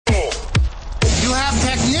You have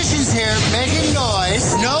technicians here making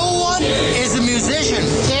noise. No one is a musician.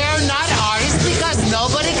 They're not artists because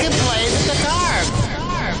nobody can play the guitar.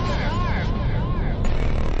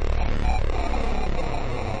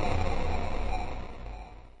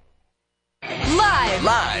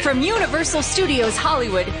 Live from Universal Studios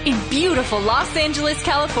Hollywood in beautiful Los Angeles,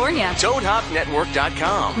 California.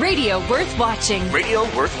 ToadHopNetwork.com. Radio worth watching. Radio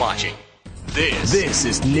worth watching. This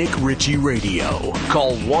is Nick Ritchie Radio.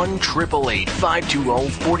 Call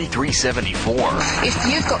 1-888-520-4374. If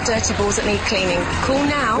you've got dirty balls that need cleaning, call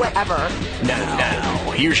now. Wherever.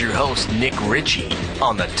 Now, here's your host, Nick Ritchie,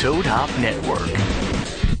 on the Toad Hop Network.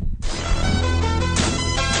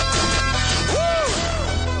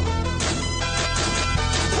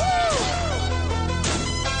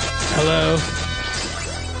 Hello.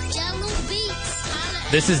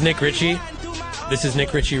 This is Nick Ritchie. This is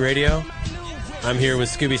Nick Ritchie Radio. I'm here with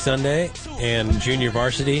Scooby Sunday and Junior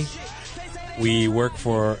Varsity. We work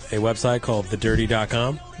for a website called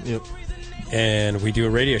thedirty.com. Yep. And we do a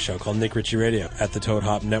radio show called Nick Ritchie Radio at the Toad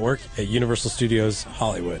Hop Network at Universal Studios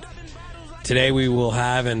Hollywood. Today we will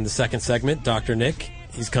have in the second segment Dr. Nick.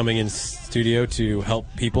 He's coming in studio to help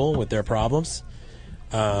people with their problems.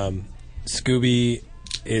 Scooby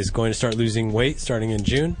is going to start losing weight starting in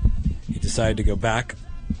June. He decided to go back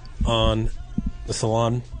on the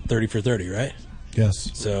salon 30 for 30, right?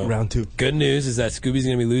 Yes. So round 2. Good news is that Scooby's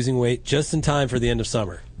going to be losing weight just in time for the end of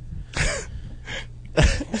summer.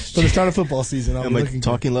 For the start of football season. Am I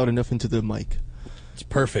talking loud enough into the mic? It's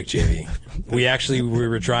perfect, JV. we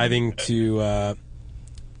were driving to not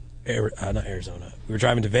Arizona. We were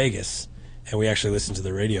driving to Vegas, and we actually listened to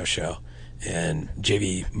the radio show. And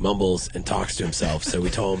JV mumbles and talks to himself, so we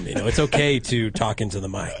told him, it's okay to talk into the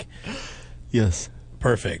mic. Yes.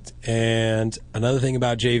 Perfect. And another thing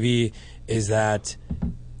about JV is that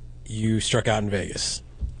you struck out in Vegas.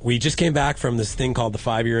 We just came back from this thing called the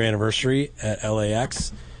 5-year anniversary at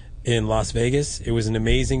LAX in Las Vegas. It was an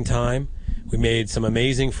amazing time. We made some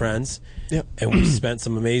amazing friends, and we spent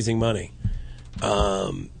some amazing money.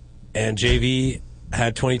 And JV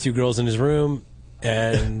had 22 girls in his room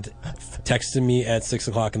and texted me at 6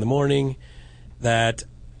 o'clock in the morning that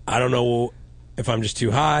I don't know if I'm just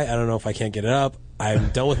too high. I don't know if I can't get it up. I'm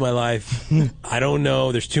done with my life. I don't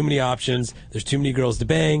know. There's too many options. There's too many girls to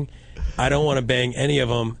bang. I don't want to bang any of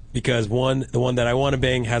them because the one that I want to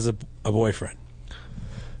bang has a boyfriend.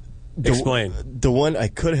 Explain. The one I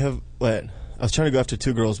could have, I was trying to go after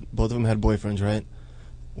 2 girls. Both of them had boyfriends, right?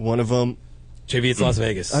 One of them. JV, it's Las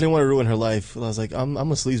Vegas. I didn't want to ruin her life. I was like, I'm a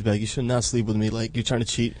sleazebag. You should not sleep with me. Like, you're trying to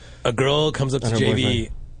cheat. A girl comes up to JV boyfriend,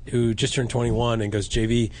 who just turned 21 and goes,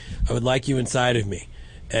 JV, I would like you inside of me.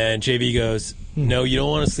 And JV goes, no, you don't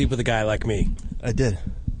want to sleep with a guy like me. I did.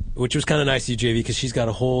 Which was kind of nice of you, JV, because she's got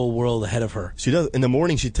a whole world ahead of her. She does. In the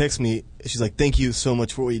morning, she texts me. She's like, thank you so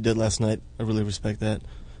much for what you did last night. I really respect that.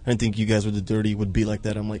 I didn't think you guys with the dirty would be like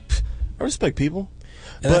that. I'm like, I respect people.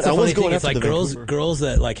 And that's but I was going it's after like the girls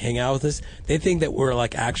that like hang out with us. They think that we're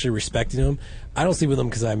like actually respecting them. I don't sleep with them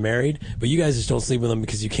because I'm married, but you guys just don't sleep with them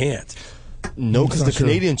because you can't. No, because the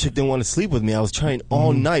Canadian chick didn't want to sleep with me. I was trying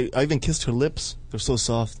all night. I even kissed her lips. They're so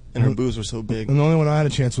soft, and her boobs were so big. And the only one I had a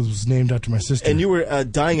chance was named after my sister. And you were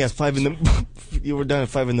dying at 5 in the. You were dying at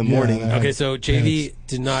 5 in the morning. Okay, so JV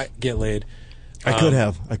did not get laid. I could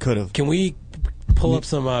have. Can we pull up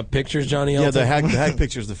some pictures, Johnny? Yeah, the hack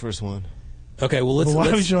picture is the first one. Okay, well let's. Why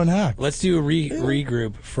are we showing hack? Let's do a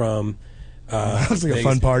regroup from. That was like Vegas. a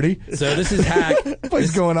fun party. So this is Hack.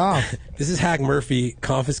 What's going on? This is Hack Murphy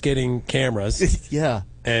confiscating cameras. Yeah.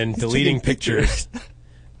 And deleting pictures.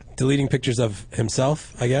 Deleting pictures of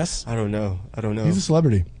himself, I guess. I don't know. He's a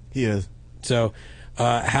celebrity. He is. So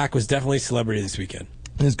Hack was definitely a celebrity this weekend.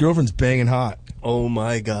 And his girlfriend's banging hot. Oh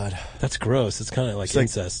my God. That's gross. It's kind of like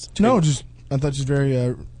incest. No, I thought she's very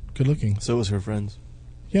good looking. So was her friends.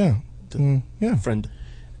 Yeah. Yeah. Friend.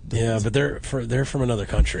 Yeah, but they're from another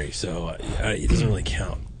country, so it doesn't really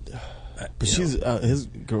count. But she's his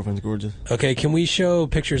girlfriend's gorgeous. Okay, can we show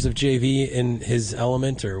pictures of JV in his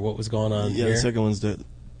element or what was going on here? Yeah, the second one's the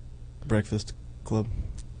Breakfast Club.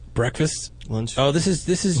 Breakfast? Lunch. Oh, this is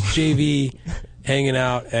JV hanging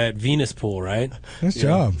out at Venus Pool, right? Nice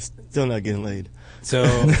job. Still not getting laid. So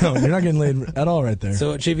no, you're not getting laid at all right there.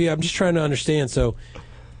 So JV, I'm just trying to understand. So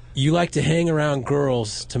you like to hang around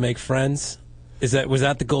girls to make friends? Was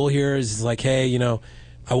that the goal here? Is like, hey,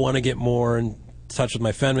 I want to get more in touch with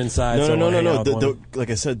my feminine side. No. Like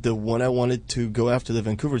I said, the one I wanted to go after, the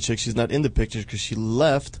Vancouver chick, she's not in the pictures because she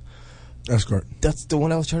left. Escort. That's the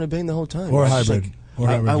one I was trying to bang the whole time. Or a hybrid.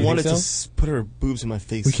 I wanted to put her boobs in my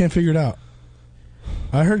face. We can't figure it out.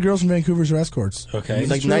 I heard girls from Vancouver are escorts. Okay.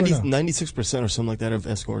 Like true or 96% or something like that have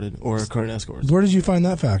escorted or are current escorts. Where did you find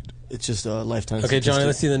that fact? It's just a lifetime. Okay, Johnny, statistic.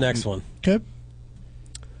 let's see the next one. Okay.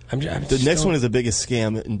 The next one is the biggest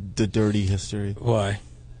scam in the dirty history. Why?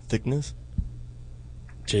 Thickness.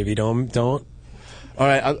 JV, don't. All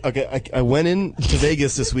right, I went in to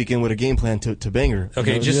Vegas this weekend with a game plan to bang her.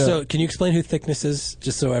 Okay, You know? just so, can you explain who Thickness is?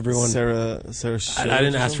 Just so everyone... Sarah I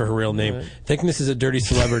didn't ask for her real name. Right. Thickness is a dirty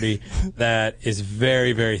celebrity that is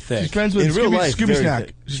very, very thick. She's friends with In real life, Scooby very Snack.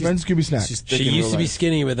 thick. She's friends with Scooby Snack. She's thick She in used real to be life.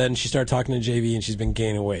 skinny, but then she started talking to JV, and she's been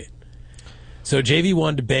gaining weight. So JV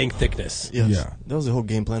wanted to bang Thickness. Yes. Yeah. That was the whole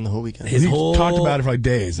game plan the whole weekend. His He whole... talked about it for like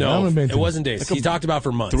days. And I'm No, gonna bang it Thickness. wasn't days. He talked about it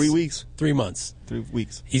for months. 3 weeks. 3 months. 3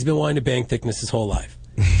 weeks. He's been wanting to bang Thickness his whole life.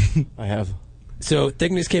 I have. So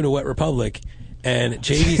Thickness came to Wet Republic, and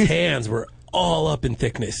JV's hands were all up in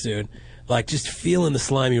Thickness, dude. Like, just feeling the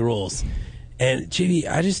slimy rolls. And JV,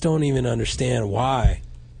 I just don't even understand why.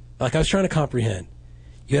 Like, I was trying to comprehend.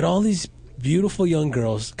 You had all these beautiful young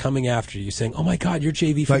girls coming after you saying, oh my God, you're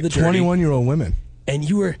JV from Like the dirty. 21-year-old women. And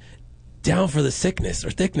you were down for the sickness or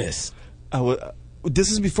thickness.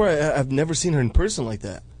 This is before I've never seen her in person like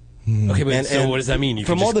that. Okay, but And- so and what does that mean? You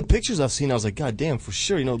From can all just- the pictures I've seen, I was like, God damn, for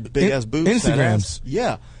sure, big ass boobs, fat Instagrams. ass.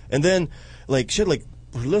 Yeah, and then like shit, like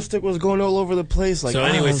her lipstick was going all over the place. Like, So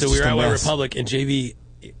anyway, it was so we just were a at Wet mess. Republic, and JV,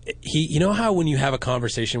 you know how when you have a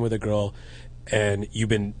conversation with a girl, and you've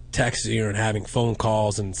been texting her and having phone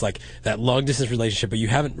calls, and it's like that long distance relationship, but you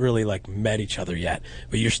haven't really like met each other yet,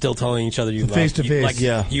 but you're still telling each other you love, Face to you- face. like,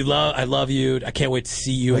 Yeah. I love you. I can't wait to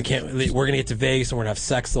see you. We're gonna get to Vegas and we're gonna have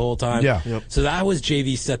sex the whole time. Yeah. Yep. So that was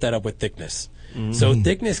JV set that up with Thickness. So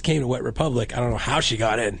Thickness came to Wet Republic. I don't know how she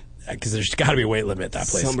got in because there's got to be a weight limit at that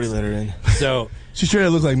place. Somebody let her in. So She straight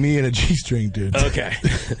up looked like me in a G-string, dude. okay,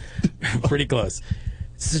 pretty close.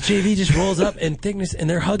 So JV just rolls up and Thickness, and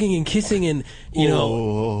they're hugging and kissing, and you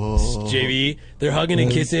know, JV, they're hugging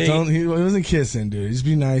and kissing. He wasn't kissing, dude. Just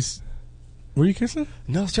be nice. Were you kissing?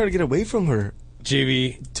 No, I was trying to get away from her.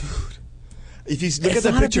 JV, If you look It's at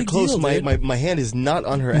that not a picture big close, deal, dude. my hand is not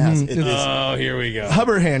on her ass. It is oh, here we go.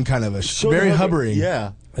 Hover hand kind of a very hovering.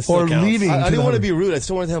 Yeah. That still Or counts. leaving. I to didn't the want to hover. be rude. I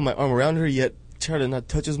still wanted to have my arm around her, yet try to not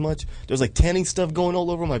touch as much. There was like tanning stuff going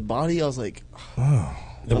all over my body. I was like,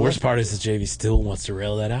 The worst part is that JV still wants to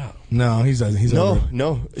rail that out. No, he's over it.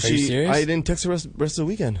 no. you serious? I didn't text her rest of the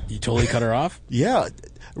weekend. You totally cut her off? Yeah.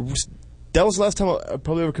 That was the last time I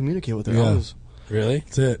probably ever communicated with her. Yeah. Really?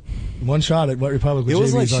 That's it. One shot at Wet Republic with It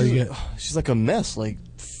was JV like is all you get. she's like a mess. Like,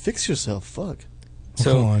 fix yourself. Fuck.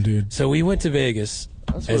 So, come on, dude. So we went to Vegas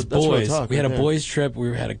That's as real boys. talk We had right a there. boys trip.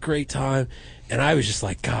 We had a great time, and I was just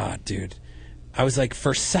like, God, dude. I was like,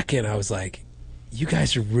 for a second, I was like, you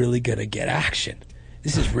guys are really gonna get action.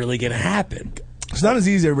 This is really gonna happen. It's not as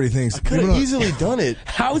easy as everybody thinks. Could have easily done it.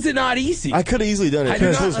 How is it not easy? I could have easily done it. I do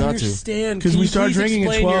I not chose not to. understand. Because Can we you started please drinking at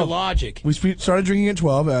explain 12. Your logic. We started drinking at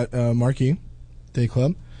 12 at Marquee Day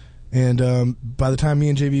Club. And by the time me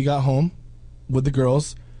and JV got home with the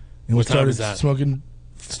girls, and What we time started was that? smoking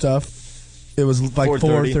stuff, it was like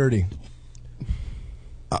 4:30. 4:30.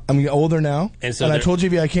 I'm older now, And so I there- told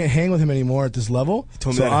JV I can't hang with him anymore at this level.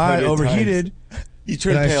 told me So that I 100 overheated, You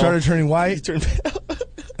turned and I pale. started turning You white, turned pale.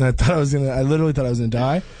 and I thought I literally thought I was gonna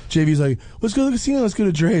die. JV's like, "Let's go to the casino. Let's go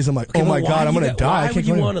to Dre's." I'm like, Okay, "Oh my but god, why I'm do gonna you- die. I Why can't would go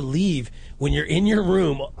you anywhere." want to leave when you're in your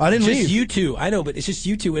room? I didn't just leave. you two. I know, but it's just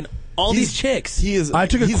you two and all these chicks. He is. I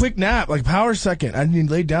took a he's- quick nap, like power second. I need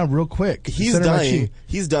laid down real quick. He's Center my dying. chi.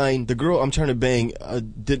 He's dying. The girl I'm trying to bang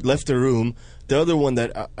left the room. The other one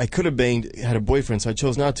that I could have banged had a boyfriend, so I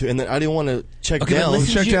chose not to. And then I didn't want to check Okay, but down.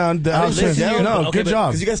 listen, Check you- down the I house. didn't listen to you. No, Okay, good but-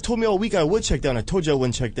 job. Because you guys told me all week I would check down. I told you I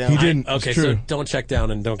wouldn't check down. He didn't. Okay, It's so true. don't check down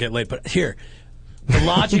and don't get late. But here, the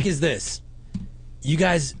logic is this: you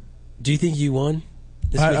guys, do you think you won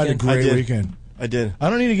this I had a weekend? great did. weekend. I did. I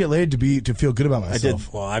don't need to get laid to feel good about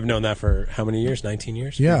myself. Well, I've known that for how many years? 19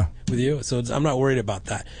 years. Yeah. with you. So I'm not worried about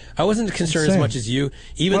that. I wasn't concerned Same. as much as you,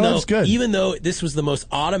 Well, that's good. even though this was the most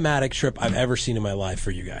automatic trip I've ever seen in my life for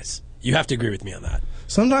you guys. You have to agree with me on that.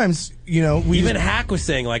 Sometimes, we Even just- Hack was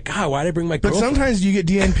saying like, God, why did I bring my but girlfriend? sometimes you get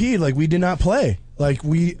DNP like we did not play. Like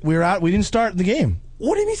we were out. We didn't start the game.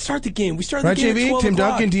 What do you mean start the game? We started Right, the game at JV? 12 Tim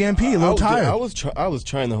o'clock. Duncan, DNP, a little tired. I was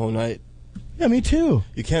trying the whole night. Yeah, me too.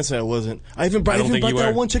 You can't say I wasn't. I even I brought, don't think you that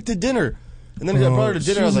were. one chick to dinner, and then I brought her to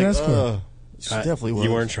she dinner. I was was like, an escort. she definitely was.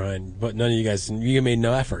 You weren't trying, but none of you guys. You made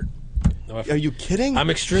no effort. No effort. Are you kidding?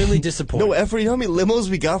 I'm extremely disappointed. no effort. You know how many limos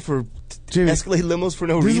we got for Dude, Escalade limos for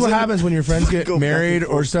no This reason? is what happens when your friends get Go back married and or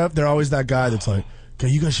forth. stuff. They're always that guy that's like, "Okay,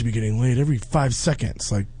 you guys should be getting laid every 5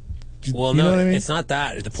 seconds." Like, Well, you no, know what I mean? it's not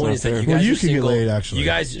that. The point not is that fair. you Well, guys you are could get single. laid, actually. You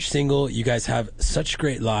guys are single. You guys have such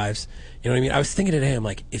great lives. You know what I mean? I was thinking today, I'm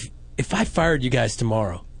like, if if I fired you guys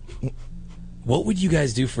tomorrow, what would you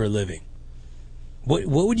guys do for a living? What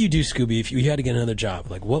would you do, Scooby, if you had to get another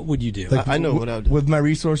job? Like, what would you do? Like, I know what I would do. With my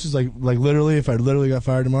resources, like literally, if I literally got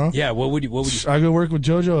fired tomorrow, Yeah, what would you? I'd go work with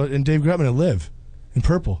JoJo and Dave Grutman and live in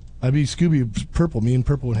Purple. I'd be Scooby Purple. Me and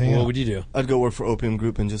Purple would hang out. What would you do? I'd go work for Opium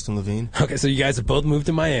Group and Justin Levine. Okay, so you guys have both moved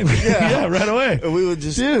to Miami. Yeah, right away. We would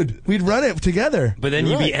just Dude, we'd run it together. But then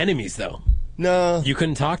You're you'd be right. enemies, though. No, You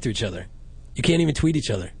couldn't talk to each other. You can't even tweet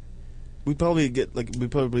each other. we'd probably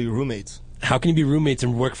be roommates. How can you be roommates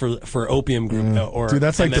and work for Opium Group or Dude,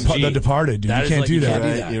 that's like MMG? The Departed, dude. That You is can't like- do you that. can't do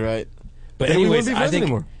Right, that. you're right. But Then we anyways, wouldn't be I friends think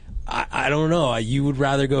anymore. I don't know. You would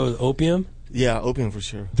rather go with Opium? Yeah, Opium for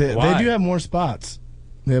sure. They Why? do have more spots.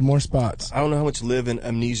 They have more spots. I don't know how much live and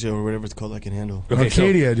amnesia or whatever it's called I can handle. Okay, so-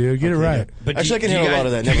 Arcadia, dude. Get it right. But Actually, I can do you handle a lot guys-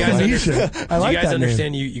 of that. do you Never guys mind. Amnesia. I like do you guys that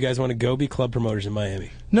understand name. you guys want to go be club promoters in Miami?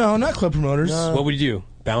 No, not club promoters. What would you do?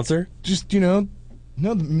 Bouncer? Just, the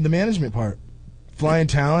management part. Flying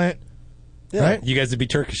talent. Yeah. Right? You guys would be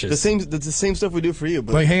Turkishes. That's the same stuff we do for you.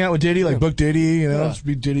 But Like hang out with Diddy, like book Diddy, Yeah. just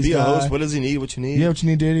be Diddy's be a guy. host. What does he need? What you need? Yeah, what you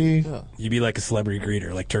need, Diddy. Yeah. You'd be like a celebrity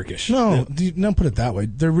greeter, like Turkish. No, don't put it that way.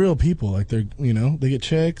 They're real people. Like they're, they get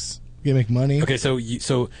chicks, they make money. Okay, so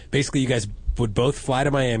basically you guys would both fly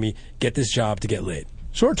to Miami, get this job to get laid.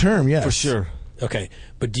 Short term, yes. For sure. Okay,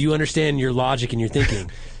 but do you understand your logic and your thinking?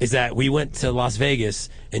 Is that we went to Las Vegas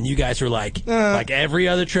and you guys were like every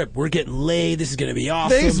other trip, we're getting laid. This is gonna be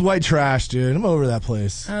awesome. Vegas is white trash, dude. I'm over that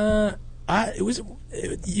place. You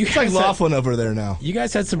It's like guys Laughlin over there now. you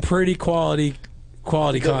guys had some pretty quality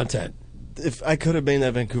content. If I could have been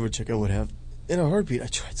that Vancouver chick, I would have. In a heartbeat, I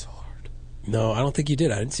tried so hard. No, I don't think you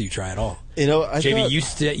did. I didn't see you try at all. I JV,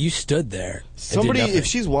 thought you stood there. and did somebody, nothing. if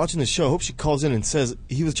she's watching the show, I hope she calls in and says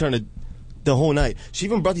he was trying to. The whole night, she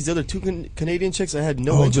even brought these other two Canadian chicks. I had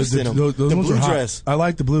no interest in them. Those the ones blue are hot. dress, I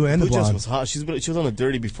like the blue and blue the dress blonde. was hot. She was on the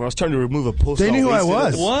dirty before. I was trying to remove a post. They knew who I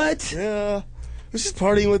was. What? Yeah, I was just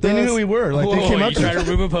partying with They us. knew who we were. Like Whoa, they came you up to tried me. to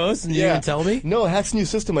remove a post and you didn't tell me? No, Hack's new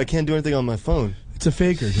system. I can't do anything on my phone. It's a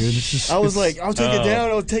faker, dude. It's just, I was like, I'll take it down.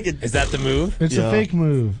 I'll take it. Is that the move? it's a Yeah. fake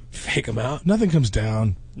move. Fake them out? Nothing comes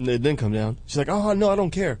down. It didn't come down. She's like, oh no, I don't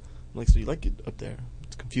care. I'm like, so you like it up there?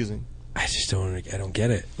 It's confusing. I don't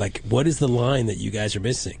get it. Like, what is the line that you guys are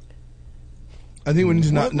missing? I think we need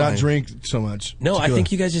to What not line? drink so much. No, I Tequila.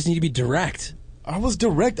 think you guys just need to be direct. I was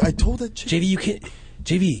direct. I told that chick. JV, you can't.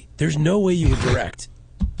 JV, there's no way you would direct.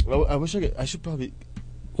 I wish I could. I should probably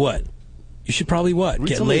What? You should probably what? read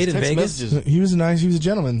Get some of laid these in text Vegas? messages. He was a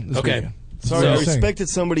gentleman. This Okay. weekend. Sorry, So- I Saying. respected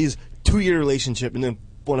somebody's 2-year relationship and then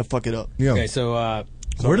want to fuck it up. Yeah. Okay, so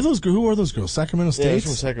Where do those? Who are those girls? Sacramento Yeah, he's State.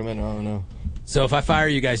 from Sacramento. I don't know. so if I fire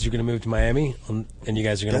you guys, you're going to move to Miami, and you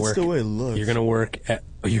guys are going to That's work. the way it looks. You're going to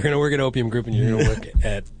work at Opium Group, and you're going to work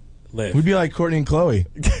at Live. We'd be like Courtney and Chloe.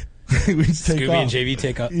 We'd just take Scooby off. and JV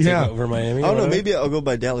take Yeah. over Miami. I don't know. whatever? Maybe I'll go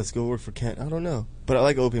by Dallas. Go work for Kent. I don't know. But I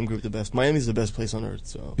like Opium Group the best. Miami's the best place on earth.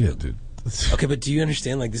 So Yeah, dude. Okay, but do you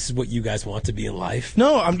understand? Like, this is what you guys want to be in life.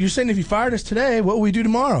 No, you're saying if you fired us today, what would we do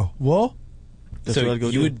tomorrow? Well, that's so what I'd go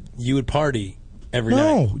you do. would party every night.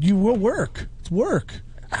 no, you will work. It's work.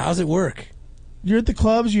 How's it work? You're at the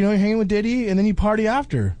clubs, you're hanging with Diddy, and then you party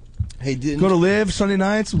after. Hey, didn't Go to Live Sunday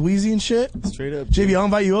nights with Wheezy and shit. straight up. JV, I'll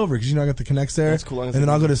invite you over because I got the connects there. That's cool. And then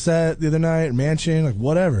I'll go to set the other night, Mansion, like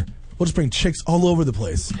whatever. We'll just bring chicks all over the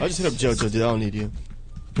place. I'll just hit up JoJo. Dude, I don't need you.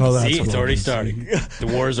 Oh, that's See, it's cool. already starting. The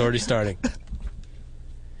war is already starting.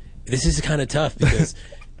 This is kind of tough because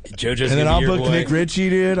JoJo's And then gonna I'll be your book boy. Nick Ritchie,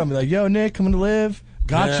 dude. I'm like, yo, Nick, coming to Live.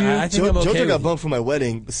 Got Nah, you. I think I'm okay JoJo got with- bumped for my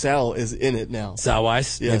wedding. Sal is in it now. Sal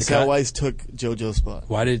Weiss. Yeah, made the Sal cut? Weiss took JoJo's spot.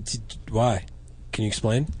 Why? Can you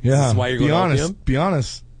explain? Yeah. This is why you're be going to honest. Opium? Be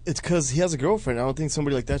honest. It's because he has a girlfriend. I don't think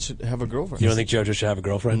somebody like that should have a girlfriend. You don't think JoJo should have a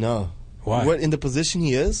girlfriend? No. Why? What in the position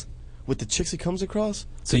he is, with the chicks he comes across?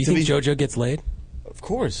 So you to think be- JoJo gets laid? Of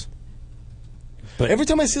course. But Every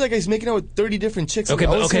time I see that guy, he's making out with 30 different chicks. Okay, I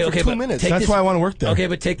but was okay, there okay, for 2 but minutes. take That's this- why I want to work there. Okay,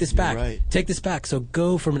 but take this back. right. Take this back. So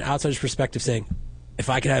go from an outsider's perspective saying, if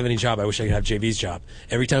I could have any job, I wish I could have JV's job.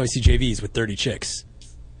 Every time I see JV's with 30 chicks,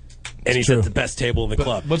 and he's true. at the best table in the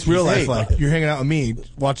club. What's real life Hey, like? You're hanging out with me,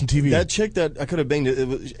 watching TV. That chick that I could have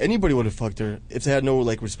banged, anybody would have fucked her if they had no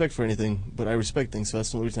respect for anything. But I respect things, so that's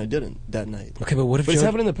the only reason I didn't that night. Okay, but what if But it's JoJo,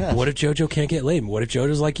 happened in the past. What if JoJo can't get laid? What if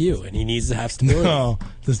JoJo's like you and he needs to have stability? no,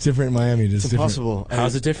 that's different in Miami. It's impossible.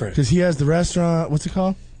 How's it different? Because he has the restaurant. What's it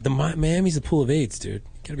called? Miami's a pool of AIDS, dude. You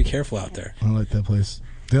gotta be careful out there. I like that place.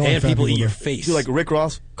 They don't like And fat people eat your there. face. See, like Rick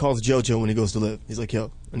Ross calls JoJo when he goes to Live. He's like,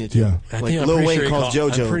 "Yo, I need to." Yeah. I Like think I'm Lil pretty Wayne sure he calls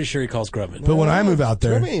JoJo. I'm pretty sure he calls Grubman. But when I move out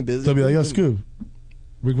there, Scooby ain't busy. they'll be like, yo, Scoob,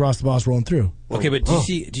 Rick Ross the boss rolling through. Okay, but do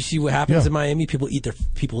you see what happens Yeah. in Miami? People eat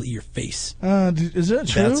your face. Is that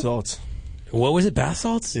true? Bath salts. What was it? Bath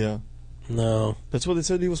salts? Yeah. No. That's what they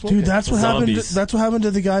said he was smoking. Dude, that's what happened. Zombies. That's what happened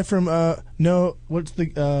to the guy from what's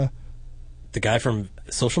The guy from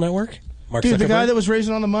Social Network? Mark dude, the guy Zuckerberg? that was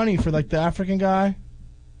raising all the money for like the African guy,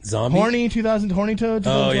 Zombie? Horny Toad.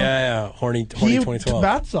 Oh, yeah. Horny He 2012.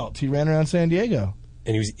 bath salts. He ran around San Diego.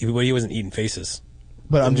 And he wasn't eating faces.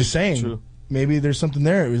 But I'm just saying, True. maybe there's something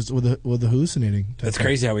there. It was with the hallucinating. That's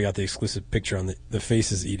crazy how we got the exclusive picture on the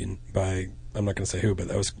faces eaten by, I'm not going to say who, but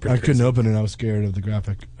that was pretty I couldn't crazy. open it. I was scared of the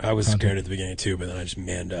graphic. I was content. scared at the beginning too, but then I just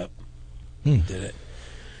manned up. Did it.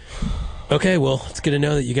 Okay, well, it's good to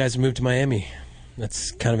know that you guys moved to Miami.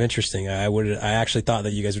 That's kind of interesting. I actually thought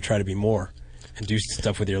that you guys would try to be more and do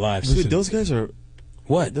stuff with your lives. Dude, those guys are.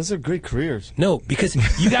 What? Those are great careers. No, because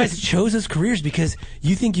you guys chose those careers because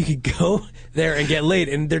you think you could go there and get laid,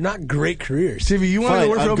 and they're not great careers. Stevie, you want to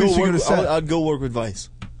work for OPC? You go to set. I'd go work with Vice.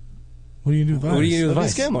 What do you do? With What do you do with I'd be a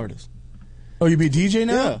Vice? scam artist. Oh, you be a DJ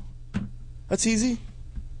now? Yeah. That's easy.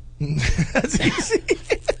 That's easy.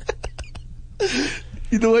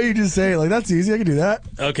 The way you just say it, like that's easy. I can do that.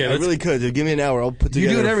 Okay, I let's, really could. Dude, give me an hour. I'll put You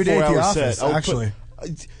together do it every day a at the 4-hour office, set. actually.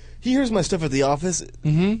 He hears my stuff at the office.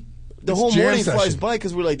 Mm-hmm. The whole jam morning flies session. by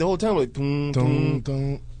because we're like the whole time we're like,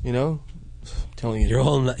 Dun. you know, telling you.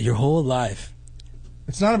 your whole life.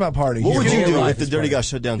 It's not about partying. What would Your you whole do life if the is Dirty partying. got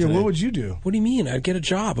shut down Yeah, today? what would you do? What do you mean? I'd get a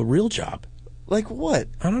job, a real job. Like what?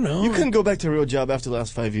 I don't know. You couldn't go back to a real job after the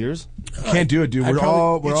last 5 years. Can't do it, dude. I'd We're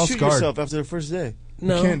probably- all You'd shoot scarred. yourself after the first day.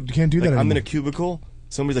 No, You can't do that Like, anymore. I'm in a cubicle.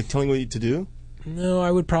 Somebody's like telling me what to do. no.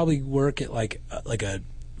 I would probably work at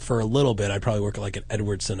for a little bit. I'd probably work at like an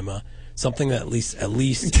Edward Cinema, something that at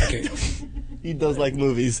least. He does like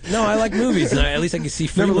movies. No, I like movies, and at least I can see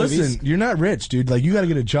free No, but movies. listen, you're not rich, dude. Like you got to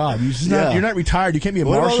get a job. Yeah. You're not retired. You can't be a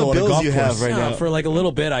What are all marshal the at a bills golf you course. have right No, now? for like a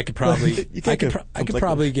little bit, I could probably. You can't I could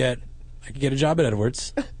probably get. I could get a job at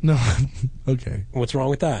Edwards. No, okay. What's wrong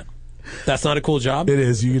with that? That's not a cool job. It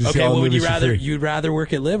is. You can just see Okay, all well, the would you movies for rather free. you'd rather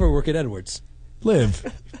work at Live or work at Edwards? Live.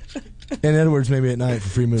 And Edwards maybe at night for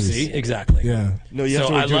free movies. See, exactly. Yeah. No, you have So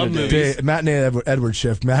to work I during love the day. movies. Day, matinee Edward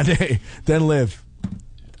shift. Matinee. Then Live.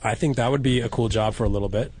 I think that would be a cool job for a little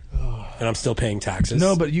bit, and I'm still paying taxes.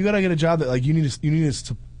 No, but you got to get a job that like you need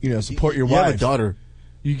to support your You wife. have a daughter.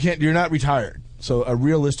 You can't. You're not retired. So a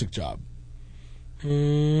realistic job.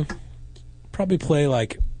 probably play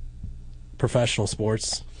like professional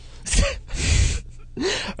sports.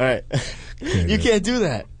 All right. You can't do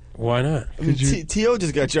that. Why not? I mean, T.O.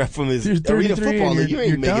 just got dropped from his You're arena 33 football and league. You you're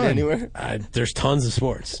ain't making it done. anywhere. There's tons of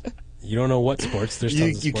sports. You don't know what sports. There's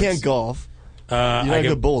tons of You sports. can't golf. Uh, You're I not a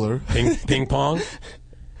can- good bowler. Ping pong.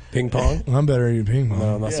 Ping pong. I'm better at ping pong.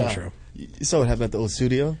 No, that's not Yeah. true. You saw what happened at the old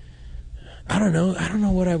studio? I don't know. I don't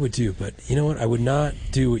know what I would do, but you know what? I would not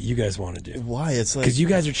do what you guys want to do Why? It's like because you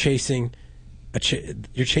guys are chasing.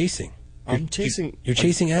 You're chasing. I'm chasing. You're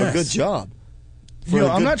chasing ass. a good job. You know,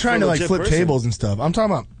 I'm not trying to like legit flip person. tables and stuff. I'm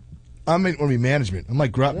talking about. I'm want to be management. I'm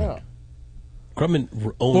like Grutman. Yeah. Grumman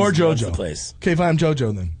owns Or runs JoJo. the place. Okay, fine. I'm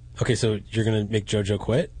JoJo then. Okay, so you're gonna make JoJo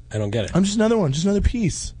quit? I don't get it. I'm just another one. Just another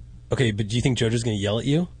piece. Okay, but do you think JoJo's gonna yell at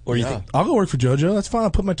you, or do you Yeah. think? I'll go work for JoJo. That's fine.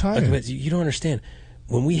 I'll put my time Okay, in. but you don't understand.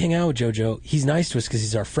 When we hang out with JoJo, he's nice to us because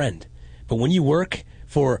he's our friend. But when you work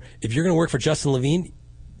if you're gonna work for Justin Levine,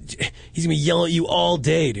 he's gonna be yelling at you all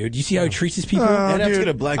day, dude. You see how he treats his people? I'd have to dude, get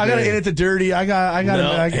a black I gotta beret. edit the dirty. I got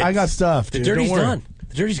it's- stuff. The Dude. dirty's Don't worry. done.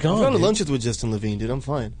 The dirty's gone. I've gone to dude. lunches with Justin Levine, dude. I'm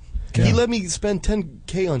fine. Yeah. He let me spend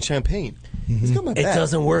 $10K on champagne. He's got my It back.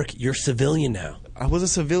 doesn't work. You're civilian now. I was a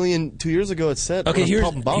civilian 2 years ago at set. Okay, I was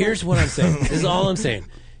popping bottles. here's what I'm saying. This is all I'm saying.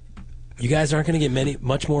 You guys aren't going to get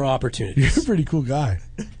much more opportunities. You're a pretty cool guy.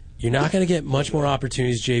 You're not going to get much more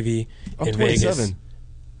opportunities, JV, I'm in 27. Vegas.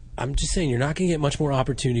 I'm just saying, you're not going to get much more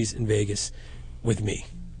opportunities in Vegas with me.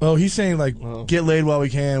 Oh, he's saying like get laid while we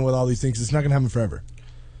can with all these things. It's not gonna happen forever.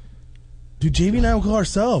 Dude, JB and I will go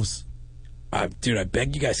ourselves. Dude, I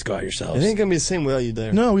beg you guys to go out yourselves. It ain't gonna be the same without you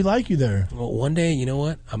there. No, we like you there. Well, one day, you know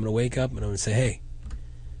what? I'm going to wake up and I'm going to say, hey,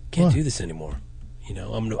 can't What? do this anymore. You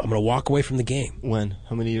know, I'm going to walk away from the game. When?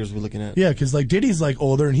 How many years are we looking at? Yeah, because like Diddy's like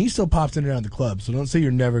older and he still pops in and out of the club. So don't say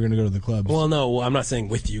you're never gonna go to the clubs. Well, no, I'm not saying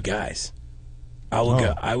with you guys. I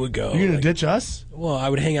would go. You're gonna like- ditch us? Well, I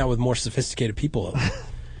would hang out with more sophisticated people.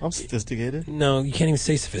 I'm sophisticated. No, you can't even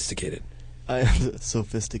say sophisticated. I am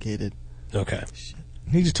sophisticated. Okay.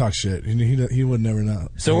 He just talks shit. He would never know.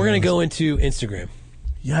 So we're going to go into Instagram.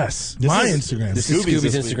 Yes, This my is- Instagram. This is Scooby's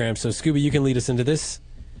Scooby's this week. Instagram. So, Scooby, you can lead us into this.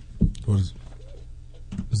 What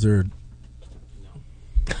is there?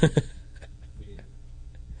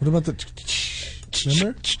 What about the?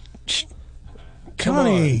 Remember? Come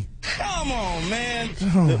Johnny. on. Come on, man.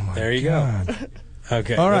 Oh my There you God. go.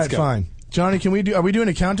 Okay. All let's right, go. fine. Johnny, are we doing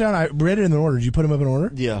a countdown? I read it in the order. Did you put them up in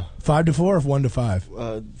order? Yeah. 5 to 4 or 1 to 5?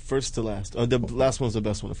 First to last. The last one's the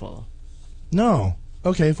best one to follow. No.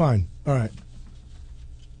 Okay, fine. All right.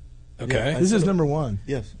 Okay. This is number 1.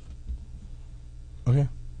 Yes. Okay.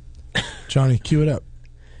 Johnny, cue it up.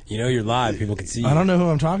 You know you're live. People can see you. I don't know who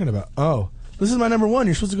I'm talking about. Oh. This is my number 1.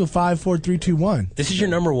 You're supposed to go 5, 4, 3, 2, 1. This is your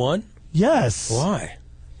number 1? Yes. Why?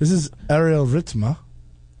 This is Ariel Ritzma.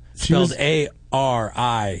 Spelled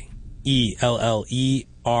ARIELLEREITSMA.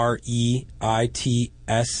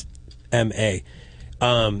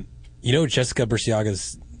 You know Jessica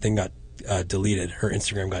Burciaga's thing got deleted. Her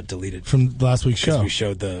Instagram got deleted From last week's because show. we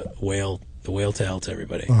showed the whale tail to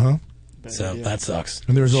everybody. Uh-huh. So that sucks.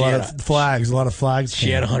 And there was She a lot had of flags.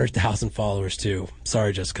 She had 100,000 followers too.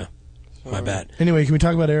 Sorry, Jessica. My bad. Anyway, can we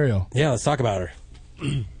talk about Ariel? Yeah, let's talk about her.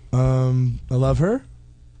 I love her.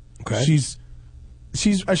 Okay. She's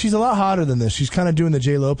a lot hotter than this. She's kind of doing the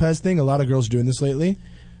J. Lopez thing. A lot of girls are doing this lately.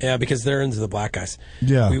 Yeah, because they're into the black guys.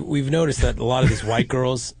 Yeah. We've noticed that a lot of these white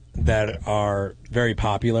girls that are very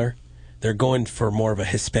popular, they're going for more of a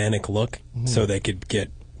Hispanic look so they could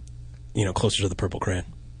get, closer to the purple crayon.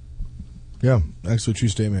 Yeah, actually true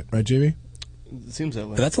statement. Right, JB? It seems that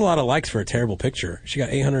way. But that's a lot of likes for a terrible picture. She got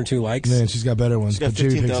 802 likes. Man, she's got better ones. She's got but JB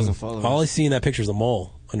picks 15,000 them. followers. All I see in that picture is a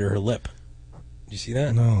mole under her lip. Do you see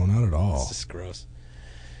that? No, not at all. It's just gross.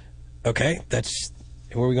 Okay,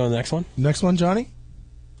 where are we going to the next one? Next one, Johnny?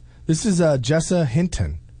 This is Jessa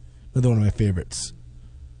Hinton. Another one of my favorites.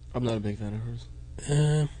 I'm not a big fan of hers.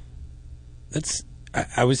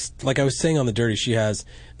 I was saying on the Dirty, she has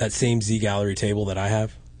that same Z Gallery table that I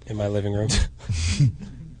have in my living room.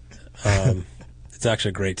 It's actually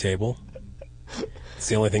a great table. It's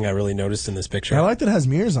the only thing I really noticed in this picture. I like that it has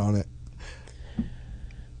mirrors on it.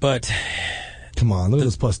 But come on, look at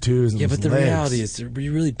those plus twos. And yeah, those but the legs. reality is, you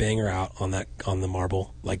really bang her out on the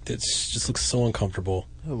marble. Like, it just looks so uncomfortable.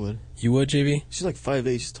 I would. You would, JB? She's like 5'8".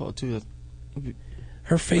 She's tall too.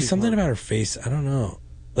 Her face, something about her face, I don't know.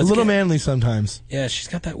 A little manly sometimes. Yeah, she's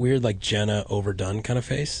got that weird, like, Jenna overdone kind of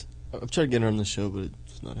face. I've tried getting her on the show, but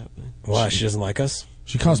it's not happening. Why? She doesn't like us?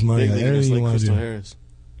 She costs money. Big Like, league, it's everything you like want to Crystal do. Harris.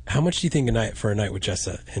 How much do you think for a night with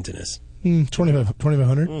Jessa Hinton is?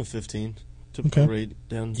 2,500. 15. Typical Okay. rate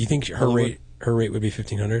down. Do you think her Hollywood. rate would be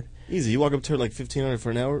 1,500? Easy. You walk up to her like 1,500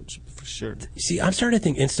 for an hour, for sure. See, I'm starting to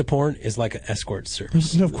think Instaporn is like an escort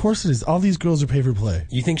service. No, of course it is. All these girls are pay for play.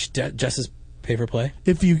 You think Jessa's pay for play?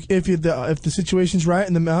 If the situation's right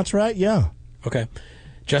and the amount's right, yeah. Okay.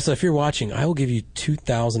 Jessa, if you're watching, I will give you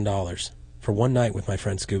 $2,000 for one night with my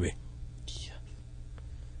friend Scooby.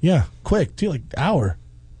 Yeah, quick, dude, like hour.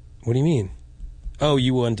 What do you mean? Oh,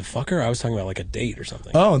 you wanted to fuck her? I was talking about like a date or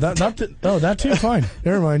something. Oh, that too. Fine.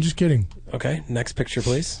 Never mind. Just kidding. Okay, next picture,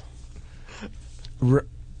 please.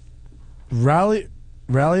 Rally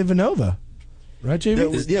Vanova, right,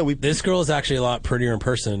 JB? This girl is actually a lot prettier in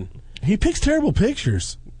person. He picks terrible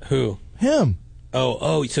pictures. Who? Him.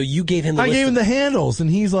 Oh, so you gave him the I list gave him of- the handles, and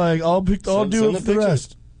he's like, "I'll do send it the for the pictures.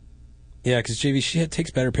 rest." Yeah, because JV, she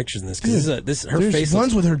takes better pictures than this. Because her There's face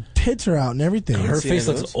ones looks, with her tits are out and everything. her see face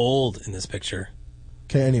any of looks those. old in this picture.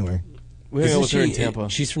 Okay, anyway, We hung out Isn't with her in she- Tampa.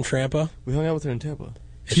 She's from Trampa. We hung out with her in Tampa.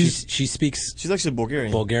 She speaks She's actually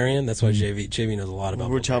Bulgarian. Bulgarian. That's why JV knows a lot about.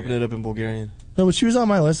 We're Bulgarian. chopping it up in Bulgarian. no, but she was on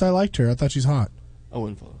my list. I liked her. I thought she's hot. I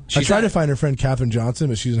wouldn't follow. I tried to find her friend Katherine Johnson,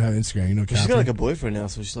 but she doesn't have Instagram. You know, Katherine. She's got like a boyfriend now,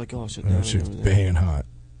 so she's like, oh shit. Oh, she's banging hot.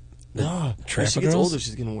 Nah, Trampa as she gets girls? older,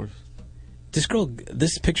 she's getting worse.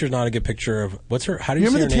 This picture's not a good picture of what's her. How do you, You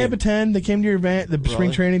remember say the her Tampa name? 10? They came to your event, the spring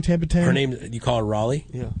Raleigh? training, Tampa 10. Her name. You call her Raleigh.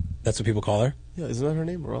 Yeah. That's what people call her. Yeah, isn't that her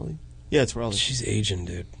name, Raleigh? Yeah, it's Raleigh. She's Asian,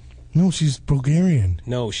 dude. No, she's Bulgarian.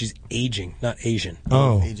 No, she's aging, not Asian.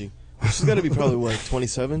 Oh, Aging. She's got to be probably, what,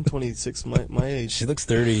 27, 26, my age. She looks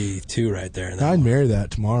 32 right there. In that I'd one. marry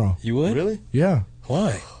that tomorrow. You would? Really? Yeah,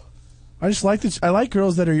 Why? I just like this. I like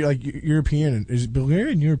girls that are like European. Is it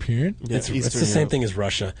Bulgarian European? Yeah, It's Eastern the same Europe. thing as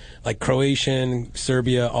Russia. Like Croatian,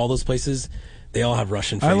 Serbia, all those places, they all have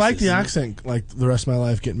Russian faces. I like the accent. Like the rest of my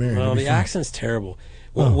life, get married. No, It'd be the fun. accent's terrible.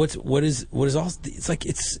 Well, Oh. what is also? It's like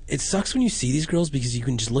it sucks when you see these girls because you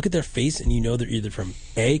can just look at their face and you know they're either from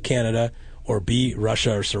A, Canada, or B,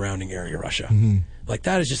 Russia or surrounding area Russia. Mm-hmm. Like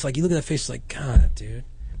that is just like you look at that face, like God, dude,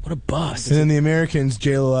 what a bust. And then the Americans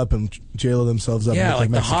JLo up and JLo themselves up. Yeah, and like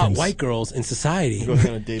look the hot Mexicans. white girls in society Go on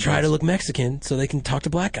a date try bus. to look Mexican so they can talk to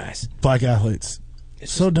black guys. black athletes.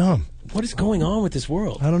 It's So dumb. What is going on with this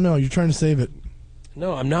world? I don't know. You're trying to save it,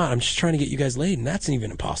 No, I'm not. I'm just trying to get you guys laid, and that's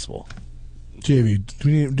even impossible. JV. Do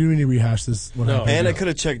we need to rehash this? What No. happened? And I could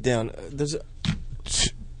have checked down.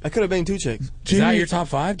 I could have banged 2 chicks. Is that JV your top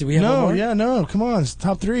 5? Do we have one No, more? yeah, no. Come on, it's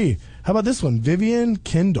top 3. How about this one? Vivian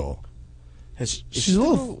Kendall. She's a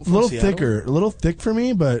little thicker, a little thick for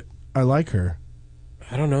me, but I like her.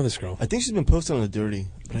 I don't know this girl. I think she's been posted on the dirty,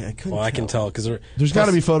 but I couldn't. Well, I can tell because there's got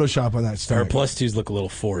to be Photoshop on that her stomach. +2s look a little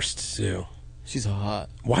forced too. She's hot.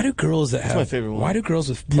 Why do girls that have? my favorite one. Why do girls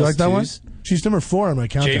with +2s? You like that one? She's number 4 on my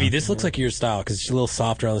countdown. JV, this looks like your style because she's a little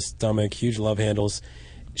softer on the stomach, huge love handles.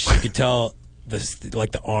 She could tell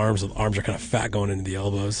the arms are kind of fat going into the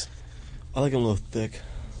elbows. I like them a little thick.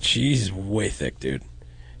 She's way thick, dude.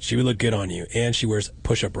 She would look good on you, and she wears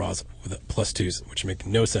push-up bras with +2s, which make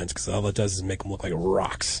no sense because all it does is make them look like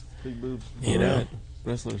rocks. Big boobs. You know, Right.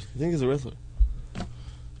 Wrestlers. I think he's a wrestler.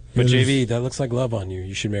 but JV, that looks like love on you.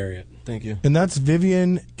 You should marry it. Thank you. And that's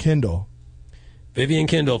Vivian Kindle. Vivian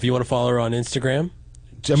Kindle, if you want to follow her on Instagram.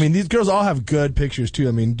 I mean, these girls all have good pictures too.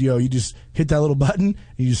 I mean, you just hit that little button, and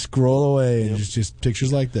you just scroll away, and just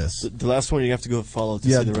pictures like this. The last one you have to go follow to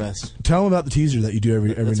see the rest. Tell them about the teaser that you do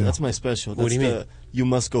every now. That's my special. That's What do you mean? You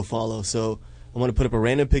must go follow. So I'm going to put up a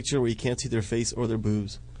random picture where you can't see their face or their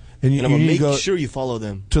boobs. And I'm going to make sure you follow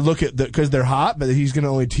them. To look at because they're hot, but he's going to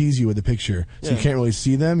only tease you with the picture, so you can't really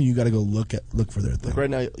see them. You got to go look for their thing. Like right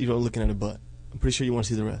now, you're looking at a butt. I'm pretty sure you want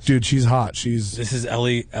to see the rest. Dude, she's hot. This is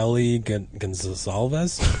Ellie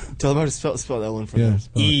Gonzalez. Tell them how to spell that one for Yeah.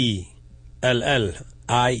 them.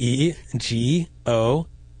 ELLIEGO.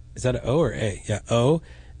 Is that an O or A? Yeah,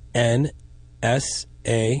 ONSALVES.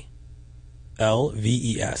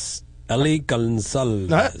 Ellie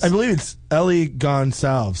Gonzalez. I believe it's Ellie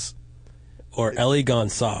Gonsalves Or Ellie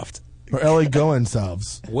Gonsoft. or Ellie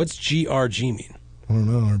Goensalves. What's GRG mean? I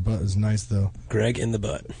don't know. Her butt is nice though. Greg in the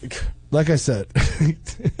butt. Like I said.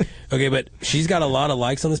 Okay, but she's got a lot of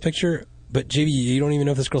likes on this picture. But JV, you don't even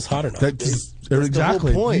know if this girl's hot or not. That's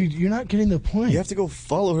exactly. the whole point. You're not getting the point. You have to go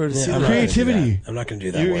follow her to see I'm the not gonna rest. do that. Creativity. I'm not going to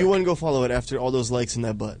do that. You work. wouldn't go follow it after all those likes in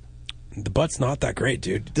that butt. The butt's not that great,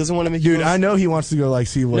 dude. Doesn't want to make you Dude, go- I know he wants to go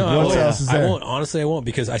see what else is I there. won't. Honestly, I won't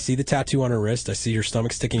because I see the tattoo on her wrist. I see her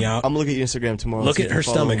stomach sticking out. I'm looking at your Instagram tomorrow. Look so at you her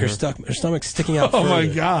can follow stomach. Her stomach's sticking out. Oh my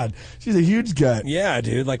further. God, she's a huge gut. Yeah,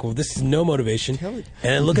 dude. Like, well, this is no motivation. Tell And it.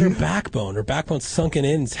 then look at her backbone. Her backbone's sunken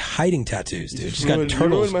in. It's hiding tattoos, dude. She's got You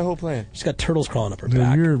turtles. ruined my whole plan. She's got turtles crawling up her Dude,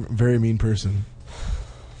 back. you're a very mean person.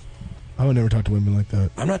 I would never talk to women like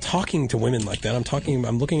that. I'm not talking to women like that. I'm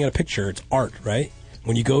looking at a picture. It's art, right?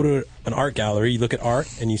 When you go to an art gallery, you look at art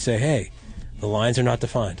and you say, hey, the lines are not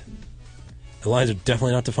defined. The lines are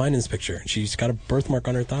definitely not defined in this picture. And she's got a birthmark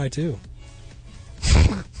on her thigh, too.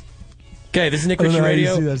 Okay, this is Nick I don't Ritchie know how you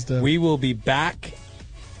Radio. see that stuff. We will be back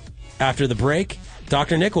after the break.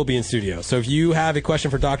 Dr. Nick will be in studio. So if you have a question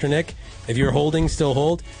for Dr. Nick, if you're holding, still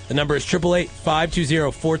hold. The number is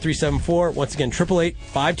 888-520-4374. Once again,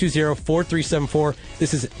 888-520-4374.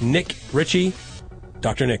 This is Nick Ritchie.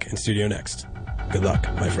 Dr. Nick in studio next. Good luck,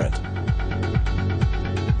 my friend.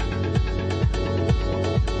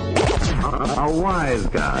 A wise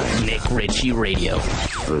guy Nick Ritchie Radio.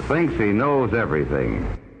 who thinks he knows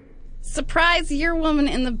everything. Surprise your woman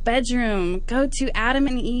in the bedroom. Go to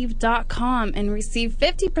adamandeve.com and receive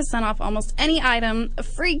 50% off almost any item, a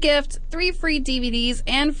free gift, 3 free DVDs,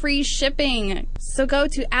 and free shipping. So go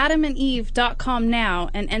to adamandeve.com now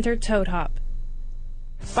and enter Toad Hop.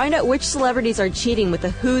 Find out which celebrities are cheating with the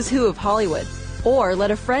who's who of Hollywood. Or let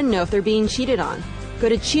a friend know if they're being cheated on. Go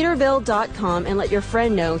to cheaterville.com and let your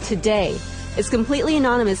friend know today. It's completely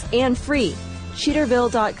anonymous and free.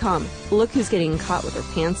 Cheaterville.com. Look who's getting caught with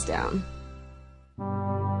her pants down.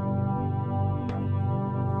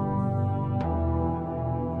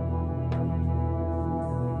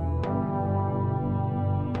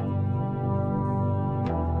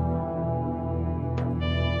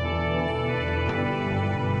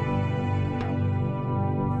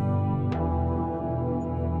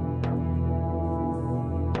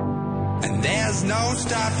 And there's no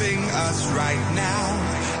stopping us right now.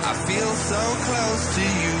 I feel so close to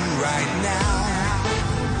you right now.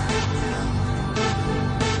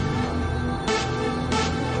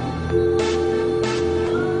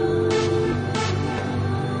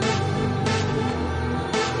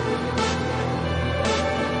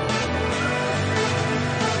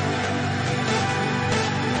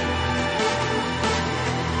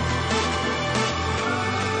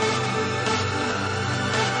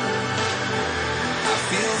 I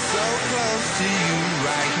feel so close to you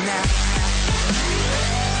right now.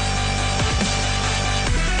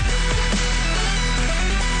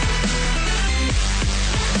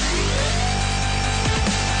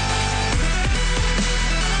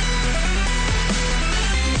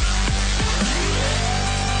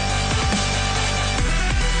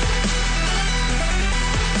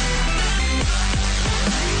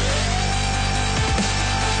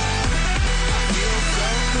 I feel so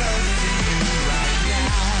close to you right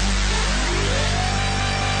now.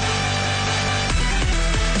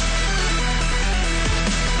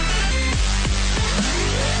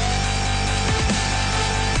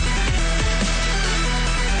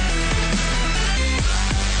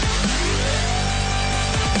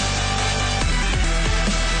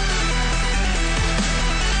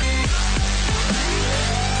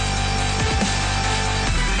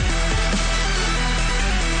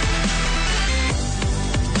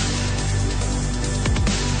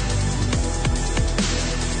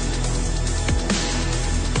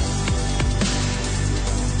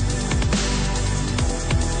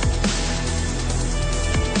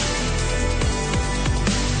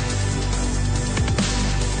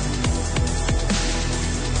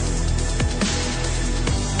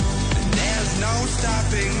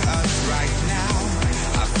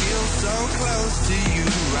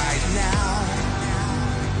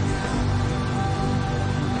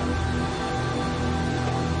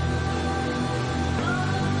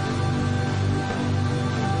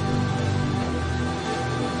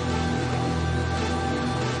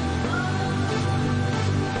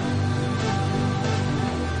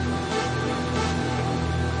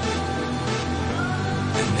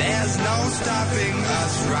 There's no stopping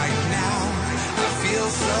us right now. I feel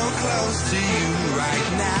so close to you right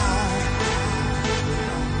now.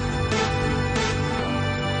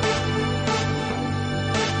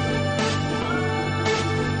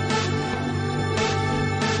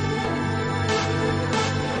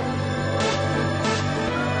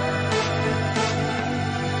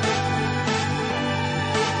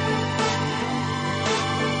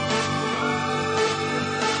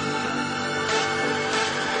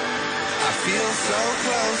 So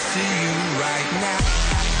close to you right now.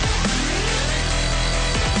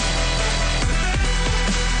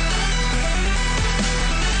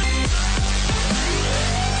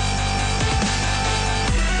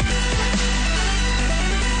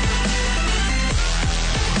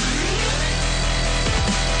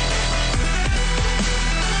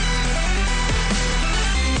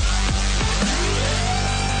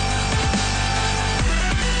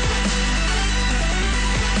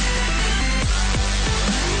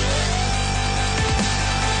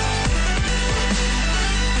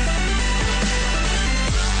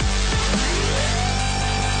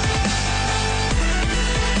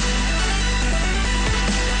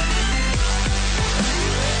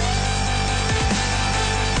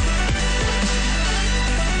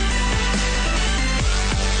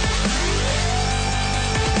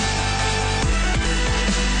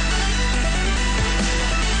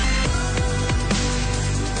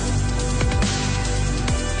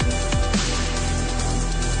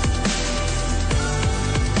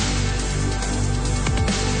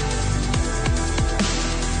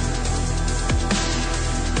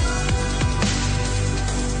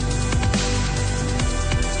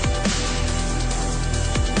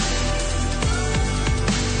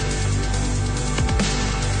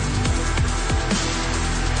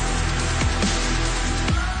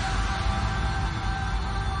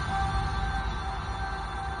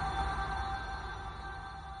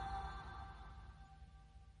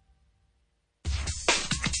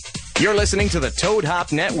 You're listening to the Toad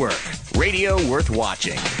Hop Network, radio worth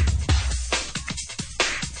watching.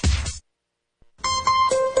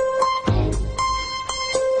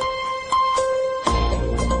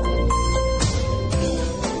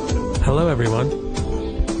 Hello, everyone.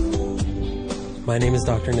 My name is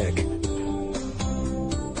Dr. Nick.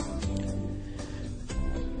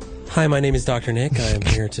 Hi, my name is Dr. Nick. I am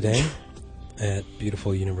here today at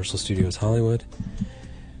beautiful Universal Studios Hollywood.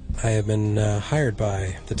 I have been hired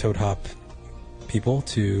by the Toad Hop people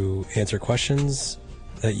to answer questions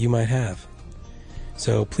that you might have.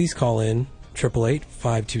 So please call in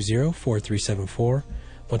 888-520-4374.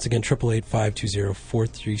 Once again,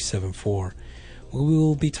 888-520-4374. We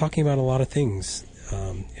will be talking about a lot of things,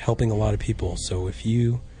 helping a lot of people. So if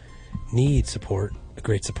you need support, a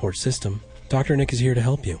great support system, Dr. Nick is here to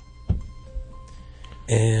help you.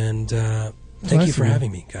 And thank you for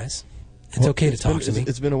having me, guys. It's okay to talk to me.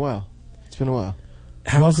 It's been a while.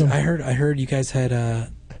 I heard you guys had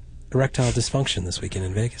erectile dysfunction this weekend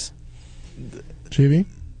in Vegas. JV?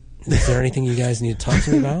 Is there anything you guys need to talk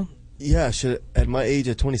to me about? Yeah, at my age,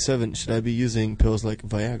 at 27, should I be using pills like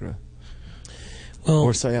Viagra?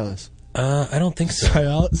 Or Cialis? I don't think so.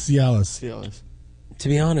 Cialis. To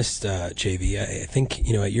be honest, JV, I think,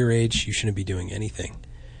 at your age, you shouldn't be doing anything.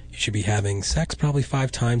 You should be having sex probably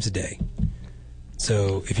 5 times a day.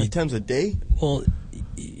 So if 5 times a day? Well,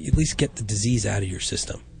 at least get the disease out of your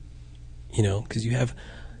system. Because you have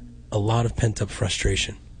a lot of pent-up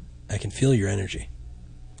frustration. I can feel your energy.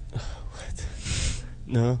 What?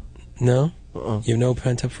 No. No? Uh-uh. You have no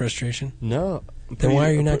pent-up frustration? No. Then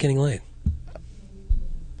why are you not getting laid?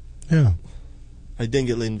 Yeah. I didn't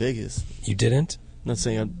get laid in Vegas. You didn't? Not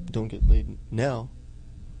saying I don't get laid now.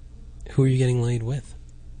 Who are you getting laid with?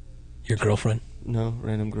 Your girlfriend? No,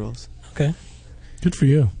 random girls. Okay. Good for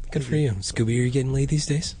you. Good for you. Scooby, are you getting laid these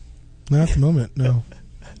days? Not at the moment, no.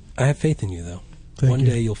 I have faith in you, though. Thank One you.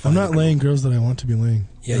 day you'll find I'm not laying girls that I want to be laying.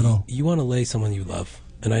 Yeah, you want to lay someone you love,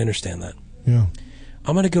 and I understand that. Yeah.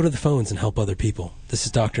 I'm going to go to the phones and help other people. This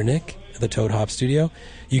is Dr. Nick at the Toad Hop Studio.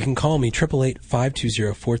 You can call me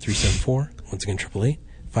 888-520-4374. Once again,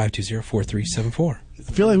 888-520-4374. I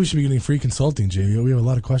feel like we should be getting free consulting, JV. We have a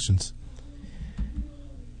lot of questions.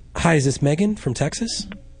 Hi, is this Megan from Texas?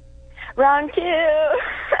 Round 2.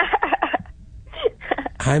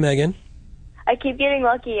 Hi, Megan. I keep getting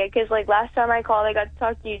lucky because, last time I called, I got to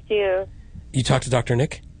talk to you, too. You talked to Dr.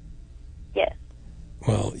 Nick? Yes.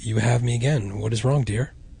 Well, you have me again. What is wrong,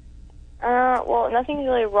 dear? Well, nothing's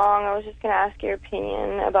really wrong. I was just going to ask your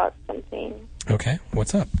opinion about something. Okay.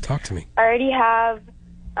 What's up? Talk to me. I already have,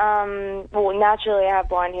 naturally I have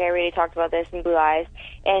blonde hair. We already talked about this, and blue eyes.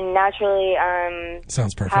 And naturally,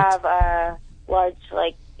 sounds perfect. have a large,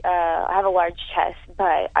 I have a large chest,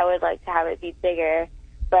 but I would like to have it be bigger.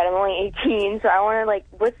 But I'm only 18, so I want to, like,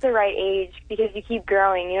 what's the right age? Because you keep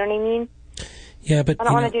growing, you know what I mean? Yeah, but I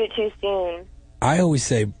don't want to do it too soon. I always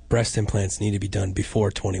say breast implants need to be done before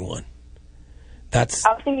 21. I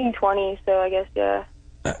was thinking 20, so I guess, yeah.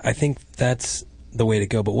 I think that's the way to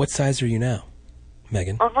go. But what size are you now,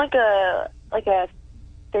 Megan? I'm like a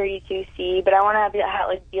 32C, but I want to have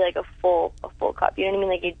it be like a full cup. You know what I mean?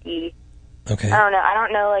 Like a D. Okay. I don't know. I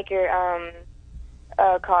don't know like your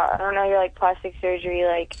I don't know your like plastic surgery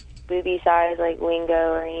like boobie size like lingo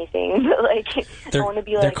or anything, but like I want to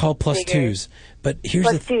be like they're called plus bigger. twos. But here's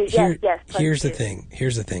Plus twos, yes, plus here's the twos. thing.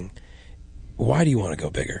 Here's the thing. Why do you want to go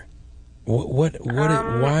bigger? Why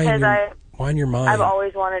in your mind? I've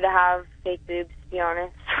always wanted to have fake boobs, to be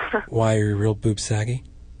honest. Why are your real boobs saggy?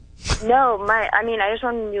 No, I just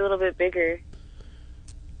want them to be a little bit bigger.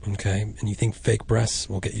 Okay, and you think fake breasts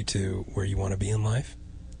will get you to where you want to be in life?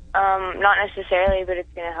 Not necessarily, but it's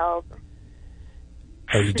gonna help.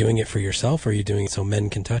 Are you doing it for yourself, or are you doing it so men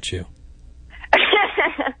can touch you?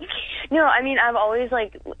 No, I mean, I've always,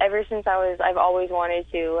 like, ever since I've always wanted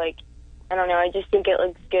to, like, I don't know, I just think it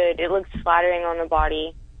looks good. It looks flattering on the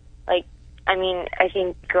body. Like, I mean, I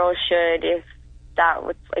think girls should if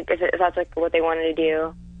that's, like, what they wanted to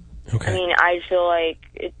do. Okay. I mean, I feel like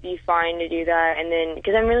it'd be fine to do that, and then,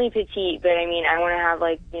 because I'm really petite, but, I mean, I want to have,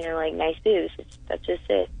 like, you know, like, nice boobs. That's just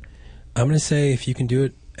it. I'm going to say if you can do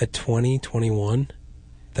it at 20, 21,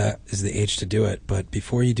 that is the age to do it. But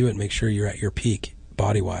before you do it, make sure you're at your peak,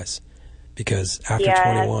 body-wise. Because after 21... it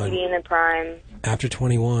has to be in the prime. After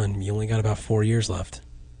 21, you only got about 4 years left.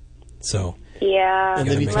 So... Yeah, And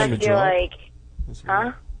then you unless time to you're draw? like...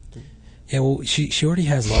 Huh? Yeah, well, she already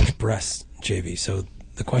has large breasts, JV, so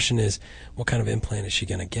the question is, what kind of implant is she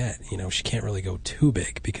going to get? You know, she can't really go too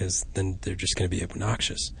big because then they're just going to be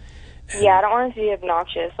obnoxious. Yeah, I don't want it to be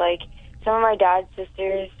obnoxious. Like, some of my dad's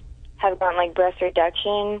sisters have gotten, like, breast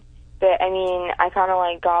reduction, but, I mean, I kind of,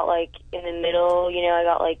 like, got, like, in the middle, you know, I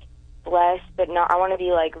got, like, blessed, but not, I want to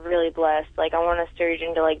be, like, really blessed. Like, I want a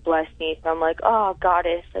surgeon to, like, bless me, so I'm like, oh,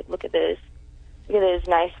 goddess, like, look at this. Look at this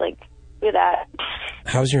nice, like, look at that.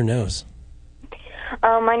 How's your nose?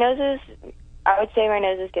 My nose is, I would say my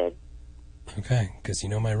nose is good. Okay, because you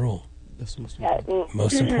know my rule. That's most important.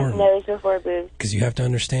 Most important. Nose before boobs. Because you have to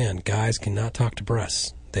understand, guys cannot talk to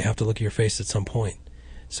breasts. They have to look at your face at some point.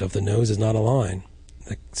 So if the nose is not aligned,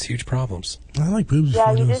 it's huge problems. I like boobs.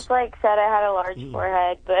 Yeah, you just, like, said I had a large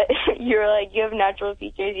forehead, but you were like, you have natural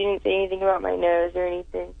features. You didn't say anything about my nose or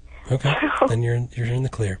anything. Okay, then you're in the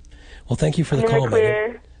clear. Well, thank you for the I'm in call, the clear.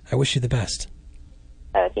 Megan. I wish you the best.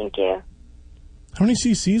 Oh, thank you. How many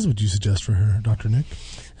cc's would you suggest for her, Dr. Nick?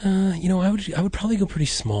 You know, I would probably go pretty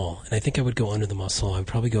small, and I think I would go under the muscle. I would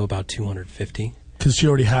probably go about 250. Because she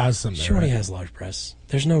already has some there, She already right? has large breasts.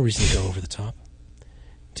 There's no reason to go over the top.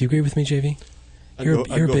 Do you agree with me, JV? I'd You're go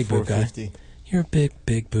a big boob guy. 450. You're a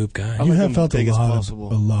big boob guy. You have felt a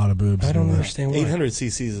lot of boobs. I don't in that. understand why. 800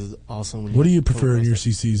 cc's is awesome. What do you prefer in your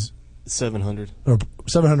cc's? 700. Or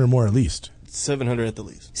 700 more at least. 700 at the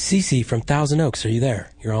least. Cece from Thousand Oaks, are you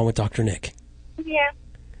there? You're on with Dr. Nick. Yeah,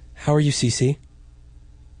 How are you, Cece?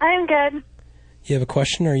 I'm good. You have a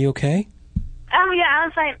question? Are you okay? Oh, yeah,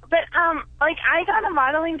 I'm fine. But, like, I got a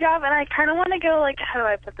modeling job, and I kind of want to go, like, how do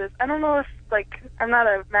I put this? I don't know if, like, I'm not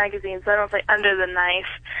a magazine, so I don't say under the knife.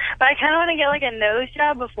 But I kind of want to get, like, a nose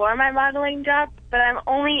job before my modeling job, but I'm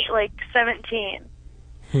only, like, 17.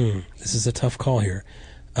 This is a tough call here.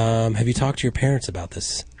 Have you talked to your parents about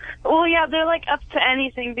this? Well, yeah, they're, like, up to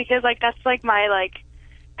anything because, like, that's, like, my, like...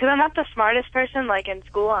 Because I'm not the smartest person, like, in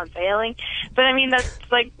school, I'm failing. But, I mean, that's,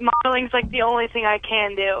 like, modeling's, like, the only thing I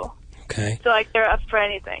can do. Okay. So, like, they're up for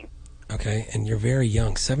anything. Okay, and you're very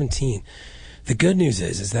young, 17. The good news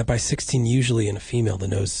is that by 16, usually in a female, the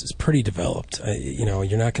nose is pretty developed. You know,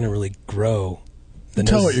 you're not going to really grow. The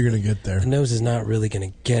Tell nose what you're going to get there. The nose is not really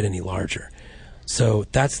going to get any larger. So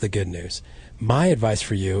that's the good news. My advice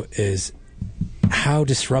for you is, how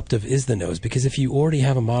disruptive is the nose? Because if you already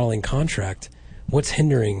have a modeling contract, what's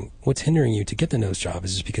hindering you to get the nose job?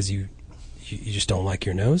 Is it because you just don't like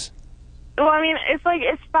your nose? Well, I mean, it's like,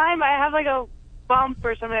 it's fine, but I have like a bump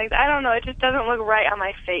or something like that. I don't know. It just doesn't look right on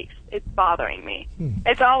my face. It's bothering me.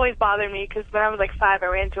 It's always bothered me because when I was like 5, I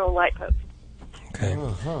ran into a light post. Okay.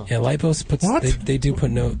 Yeah, light posts puts, they do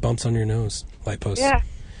put bumps on your nose. Light posts. Yeah.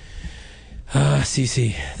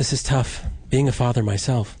 Cece, this is tough. Being a father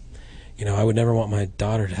myself, you know, I would never want my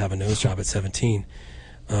daughter to have a nose job at 17.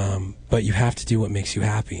 But you have to do what makes you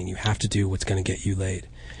happy, and you have to do what's going to get you laid.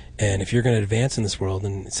 And if you're going to advance in this world,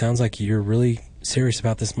 and it sounds like you're really serious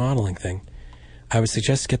about this modeling thing, I would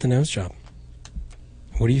suggest get the nose job.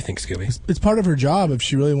 What do you think, Scooby? It's part of her job. If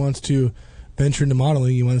she really wants to venture into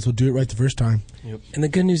modeling, you might as well do it right the first time. Yep. And the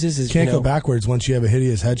good news is can't you know, go backwards once you have a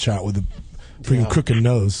hideous headshot with a freaking crooked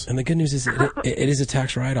nose. And the good news is it is a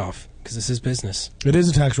tax write-off because this is business. It is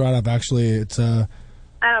a tax write-off. Actually, it's I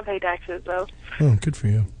don't pay taxes though. Oh, good for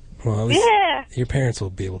you. Well, at least your parents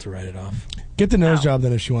will be able to write it off. Get the nose job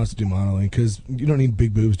then if she wants to do modeling, because you don't need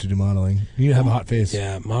big boobs to do modeling. You need to have a hot face.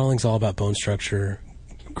 Yeah, modeling's all about bone structure.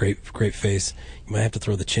 Great face. You might have to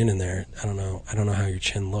throw the chin in there. I don't know how your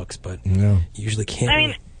chin looks, but you usually can't. I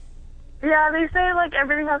mean, yeah, they say like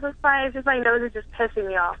everything else is fine. It's just my nose is just pissing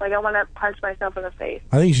me off. Like I want to punch myself in the face.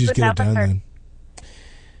 I think you should just get it done then.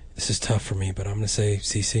 This is tough for me, but I'm going to say,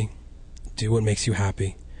 Cece, do what makes you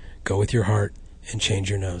happy. Go with your heart and change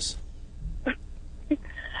your nose.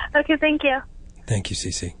 Okay, thank you. Thank you,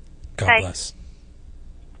 Cece. God Bye. bless.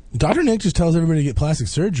 Dr. Nick just tells everybody to get plastic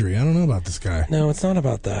surgery. I don't know about this guy. No, it's not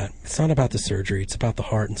about that. It's not about the surgery. It's about the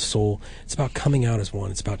heart and soul. It's about coming out as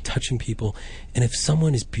one. It's about touching people. And if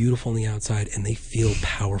someone is beautiful on the outside and they feel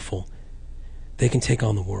powerful, they can take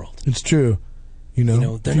on the world. It's true. You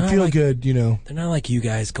know they're if you not feel like, good, They're not like you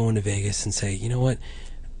guys going to Vegas and say, you know what?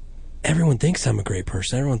 Everyone thinks I'm a great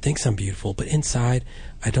person. Everyone thinks I'm beautiful. But inside,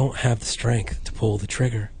 I don't have the strength to pull the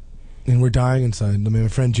trigger. And we're dying inside. I mean, my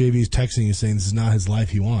friend JV's texting you saying this is not his life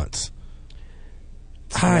he wants.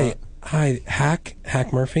 Hi, Hack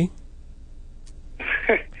Murphy.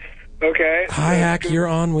 Okay. Hi, Hack. You're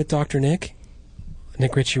on with Dr. Nick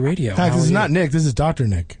Ritchie Radio. Hack, this is not Nick. This is Dr.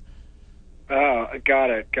 Nick. Oh, got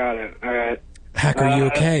it. All right. Hack, are you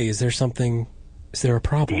okay? Is there a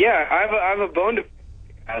problem? Yeah, I have a bone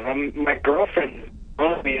to... my girlfriend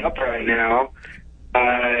phoning me up right now,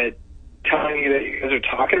 telling me that you guys are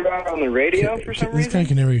talking about it on the radio for some This reason. guy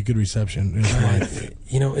can never get good reception in his life.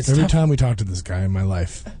 It's every tough. time we talk to this guy in my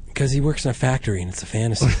life. Because he works in a factory and it's a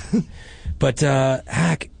fantasy. But,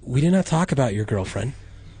 Hack, we did not talk about your girlfriend.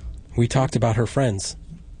 We talked about her friends.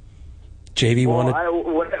 JV wanted...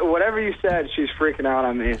 Whatever you said, she's freaking out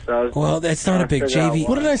on me. So I was well, that's not a big JV.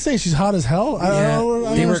 What did I say? She's hot as hell? I don't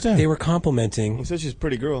understand. They were complimenting. He said she's a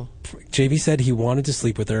pretty girl. JV said he wanted to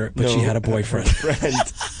sleep with her, but she had a boyfriend.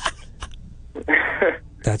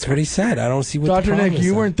 That's what he said. I don't see what Dr. the problem Nick, is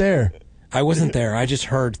you then. weren't there. I wasn't there. I just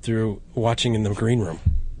heard through watching in the green room.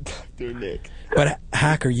 Dr. Nick. But,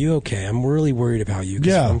 Hack, are you okay? I'm really worried about you. 'Cause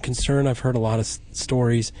Yeah. I'm concerned. I've heard a lot of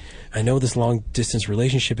stories. I know this long-distance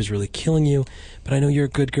relationship is really killing you, but I know you're a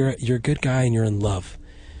good girl. You're a good guy, and you're in love.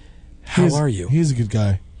 How are you? He's a good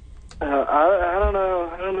guy. I don't know.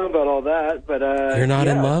 I don't know about all that, but You're not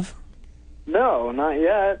in yeah. love? No, not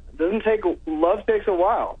yet. Love takes a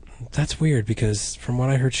while. That's weird because from what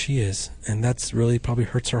I heard, she is, and that's really probably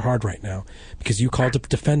hurts her hard right now because you called to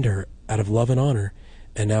defend her out of love and honor,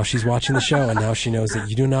 and now she's watching the show, and now she knows that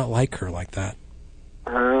you do not like her like that.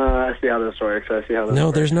 I see how this works.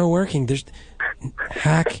 No, there's no working. There's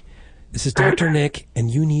Hack. This is Dr. Nick,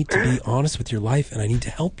 and you need to be honest with your life, and I need to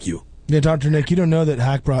help you. Yeah, Dr. Nick, you don't know that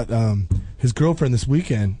Hack brought his girlfriend this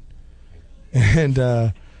weekend, and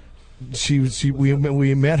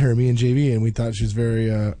we met her, me and JV, and we thought she was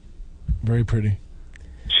very pretty.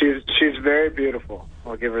 She's very beautiful.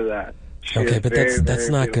 I'll give her that. She Okay, is but very, that's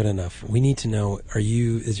very not beautiful. good enough. We need to know: are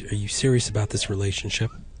you serious about this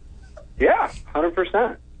relationship? Yeah,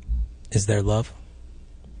 100%. Is there love?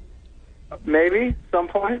 Maybe some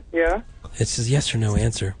point. Yeah. It's a yes or no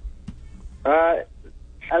answer.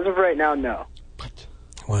 As of right now, no.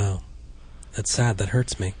 Wow, that's sad. That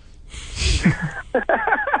hurts me.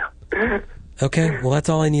 Okay, well that's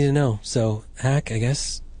all I need to know. So, Hack, I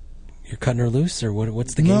guess you're cutting her loose, or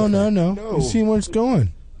what's the game? No. You've seen where it's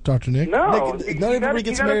going, Dr. Nick. No, Nick, not everybody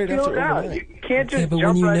gets married after overnight. You can't just Okay, but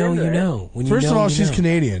jump when you right know, into you it. know. When you First of know, all, you she's know.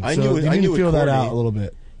 Canadian, I so knew it- you I need knew to it, feel that Courtney. out a little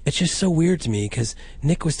bit. It's just so weird to me because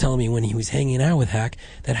Nick was telling me when he was hanging out with Hack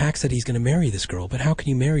that Hack said he's going to marry this girl. But how can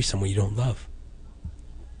you marry someone you don't love?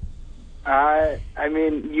 I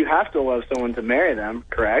mean, you have to love someone to marry them,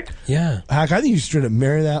 correct? Yeah. Hack, I think you should straight up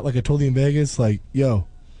marry that, like I told you in Vegas. Like, yo.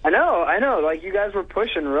 I know. Like, you guys were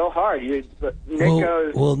pushing real hard. Nick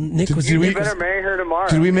goes, Nick was. you better marry her tomorrow.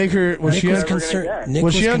 Did we make her? Was Nick she was un- concerned.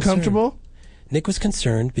 Was she uncomfortable? Nick was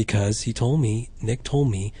concerned because Nick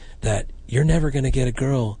told me that you're never going to get a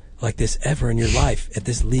girl like this ever in your life at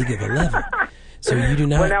this League of 11. So you do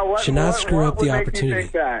not should not screw up the What would opportunity. make you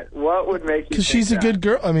think that? What would make you? Because she's a good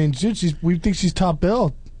girl. I mean, dude, we think she's top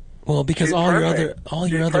bill. Well, because She's all your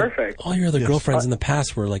perfect. other Yes. girlfriends in the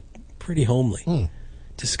past were like pretty homely,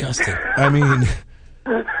 disgusting. I mean,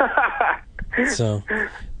 So,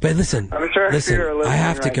 but listen, I'm sure listen. you're listening I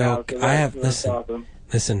have to right go. now, 'cause I have that's listen. awesome.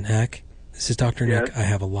 Listen, Hack. This is Dr. Nick. Yes. I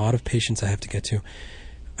have a lot of patients I have to get to.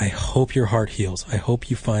 I hope your heart heals. I hope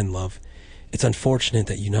you find love. It's unfortunate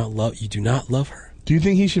that you do not love her. Do you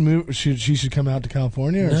think he should move? She should come out to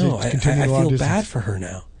California? Or No, is it I continue long feel distance? bad for her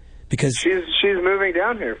now because She's moving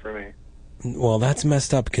down here for me. well, that's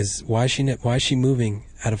messed up. Because why is she moving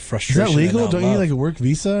out of Is frustration? that legal? and not Don't you need love? like a work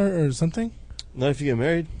visa or something? Not if you get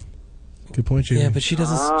married. Good point, Jimmy. Yeah, but she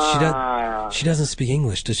doesn't. She doesn't speak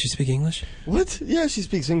English. Does she speak English? What? Yeah, she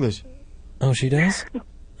speaks English. Oh, she does.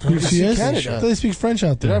 She is? Canada. I thought they speak French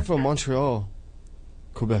out They're there. from Montreal,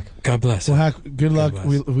 Quebec. God bless. Well, Hack, good luck. God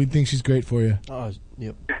We, bless. we think she's great for you.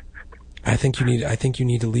 Yep. I think you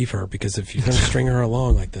need to leave her because if you're going to string her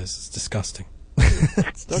along like this, it's disgusting.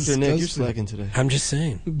 Dr. Nick, you're slacking today. I'm just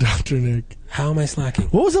saying. Dr. Nick. How am I slacking?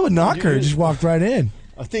 What was up with Knocker? Just walked right in.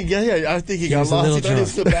 I think I think he He got was a lost. little He thought he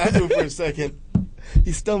was in the drunk. bathroom for a second.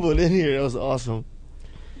 He stumbled in here. That was awesome.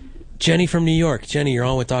 Jenny from New York. Jenny, you're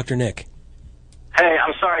on with Dr. Nick. Hey,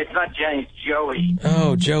 I'm sorry, it's not Jenny, it's Joey.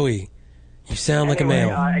 Oh, Joey. You sound like a Anyway,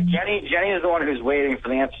 male. Jenny is the one who's waiting for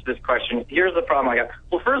the answer to this question. Here's the problem I got.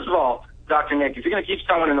 Well, first of all, Dr. Nick, if you're going to keep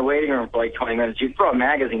someone in the waiting room for like 20 minutes, you throw a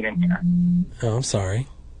magazine in here. Oh, I'm sorry.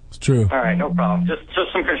 It's true. All right, no problem. Just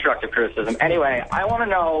some constructive criticism. Anyway, I want to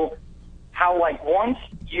know how, like, once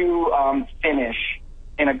you finish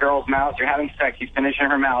in a girl's mouth, you're having sex, you finish in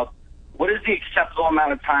her mouth, what is the acceptable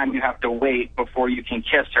amount of time you have to wait before you can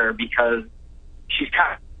kiss her because she's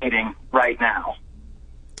kind of waiting right now?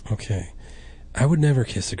 Okay. I would never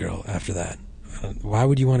kiss a girl after that. Why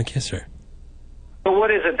would you want to kiss her? But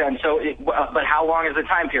what is it then? But how long is the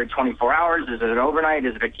time period? 24 hours? Is it overnight?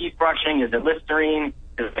 Is it a teeth brushing? Is it Listerine?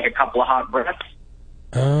 Is it like a couple of hot breaths?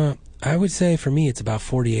 I would say for me it's about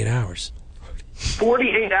 48 hours.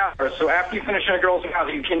 48 hours. So after you finish in a girl's mouth,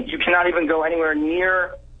 you cannot even go anywhere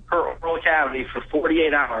near her oral cavity for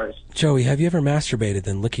 48 hours. Joey, have you ever masturbated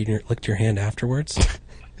then licked your hand afterwards?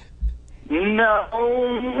 No,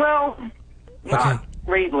 well, not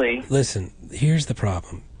lately. Listen, here's the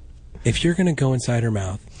problem. If you're going to go inside her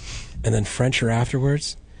mouth and then French her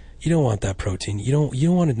afterwards, you don't want that protein. You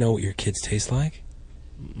don't want to know what your kids taste like.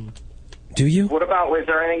 Do you? What about, is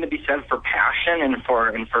there anything to be said for passion and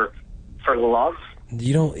for love?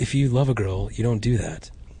 You don't. If you love a girl, you don't do that.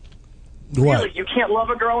 What? Really? You can't love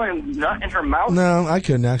a girl and nut in her mouth? No, I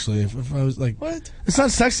couldn't actually. If I was like, what? It's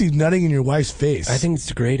not sexy nutting in your wife's face. I think it's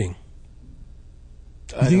degrading.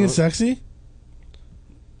 You think it's sexy?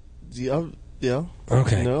 Yeah.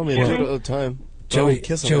 Okay. No, I mean, Well, do it all the time. Joey, Don't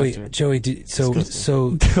kiss him Joey, after. Joey. So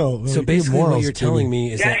you basically, what morals, you're telling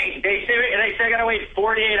me is that Jenny, they say I gotta wait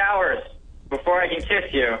 48 hours before I can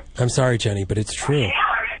kiss you. I'm sorry, Jenny, but it's true.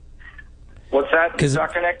 What's that,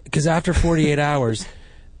 Dr. Nick? Because after 48 hours,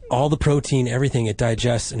 all the protein, everything, it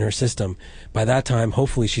digests in her system. By that time,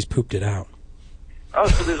 hopefully, she's pooped it out. Oh,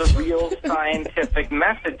 so there's a real scientific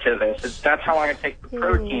method to this. That's how long it takes the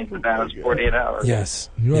protein to balance 48 hours. Yes.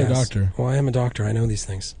 You're a yes. doctor. Well, I am a doctor. I know these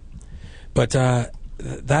things. But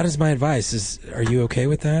that is my advice. Are you okay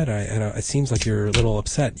with that? It seems like you're a little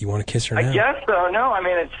upset. You want to kiss her now? I guess so. No, I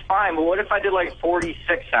mean, it's fine. But what if I did like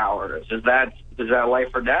 46 hours? Is that life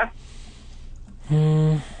or death?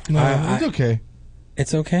 No, it's okay.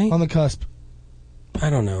 It's okay? On the cusp. I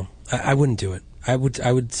don't know. I wouldn't do it. I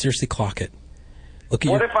would seriously clock it. Look at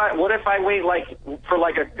What if I wait for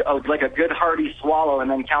a good hearty swallow and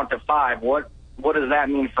then count to 5? What does that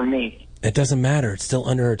mean for me? It doesn't matter. It's still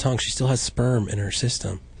under her tongue. She still has sperm in her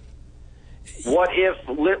system. What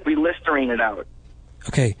if we Listerine it out?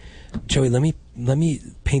 Okay, Joey, let me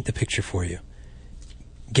paint the picture for you.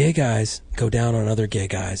 Gay guys go down on other gay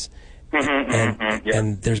guys,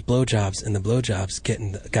 and there's blowjobs, and the blowjobs get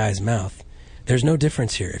in the guy's mouth. There's no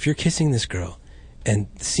difference here. If you're kissing this girl, and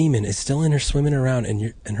semen is still in her swimming around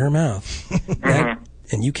in her mouth,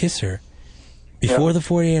 and you kiss her before the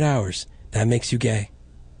 48 hours, that makes you gay.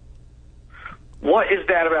 What is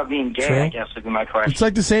that about being gay, True. I guess would be my question. It's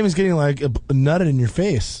like the same as getting like a nutted in your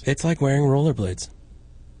face. It's like wearing rollerblades.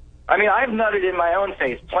 I mean, I've nutted in my own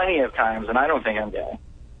face plenty of times, and I don't think I'm gay.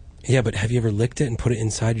 Yeah, but have you ever licked it and put it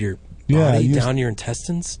inside your Yeah, body, you down your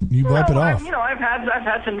intestines? You wipe it off. I've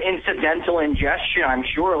had some incidental ingestion. I'm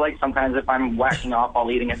sure, like sometimes if I'm whacking off while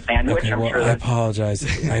eating a sandwich, Okay, I'm well, sure I that's...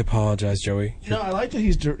 apologize. I apologize, Joey. No, I like that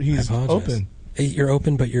he's I apologize. open. Hey, you're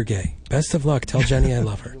open, but you're gay. Best of luck. Tell Jenny I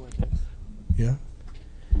love her. Yeah.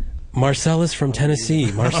 Marcellus from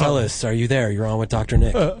Tennessee. Marcellus, are you there? You're on with Dr.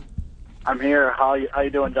 Nick. I'm here. How you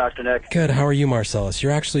doing, Dr. Nick? Good. How are you, Marcellus?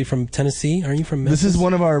 You're actually from Tennessee? Aren't you from Memphis? This is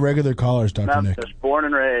one of our regular callers, Dr. Nick. Memphis, born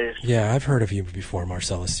and raised. Yeah, I've heard of you before,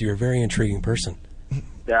 Marcellus. You're a very intriguing person.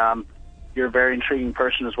 Yeah, you're a very intriguing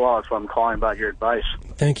person as well. That's why I'm calling about your advice.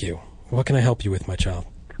 Thank you. What can I help you with, my child?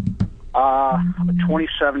 I'm a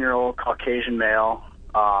 27-year-old Caucasian male.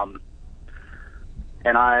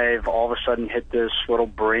 And I've all of a sudden hit this little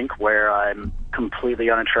brink where I'm completely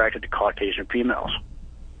unattracted to Caucasian females.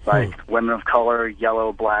 Like women of color,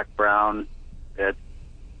 yellow, black, brown.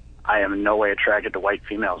 I am in no way attracted to white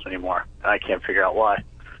females anymore. And I can't figure out why.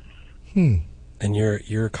 And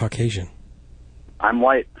you're Caucasian. I'm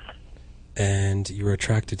white. And you're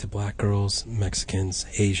attracted to black girls, Mexicans,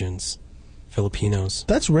 Asians, Filipinos.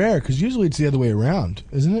 That's rare, because usually it's the other way around,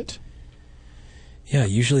 isn't it? Yeah,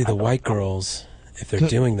 usually the white girls, if they're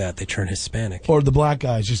doing that, they turn Hispanic. Or the black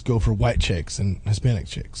guys just go for white chicks and Hispanic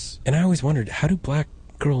chicks. And I always wondered, how do black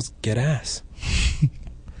girls get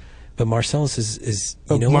But Marcellus is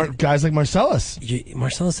you know what? Guys like Marcellus.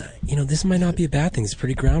 Marcellus, this might not be a bad thing. It's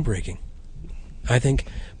pretty groundbreaking.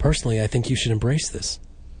 Personally, I think you should embrace this.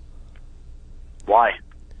 Why?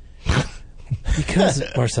 Because,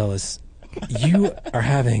 Marcellus, you are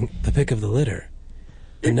having the pick of the litter.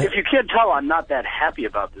 If you can't tell, I'm not that happy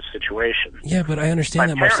about this situation. Yeah, but I understand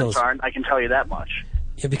that, Marcellus. My parents aren't, I can tell you that much.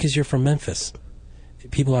 Yeah, because you're from Memphis.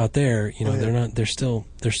 People out there, they're still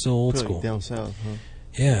old school. Down south, huh?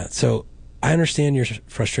 Yeah, so I understand your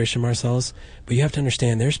frustration, Marcellus, but you have to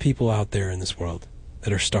understand there's people out there in this world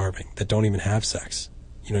that are starving, that don't even have sex.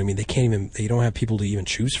 You know what I mean? They don't have people to even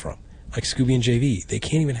choose from. Like Scooby and JV, they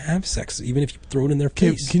can't even have sex, even if you throw it in their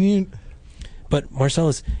face. Can you? But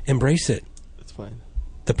Marcellus, embrace it. That's fine.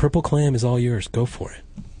 The purple clam is all yours. Go for it.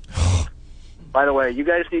 By the way, you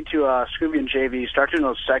guys need to Scooby and JV start doing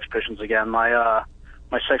those sex missions again. My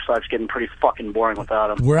sex life's getting pretty fucking boring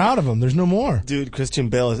without them. We're out of them. There's no more. Dude, Christian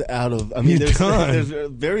Bale is out of... there's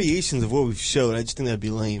variations of what we've showed. I just think that'd be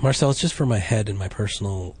lame. Marcel, it's just for my head and my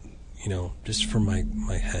personal, just for my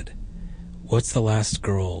head. What's the last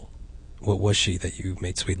girl, what was she that you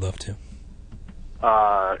made sweet love to?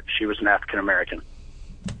 She was an African-American.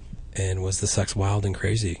 And was the sex wild and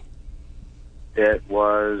crazy? It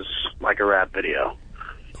was like a rap video.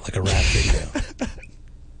 Like a rap video.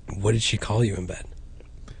 What did she call you in bed?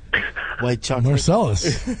 White chocolate.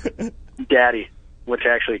 Marcellus. Daddy, which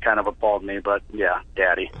actually kind of appalled me, but yeah,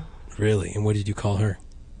 Daddy. Really? And what did you call her?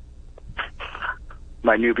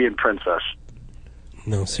 My Nubian princess.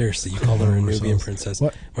 No, seriously, you called her a Nubian princess.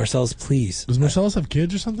 What? Marcellus, please. Does Marcellus have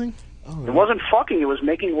kids or something? It wasn't fucking, it was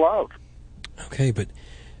making love. Okay, but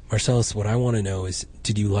Marcellus, what I want to know is,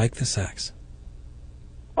 did you like the sex?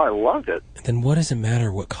 I loved it. Then what does it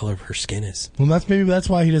matter what color her skin is? Well, that's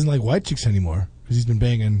why he doesn't like white chicks anymore. Because he's been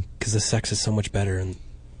banging. Because the sex is so much better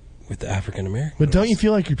with the African American. But don't you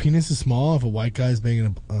feel like your penis is small if a white guy's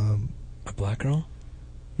banging a black girl?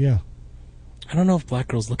 Yeah. I don't know if black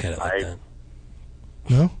girls look at it like that.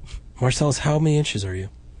 No? Marcellus, how many inches are you?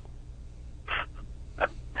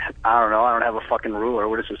 I don't know. I don't have a fucking ruler.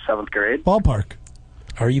 What is this, 7th grade? Ballpark.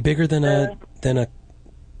 Are you bigger than a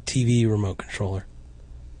TV remote controller?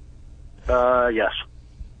 Yes.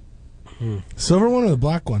 Silver one or the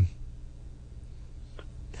black one?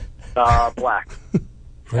 Black.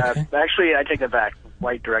 Okay. Actually, I take that back.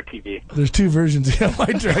 White DirecTV. There's two versions. Yeah,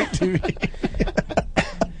 white DirecTV.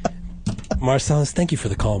 Marcellus, thank you for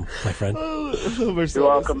the call, my friend. You're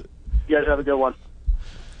welcome. You guys have a good one.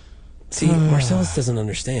 See, Marcellus doesn't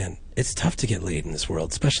understand. It's tough to get laid in this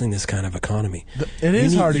world, especially in this kind of economy. It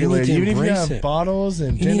is hard to get laid. Even if you embrace have it. bottles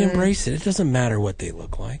and You need dinner. to embrace it. It doesn't matter what they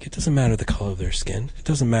look like. It doesn't matter the color of their skin. It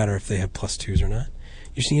doesn't matter if they have +2s or not.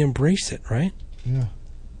 You just need to embrace it, right? Yeah.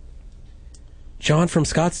 John from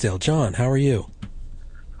Scottsdale. John, how are you?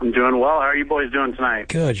 I'm doing well. How are you boys doing tonight?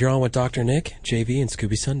 Good. You're on with Dr. Nick, JV, and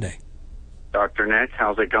Scooby Sunday. Dr. Nick,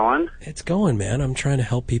 how's it going? It's going, man. I'm trying to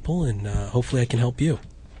help people, and hopefully I can help you.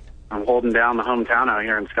 I'm holding down the hometown out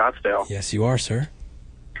here in Scottsdale. Yes, you are, sir.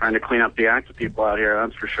 Trying to clean up the act of people out here,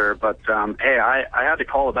 that's for sure. But, hey, I had to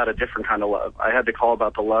call about a different kind of love. I had to call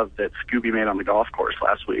about the love that Scooby made on the golf course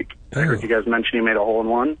last week. I heard you guys mention he made a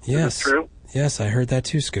hole-in-one. Yes. Is this true? Yes, I heard that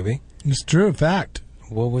too, Scooby. It's true. Fact.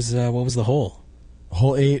 What was the hole?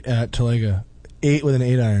 Hole 8 at Talega. 8 with an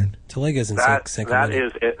 8 iron. Talega's in That Sacramento.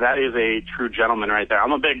 is a true gentleman right there.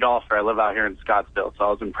 I'm a big golfer. I live out here in Scottsdale, so I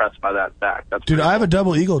was impressed by that fact. That's Dude, pretty I have a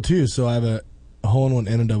double eagle too, so I have a hole-in-one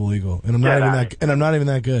and a double eagle, and I'm not even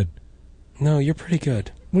that good. No, you're pretty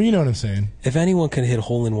good. Well, you know what I'm saying. If anyone can hit a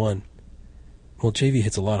hole-in-one, well, JV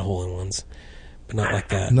hits a lot of hole-in-ones, but not like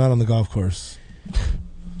that. Not on the golf course.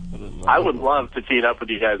 I would love to tee it up with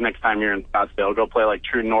you guys next time you're in Scottsdale. Go play like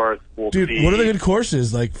True North, Wolf Dude, Sea. what are the good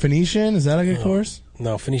courses? Like Phoenician? Is that a good course?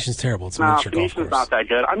 No, Phoenician's terrible. It's a No, miniature golf Phoenician's course. not that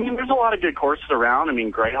good. I mean, there's a lot of good courses around. I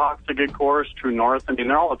mean, Greyhawk's a good course. True North. I mean,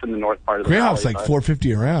 they're all up in the north part of the Greyhawk's valley. like but-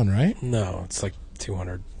 $450 a round, right? No, it's like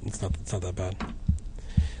 200. It's not that bad.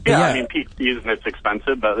 Yeah, yeah. I mean, peak season, it's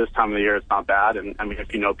expensive, but this time of the year, it's not bad. And I mean,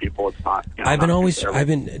 if you know people, it's not. You know, I've not too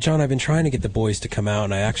terrible. John, I've been trying to get the boys to come out,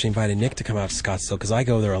 and I actually invited Nick to come out to Scottsdale because I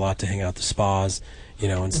go there a lot to hang out at the spas,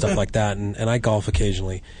 and stuff like that, and I golf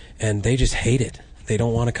occasionally, and they just hate it. They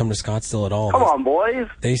don't want to come to Scottsdale at all. Come on, boys.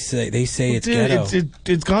 They say it's Dude, ghetto.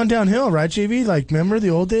 it's gone downhill, right, JV? Like, remember the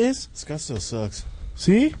old days? Scottsdale sucks.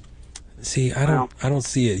 See? I don't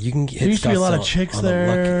see it. You can hit There used to be a lot of Scottsdale chicks on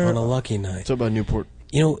there. on a lucky night. Talk about Newport.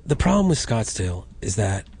 The problem with Scottsdale is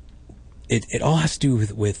that it all has to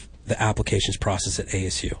do with the applications process at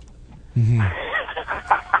ASU. Mm-hmm.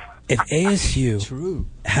 If ASU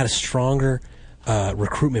had a stronger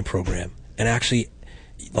recruitment program and actually,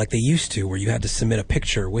 like they used to, where you had to submit a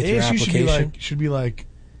picture with your ASU application, should be like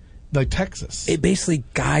Texas. it basically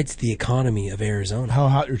guides the economy of Arizona. How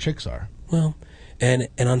hot your chicks are. Well, and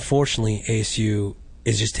unfortunately, ASU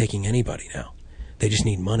is just taking anybody now. They just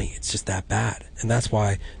need money. It's just that bad, and that's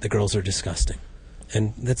why the girls are disgusting.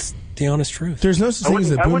 And that's the honest truth. There's no such thing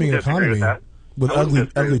as a booming economy with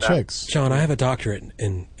ugly chicks. John, I have a doctorate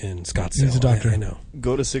in Scottsdale. He's a doctor. I know.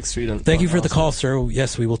 Go to 6th Street. Thank you for the call, sir.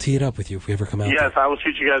 Yes, we will tee it up with you if we ever come out. Yes, I will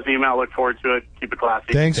shoot you guys an email. Look forward to it. Keep it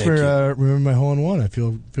classy. Thanks for remembering my hole in one. I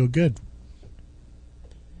feel good.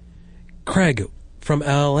 Craig from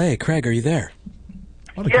LA. Craig, are you there?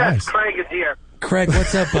 Yes, Craig is here. Craig,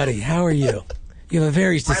 what's up, buddy? How are you? You have a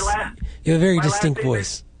very distinct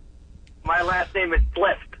voice. My last name is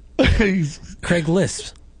Slift. Craig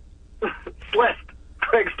Lisp. Slift.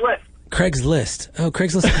 Craig Slift. Craig's List. Oh,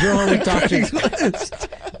 Craig's List. You're on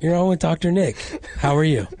with You're on with Dr. Nick. How are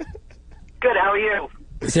you? Good, how are you?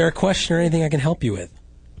 Is there a question or anything I can help you with?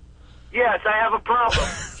 Yes, I have a problem.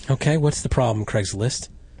 Okay, what's the problem, Craig's List?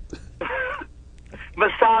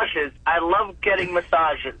 Massages. I love getting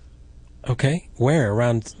massages. Okay, where?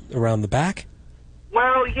 Around the back?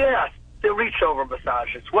 Well, yes. The reach-over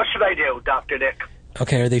massages. What should I do, Dr. Nick?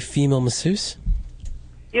 Okay, are they female masseuse?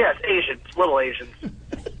 Yes, Asians. Little Asians.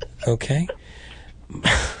 Okay.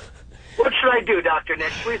 What should I do, Dr.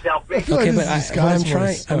 Nick? Please help me. Okay, but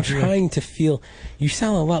I'm trying to feel. You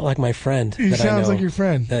sound a lot like my friend. He that I sounds know like your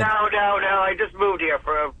friend. No. I just moved here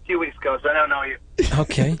for a few weeks ago, so I don't know you.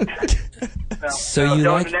 Okay.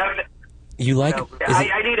 You like? No.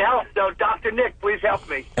 I need help, so Dr. Nick, please help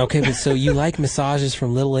me. Okay, but so you like massages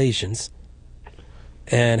from little Asians,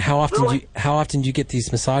 and how often do you get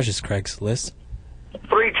these massages, Craig's List?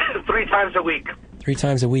 Three times a week. 3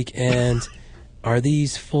 times a week, and are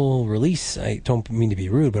these full release? I don't mean to be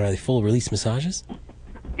rude, but are they full release massages?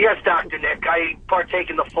 Yes, Dr. Nick. I partake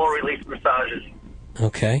in the full release massages.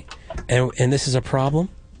 Okay, and this is a problem.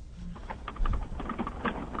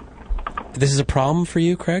 This is a problem for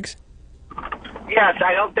you, Craig's? Yes,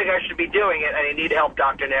 I don't think I should be doing it, and I need help,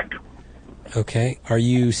 Dr. Nick. Okay, are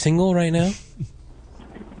you single right now?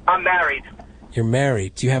 I'm married. You're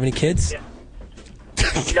married. Do you have any kids? Yeah.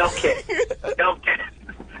 No kids. No kids.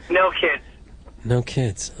 No kids. No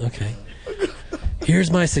kids. Okay.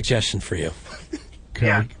 Here's my suggestion for you.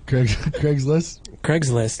 Craig's List?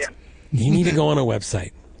 Craig's List. Yeah. You need to go on a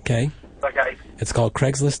website, okay? Okay. It's called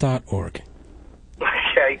Craigslist.org.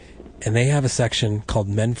 Okay. And they have a section called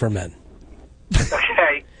Men for Men.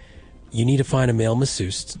 Okay. You need to find a male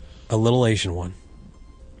masseuse, a little Asian one.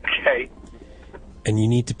 Okay. And you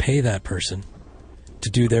need to pay that person to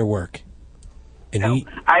do their work. And I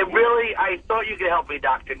thought you could help me,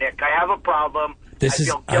 Dr. Nick. I have a problem.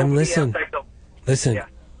 Listen. Yeah.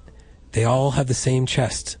 They all have the same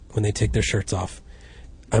chest when they take their shirts off.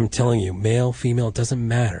 I'm telling you, male, female, it doesn't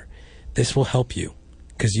matter. This will help you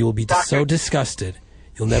because you will be so disgusted.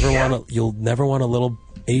 You'll never want a little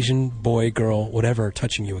Asian boy, girl, whatever,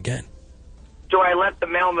 touching you again. Do I let the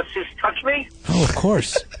male masseuse touch me? Oh, of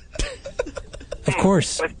course. Of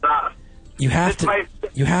course. You have to.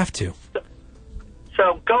 You have to.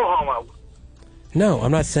 So go homo. No,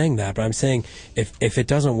 I'm not saying that, but I'm saying if it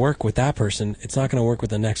doesn't work with that person, it's not going to work with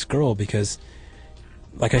the next girl because,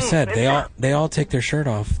 like I said, they all take their shirt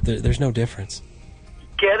off. There's no difference.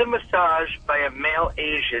 Get a massage by a male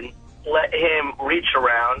Asian. Let him reach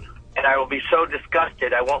around, and I will be so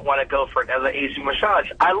disgusted I won't want to go for another Asian massage.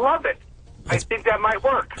 I love it. I think that might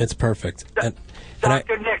work. It's perfect.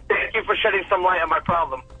 Dr. Nick, thank you for shedding some light on my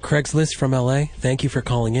problem. Craig's List from LA, thank you for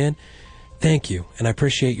calling in. Thank you, and I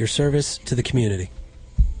appreciate your service to the community.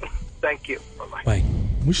 Thank you. Bye-bye. Bye.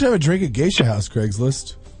 We should have a drink at Geisha House, Craig's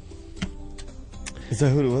List. Is that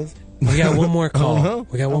who it was? We got one more call. Uh-huh.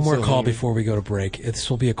 We got one more call before we go to break. This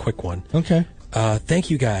will be a quick one. Okay. Thank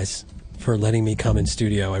you guys for letting me come in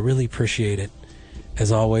studio. I really appreciate it.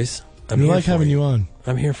 As always, I'm here like for having you. you on.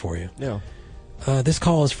 I'm here for you. Yeah. This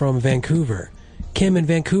call is from Vancouver. Kim in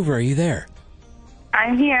Vancouver, are you there?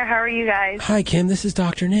 I'm here. How are you guys? Hi, Kim. This is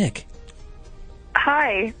Dr. Nick.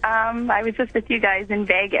 Hi. I was just with you guys in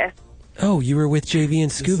Vegas. Oh, you were with JV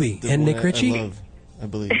and Scooby and Nick Ritchie? I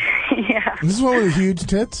believe. Yeah. This is one with the huge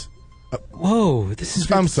tits? Whoa, this is...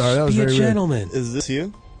 I'm sorry, that was be very a weird. gentleman. Is this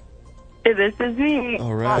you? This is me.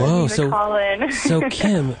 All right. Whoa, Call in. so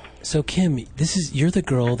Kim, you're the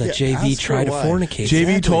girl that Yeah, JV ask her tried to why. fornicate.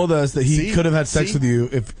 JV told us that he See? could have had sex See? with you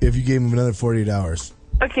if you gave him another 48 hours.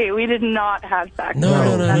 Okay, we did not have sex.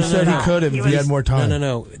 No. He said he could have if he had more time.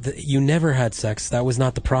 No. You never had sex. That was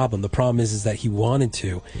not the problem. The problem is that he wanted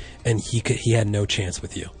to, and he had no chance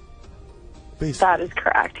with you. That is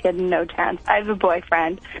correct. He had no chance. I have a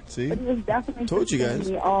boyfriend. See? But he was definitely Told you guys.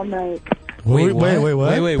 pursuing me all night. Wait, what?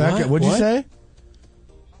 Wait, Back what? up. What'd you What? say?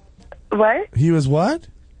 What? He was what?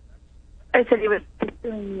 I said he was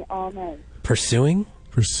pursuing me all night. Pursuing?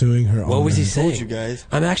 Pursuing her. What was he saying? Told you guys.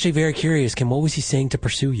 I'm actually very curious, Kim. What was he saying to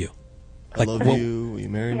pursue you? I love you. Will you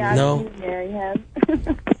marry me? Yeah, No. I need to marry him.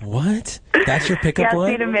 What? That's your He pickup asked me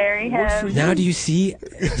line? to marry him. Now do you see?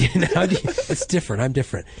 It's different. I'm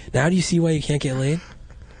different. Now do you see why you can't get laid?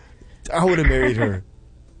 I would have married her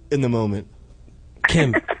in the moment.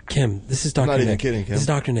 Kim, this is Dr. not Nick. even kidding, Kim. This is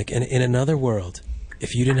Dr. Nick. In another world,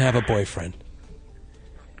 if you didn't have a boyfriend,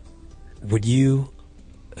 would you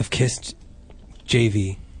have kissed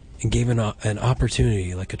JV and gave an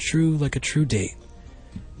opportunity, like a true date,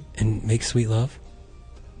 and make sweet love?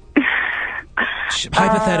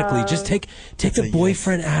 Hypothetically, just take the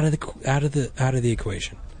boyfriend out of the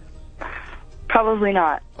equation. Probably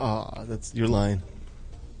not. That's you're lying.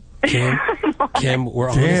 Kim, we're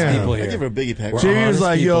honest Damn. people I here. give her a biggie pack. JV was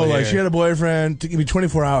like, yo, people like here. she had a boyfriend. Give me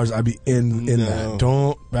 24 hours. I'd be in No. that.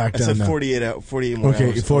 Don't back I down said now. 48 more Okay,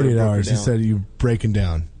 hours. 48 Broke her hours. He down. said you breaking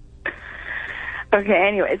down. Okay,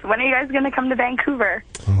 anyways, when are you guys going to come to Vancouver?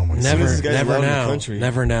 Oh my Never, This guy's never allowed in the now. country.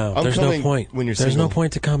 Never now. I'm There's no coming point. when you're There's single. no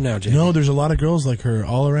point to come now, Jay. No, there's a lot of girls like her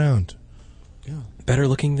all around. Better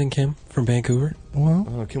looking than Kim from Vancouver? Well,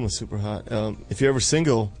 Oh, Kim was super hot. If you're ever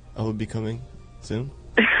single, I would be coming soon.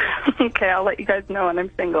 Okay, I'll let you guys know when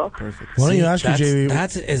I'm single. Perfect. why don't you ask her, JV?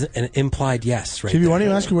 That's an implied yes, right? JV, why there don't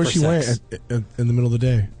you ask her where for she sex. went in the middle of the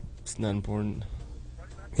day? It's not important.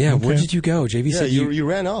 Yeah, where Okay. did you go? JV Yeah, said you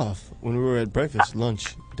ran off when we were at breakfast,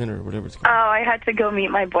 lunch, dinner, whatever it's Oh, called. I had to go meet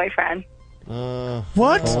my boyfriend.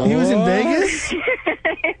 What? He was in Vegas?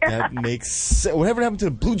 That makes sense. Whatever happened to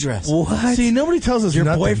the blue dress? What? See, nobody tells us Your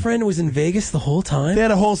nothing. boyfriend was in Vegas the whole time? They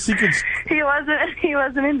had a whole secret. He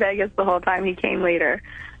wasn't in Vegas the whole time. He came later.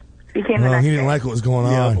 He came the No, next he didn't day. like what was going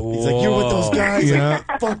Yeah. on. He's like, you're with those guys? Yeah.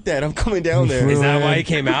 Like, fuck that. I'm coming down there. Is that why he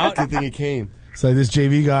came out? Good thing he came. It's like this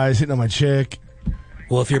JV guy's hitting on my chick.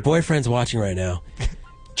 Well, if your boyfriend's watching right now,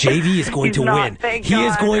 JV is going He's to not, win. thank He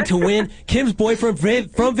is God. going to win. Kim's boyfriend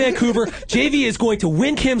from Vancouver. JV is going to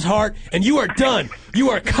win Kim's heart, and you are done. You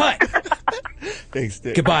are cut. Thanks,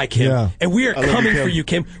 Dick. Goodbye, Kim. Yeah. And we are I love you, coming Kim. for you,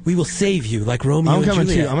 Kim. We will save you like Romeo I'm and coming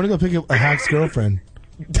Juliet. too. I'm gonna go pick up a hack's girlfriend.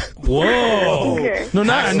 Whoa. Okay. No,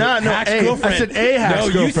 no. Hack's A, girlfriend. I said a hack's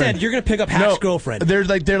No, girlfriend. you said you're going to pick up Hack's girlfriend. They're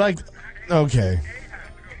like. Okay.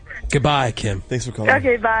 Goodbye, Kim. Thanks for calling.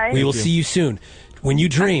 Okay, bye. We will see you soon. When you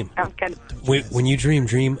dream, Sounds good. when you dream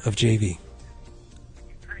of JV.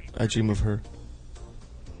 I dream of her.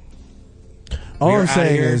 All We are I'm outta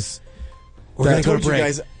saying here. is, We're going I to go to told you break.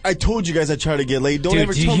 guys. I told you guys I try to get laid. Don't Dude,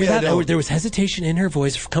 ever do you tell me hear I that? don't. There was hesitation in her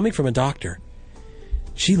voice coming from a doctor.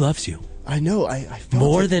 She loves you. I know. I felt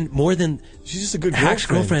More like than she's just a good Hack's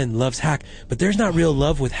girlfriend. girlfriend loves Hack, but there's not real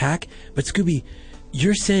love with Hack. But Scooby,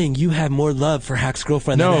 you're saying you have more love for Hack's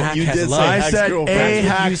girlfriend no, than Hack you has did say love. I Hack's said girlfriend. a That's what you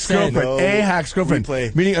hack's said. girlfriend. No. A hack's girlfriend.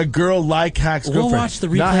 Replay. Meaning a girl like hack's We'll girlfriend. watch the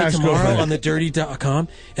Not replay hack's tomorrow girlfriend. on the dirty.com,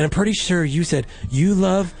 and I'm pretty sure you said you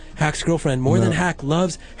love Hack's girlfriend more than Hack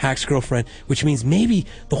loves Hack's girlfriend, which means maybe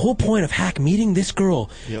the whole point of Hack meeting this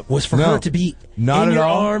girl was for No. her to be Not in at your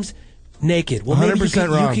all. arms naked. Well, maybe 100%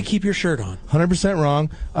 you wrong. could keep your shirt on. 100%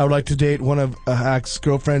 wrong. I would like to date one of Hack's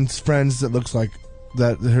girlfriend's friends that looks like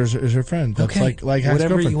that is her friend. That's Okay. like Hack's Whatever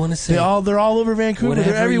girlfriend. you wanna say. They're all over Vancouver.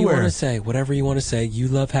 Whatever They're everywhere. Whatever you want to say. You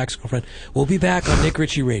love Hack's girlfriend. We'll be back on Nick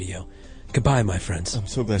Ritchie Radio. Goodbye, my friends. I'm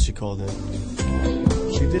so glad she called in.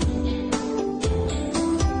 She did.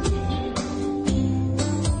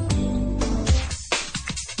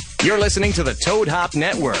 You're listening to the Toad Hop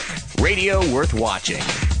Network, radio worth watching.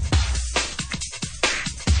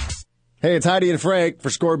 Hey, it's Heidi and Frank for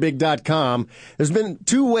ScoreBig.com. There's been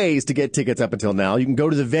 2 ways to get tickets up until now. You can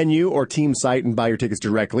go to the venue or team site and buy your tickets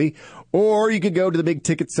directly, or you could go to the big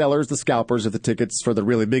ticket sellers, the scalpers, if the tickets for the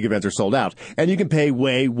really big events are sold out. And you can pay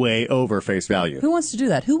way, way over face value. Who wants to do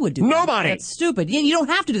that? Who would do that? Nobody! That's stupid. You don't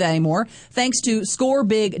have to do that anymore, thanks to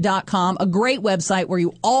ScoreBig.com, a great website where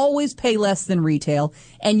you always pay less than retail,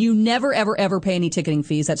 and you never, ever, ever pay any ticketing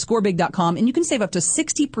fees. That's ScoreBig.com, and you can save up to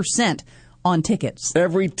 60% on tickets.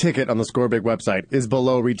 Every ticket on the ScoreBig website is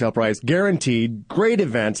below retail price, guaranteed. Great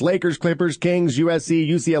events: Lakers, Clippers, Kings, USC,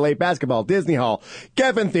 UCLA basketball, Disney Hall,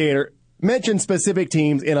 Kevin Theater. Mention specific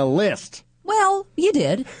teams in a list. Well, you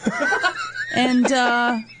did. And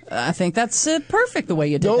I think that's perfect the way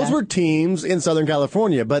you did that. Those were teams in Southern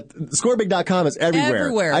California, but ScoreBig.com is everywhere.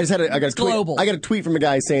 Everywhere. I got a tweet. Global. I got a tweet from a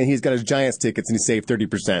guy saying he's got his Giants tickets and he saved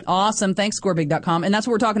 30%. Awesome. Thanks, ScoreBig.com. And that's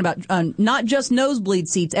what we're talking about. Not just nosebleed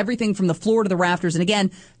seats, everything from the floor to the rafters. And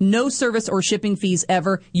again, no service or shipping fees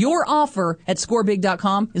ever. Your offer at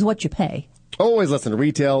ScoreBig.com is what you pay. Always listen to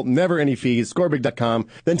retail, never any fees, ScoreBig.com.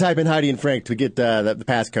 Then type in Heidi and Frank to get the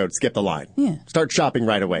passcode. Skip the line. Yeah. Start shopping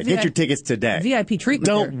right away. Get your tickets today. VIP treatment.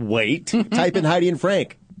 Don't wait. Type in Heidi and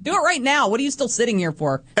Frank. Do it right now. What are you still sitting here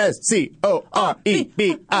for?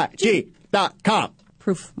 ScoreBig.com.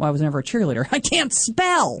 Proof why I was never a cheerleader. I can't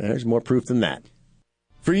spell. There's more proof than that.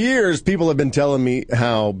 For years, people have been telling me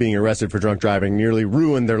how being arrested for drunk driving nearly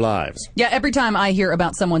ruined their lives. Yeah, every time I hear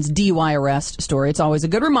about someone's DUI arrest story, it's always a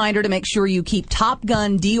good reminder to make sure you keep Top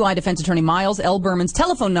Gun DUI defense attorney Miles L. Berman's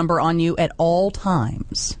telephone number on you at all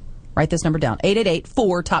times. Write this number down,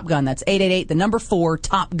 888-4-TOP-GUN. That's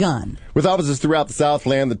 888-4-TOP-GUN. With offices throughout the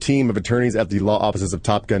Southland, the team of attorneys at the law offices of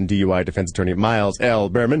Top Gun DUI defense attorney Miles L.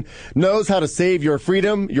 Berman knows how to save your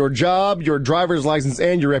freedom, your job, your driver's license,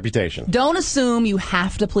 and your reputation. Don't assume you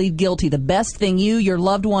have to plead guilty. The best thing you, your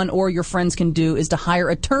loved one, or your friends can do is to hire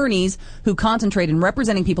attorneys who concentrate in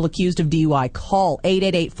representing people accused of DUI. Call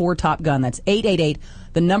 888-4-TOP-GUN. That's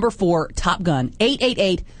 888-4-TOP-GUN.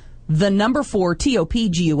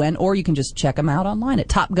 888-4-TOPGUN, or you can just check them out online at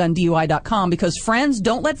TopGunDUI.com, because friends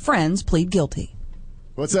don't let friends plead guilty.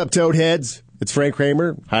 What's up, Toadheads? It's Frank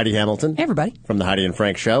Kramer, Heidi Hamilton. Hey, everybody. From the Heidi and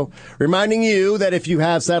Frank Show. Reminding you that if you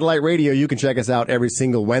have satellite radio, you can check us out every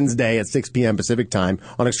single Wednesday at 6 p.m. Pacific Time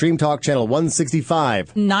on Extreme Talk Channel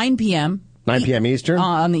 165. 9 p.m. 9 p.m. Eastern?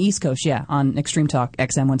 On the East Coast, yeah, on Extreme Talk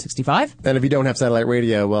XM 165. And if you don't have satellite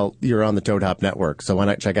radio, well, you're on the Toad Hop Network, so why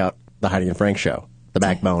not check out the Heidi and Frank Show? The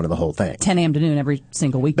backbone of the whole thing. 10 a.m. to noon every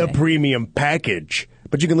single weekday. The premium package.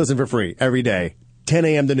 But you can listen for free every day, 10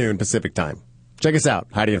 a.m. to noon Pacific Time. Check us out,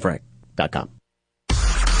 HeidiandFrank.com.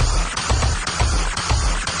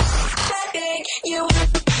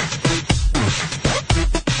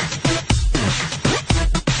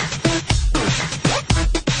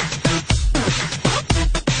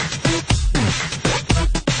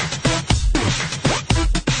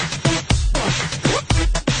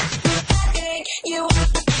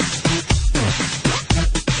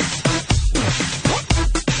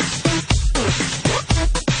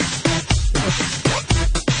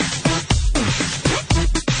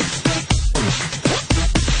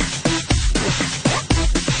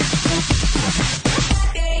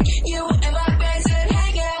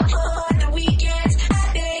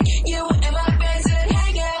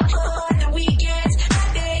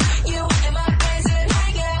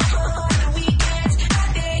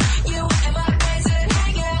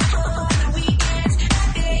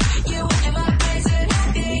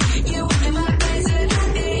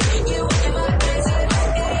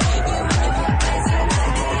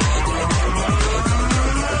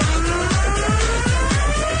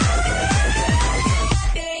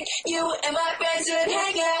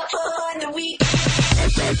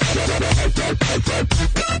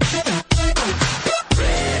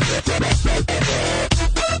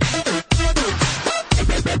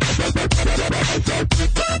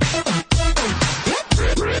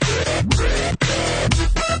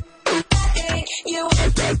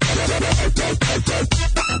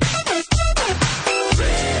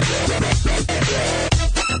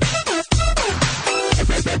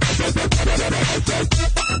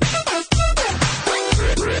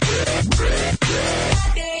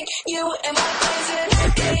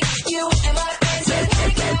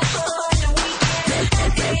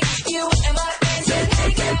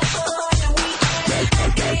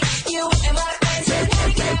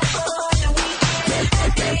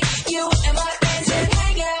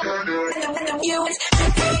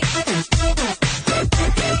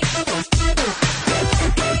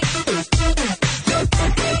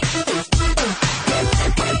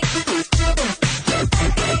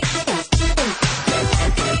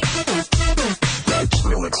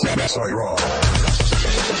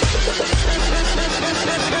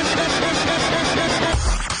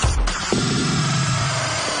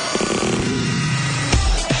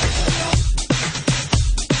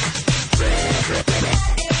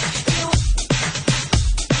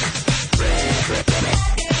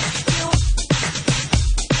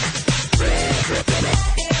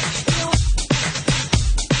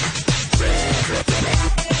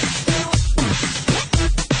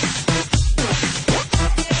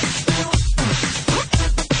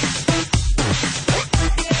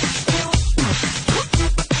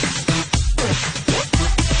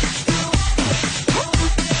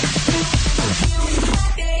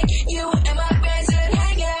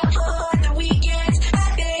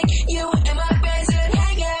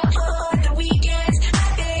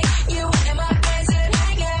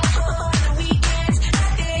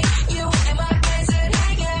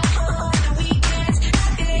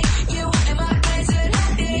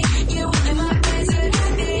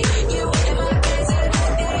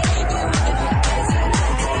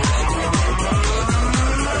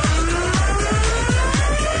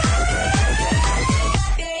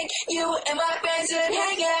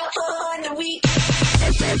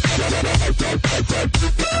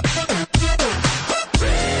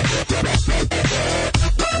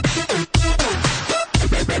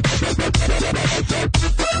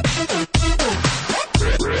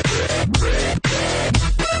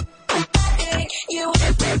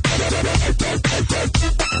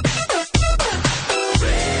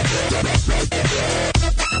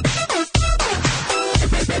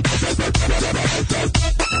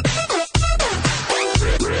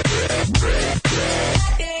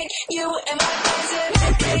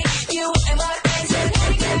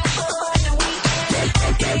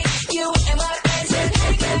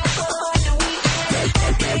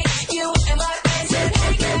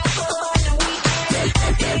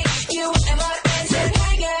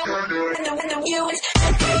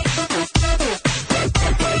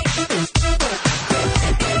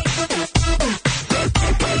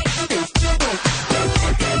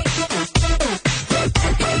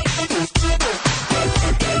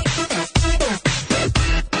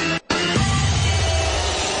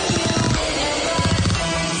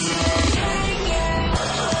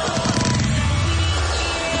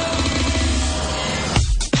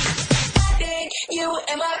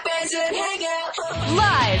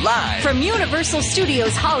 Live from Universal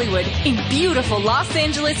Studios Hollywood in beautiful Los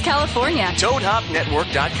Angeles, California.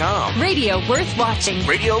 ToadHopNetwork.com. Radio worth watching.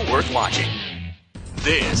 Radio worth watching.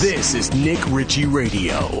 This is Nick Ritchie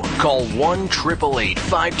Radio. Call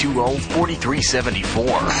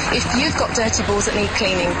 1-888-520-4374. If you've got dirty balls that need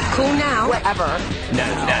cleaning, call now. Wherever.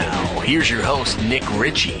 Now, here's your host, Nick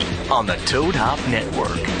Ritchie, on the Toad Hop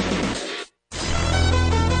Network.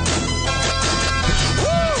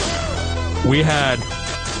 We had...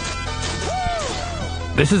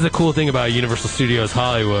 This is the cool thing about Universal Studios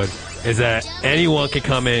Hollywood, is that anyone can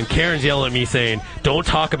come in. Karen's yelling at me saying, don't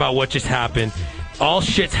talk about what just happened. All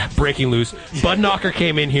shit's breaking loose. Bud Knocker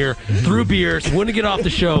came in here, threw beers, wouldn't get off the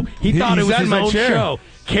show. He thought it was his own show.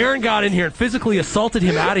 Karen got in here and physically assaulted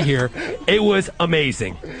him out of here. It was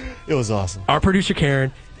amazing. It was awesome. Our producer,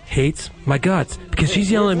 Karen, hates my guts because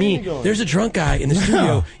she's yelling at me, there's a drunk guy in the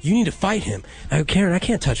studio. You need to fight him. I go, Karen, I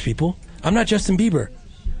can't touch people. I'm not Justin Bieber.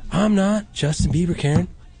 I'm not Justin Bieber, Karen.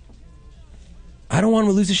 I don't want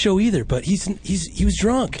him to lose the show either, but he was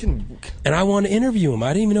drunk. And I wanted to interview him. I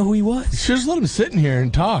didn't even know who he was. You should just let him sit in here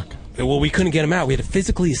and talk. Well, we couldn't get him out. We had to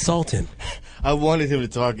physically assault him. I wanted him to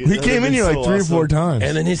talk. He came in here like 3 or 4 times.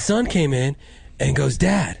 And then his son came in and goes,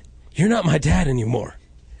 Dad, you're not my dad anymore.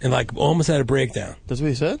 And like almost had a breakdown. That's what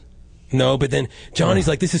he said? No, but then Johnny's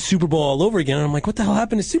like, this is Super Bowl all over again. And I'm like, what the hell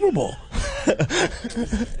happened to Super Bowl?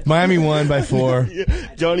 Miami won by 4.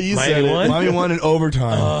 Johnny, you Miami said it. won? Miami won in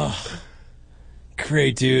overtime.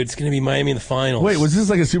 Great, dude. It's going to be Miami in the finals. Wait, was this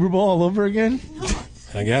like a Super Bowl all over again?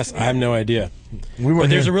 I guess. I have no idea. But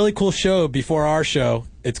there's a really cool show before our show.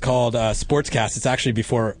 It's called Sportscast. It's actually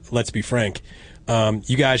before Let's Be Frank.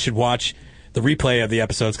 You guys should watch the replay of the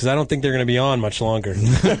episodes because I don't think they're going to be on much longer.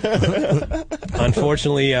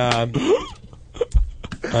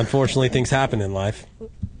 Unfortunately, things happen in life.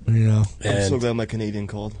 Yeah. I'm so glad my Canadian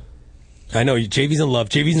called. I know. JV's in love.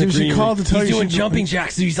 JV's in the green room. To tell He's you doing jumping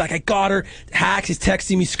jacks. He's like, I got her. Hacks is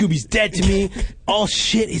texting me. Scooby's dead to me. All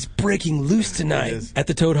shit is breaking loose tonight at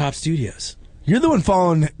the Toad Hop Studios. You're the one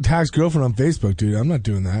following Hack's girlfriend on Facebook, dude. I'm not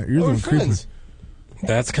doing that. You're the one creeping.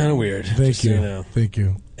 That's kind of weird. Thank you. So you know. Thank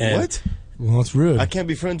you. And What? Well, it's rude. I can't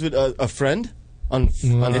be friends with a friend on It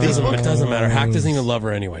Facebook? doesn't matter. Hack doesn't even love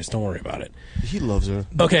her anyways. Don't worry about it. He loves her.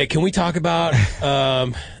 Okay, can we talk about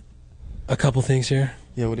a couple things here?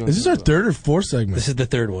 Yeah, what do you want Is this our 3rd or 4th segment? This is the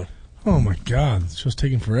 3rd one. Oh my god, this show's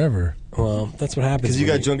taking forever. Well, that's what happens. Because you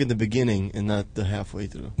got drunk in the beginning and not the halfway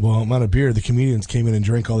through. Well, amount of beer. The comedians came in and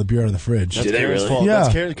drank all the beer out of the fridge. That's Karen's fault. Yeah.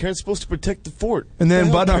 That's Karen's supposed to protect the fort. And then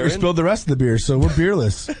What the hell, Budnocker Karen? spilled the rest of the beer, so we're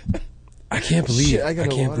beerless. I can't believe Shit, I got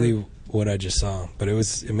no water. believe what I just saw, but it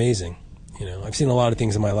was amazing. You know, I've seen a lot of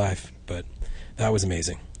things in my life, but that was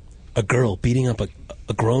amazing. A girl beating up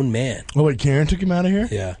a grown man. Oh wait, Karen took him out of here?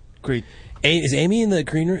 Yeah. Great. Is Amy in the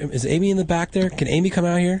green room? Is Amy in the back there? Can Amy come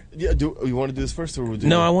out here? Yeah, you want to do this first, or we'll do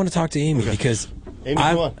No, that? I want to talk to Amy because Amy,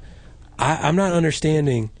 come on. I'm not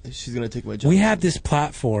understanding. She's going to take my job. We have this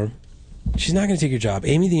platform. She's not going to take your job.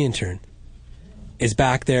 Amy, the intern, is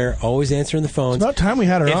back there, always answering the phones. It's about time we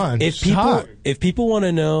had her on. She's hot. If people want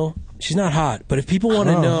to know, she's not hot, but if people want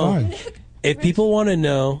to know, if people want to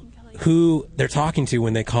know who they're talking to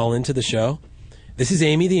when they call into the show, this is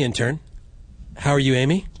Amy, the intern. How are you,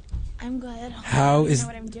 Amy? I'm good. How I is- know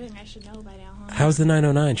what I'm doing. I should know by now. Huh? How's the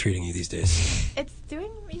 909 treating you these days? It's doing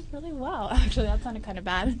me really well. Actually, that sounded kind of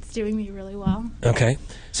bad. It's doing me really well. Okay.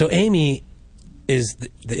 So Amy is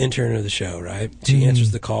the intern of the show, right? She answers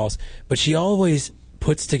the calls, but she always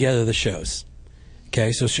puts together the shows.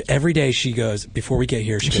 Okay, so every day she goes, before we get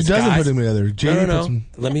here, she goes, doesn't guys, put them together. Jamie no. puts them-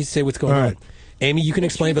 Let me say what's going All on. right. Amy, you can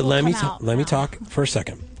explain, but let me talk for a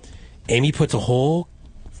second. Amy puts a whole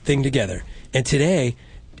thing together, and today,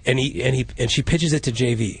 and she pitches it to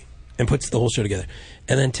JV and puts the whole show together.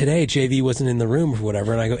 And then today, JV wasn't in the room or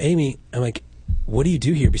whatever, and I go, Amy, I'm like, what do you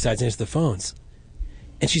do here besides answer the phones?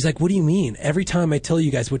 And she's like, what do you mean? Every time I tell you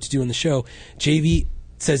guys what to do in the show, JV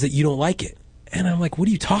says that you don't like it. And I'm like, what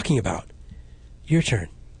are you talking about? Your turn.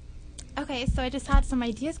 Okay, so I just had some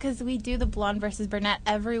ideas because we do the blonde versus brunette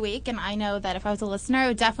every week, and I know that if I was a listener, I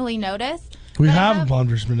would definitely notice. We have a blonde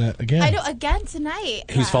versus brunette again. I know, again tonight.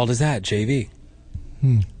 Whose fault is that? JV.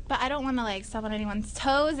 But I don't want to like step on anyone's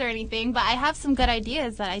toes or anything, but I have some good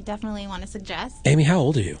ideas that I definitely want to suggest. Amy, how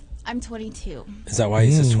old are you? I'm 22. Is that why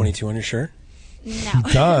it says 22 on your shirt? No.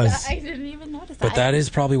 It does. I didn't even notice that. But that is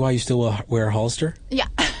probably why you still wear a Hollister? Yeah.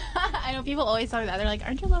 I know people always tell me that. They're like,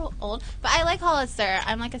 aren't you a little old? But I like Hollister.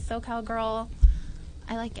 I'm like a SoCal girl.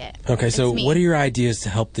 I like it. Okay, so It's me. what are your ideas to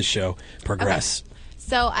help the show progress?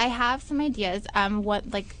 So I have some ideas. What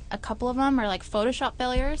like a couple of them are like Photoshop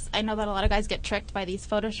failures. I know that a lot of guys get tricked by these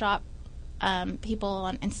Photoshop people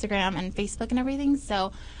on Instagram and Facebook and everything.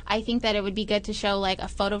 So I think that it would be good to show like a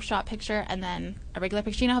Photoshop picture and then a regular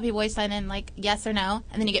picture. You know how people always sign in like yes or no,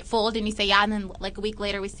 and then you get fooled and you say yeah, and then like a week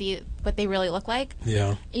later we see what they really look like.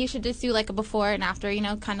 Yeah. You should just do like a before and after. You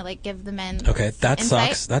know, kind of like give the men. Okay, that insight.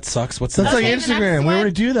 sucks. That sucks. What's That's that? like Instagram. We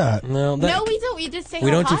already do that. No, No, we don't. We just say we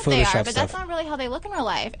how don't do hot they are, Photoshop but stuff. that's not really how they look in real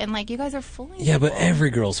life. And like you guys are fooling. Yeah, but people. every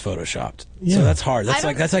girl's photoshopped. Yeah. So that's hard. I That's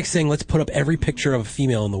don't- like saying let's put up every picture of a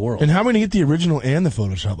female in the world. And how many get the original and the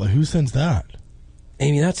Photoshop? Like, who sends that?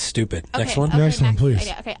 Amy, that's stupid. Okay, Next one. okay, Next one, please.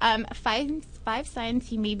 idea. Okay. Five signs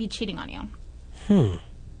he may be cheating on you.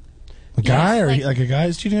 A guy or like- like a guy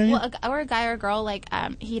is cheating on you? Well, or a guy or a girl, like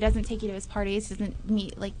he doesn't take you to his parties, doesn't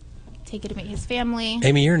take you to meet his family.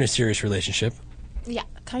 Amy, you're in a serious relationship. Yeah,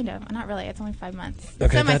 kind of. Not really. It's only 5 months.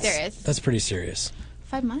 Okay, Semi-serious. that's pretty serious.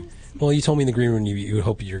 5 months? Well, you told me in the green room you would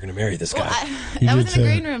hope you're going to marry this guy. That was in the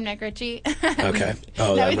green room, Nick Ritchie. Okay.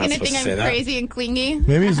 Oh, now I'm he's not gonna supposed think to I'm say that. crazy and clingy.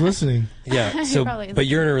 Maybe he's listening. Yeah. He So, probably is. but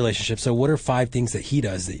you're in a relationship. So, what are 5 things that he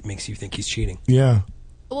does that makes you think he's cheating? Yeah.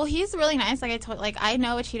 Well, he's really nice. Like I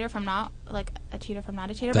know a cheater from not a cheater from not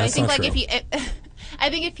a cheater. That's but I think not like true. I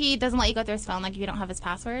think if he doesn't let you go through his phone, like if you don't have his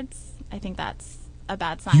passwords, I think that's a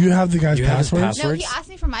bad sign. You have the guy's You have his passwords? No, he asked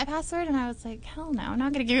me for my password, and I was like, "Hell no, I'm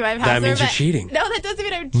not going to give you my password." That means you're but- cheating. No, that doesn't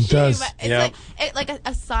mean I'm It cheating. does. But it's Yep. like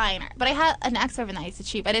a sign. But I had an ex-boyfriend that used to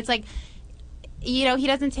cheat, but it's like, you know, he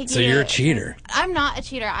doesn't take. So me you're to- a cheater. I'm not a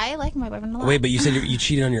cheater. I like my boyfriend a lot. Wait, but you said you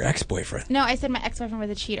cheated on your ex-boyfriend. No, I said my ex-boyfriend was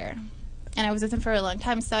a cheater. And I was with him for a long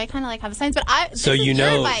time, so I kind of like have signs. But So this you is know.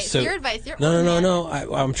 your advice. So Your advice. Your no.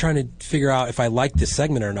 I'm trying to figure out if I like this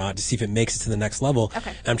segment or not to see if it makes it to the next level.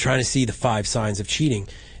 Okay. I'm trying to see the 5 signs of cheating.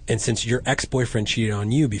 And since your ex-boyfriend cheated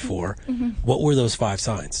on you before, Mhm. what were those 5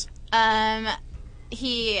 signs?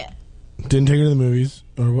 He Didn't take her to the movies?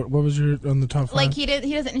 Or what was your on the top 5? like he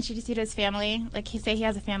doesn't introduce you to his family. Like he say he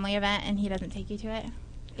has a family event and he doesn't take you to it.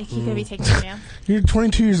 Like he could be taking you. To. You're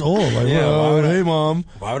 22 years old. Like, Yeah, why well, would I- hey, Mom.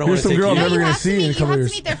 why would I Here's wanna some take girl I'm you? never going to have to see in a meet, you couple have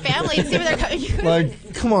years. to meet their family and see where they're coming.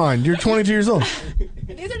 Like, come on. You're 22 years old.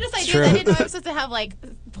 These are just ideas. true. I didn't know I was supposed to have like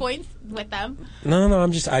points with them. No.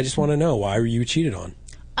 I just want to know why were you cheated on?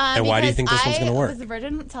 And why do you think this one's going to I work? was a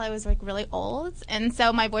virgin until I was like really old, and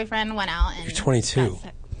so my boyfriend went out and. You're 22.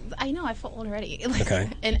 I know, I feel old already. Like, Okay.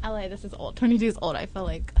 In LA, this is old. 22 is old. I feel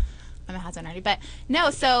like I'm a husband already. But no,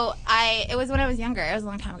 so it was when I was younger. It was a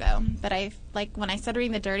long time ago. But when I started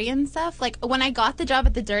reading The Dirty and stuff, like when I got the job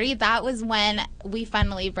at The Dirty, that was when we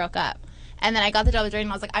finally broke up. And then I got the job at Dirty,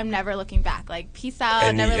 and I was like, I'm never looking back. Like, peace out.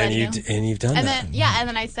 And never you- let and you. you d- and you've done and that. Then, yeah, and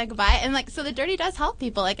then I said goodbye. And like, so The Dirty does help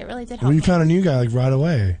people. Like, it really did help Well, you me. found a new guy, like, right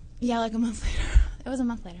away. Yeah, like a month later. It was a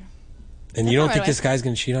month later. And you don't right think away. this guy's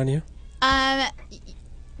going to cheat on you?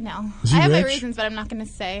 No. Is he I have my rich? reasons, but I'm not going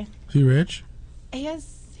to say. Is he rich? He has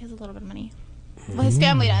a little bit of money. Well, his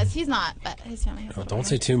family does. He's not, but his family has. Oh, don't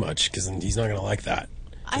say too much because he's not going to like that.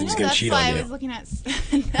 I He's know, going to that's cheat why on I you. was looking at.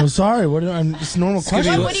 I'm sorry. It's a normal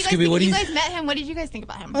question. What do you guys Scooby, think? what do You you- guys met him. What did you guys think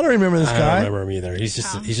about him? I don't remember this I guy. don't remember him either. He's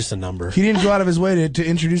just a number. He didn't go out of his way to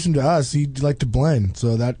introduce him to us. He liked to blend,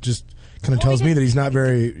 so that just kind of tells me that he's not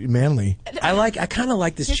very manly. I kind of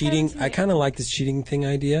like this cheating. I kind of like this cheating thing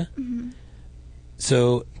idea.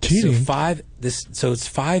 So Cheating? So it's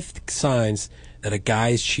 5 signs that a guy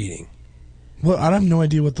is cheating. Well, I have no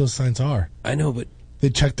idea what those signs are. I know, but they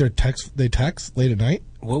check their text. They text late at night.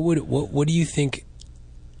 What do you think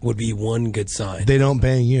would be one good sign? They don't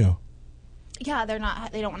bang you. Yeah, they're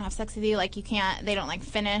not. They don't want to have sex with you. Like you can't. They don't like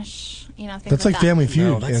finish. You know, things That's like that. Family Feud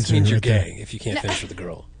No, that answer means you're right there. gay if you can't No. finish with a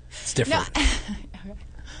girl. It's different.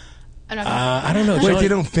 I don't know. Wait, they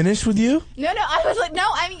don't finish with you? No, I was like, no,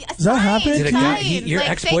 I mean, Does that happen? Did a guy, fine. your Like,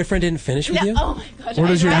 ex-boyfriend didn't finish with you? Oh my gosh. Or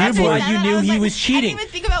does your That's new boy? why you knew he was cheating.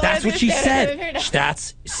 think about what I That's was what she gonna say. said.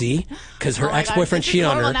 That's see, because her Oh my ex-boyfriend gosh, this is cheated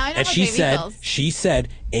on her, horrible. Now I know and how she JV said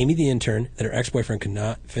feels. Amy the intern that her ex-boyfriend could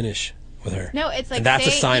not finish with her. No, it's like and that's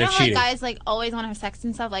a say- sign you of know cheating. How, like, guys like always want to have sex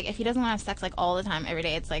and stuff. Like if he doesn't want to have sex like all the time every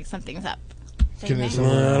day, it's like something's up. Same thing.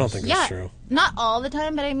 I don't think that's true. Not all the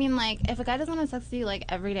time, but I mean, like, if a guy doesn't want to have sex with you like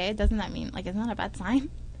every day, doesn't that mean like it's not a bad sign?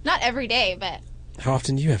 Not every day, but How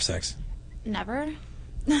often do you have sex? never.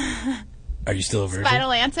 Are you still a virgin?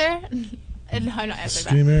 Final answer. No, I'm not answering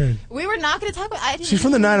Stay that. married. We were not going to talk about. I didn't She's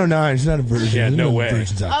from the 909. She's not a virgin. Yeah, There's no way.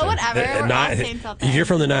 virgins out Oh, there. whatever. We're all saying something. If you're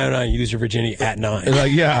from the 909, you lose your virginity at 9. It's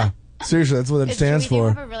like, yeah, seriously, that's what that It's true, stands we do for.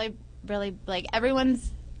 have a really, really like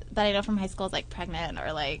everyone's that I know from high school is like pregnant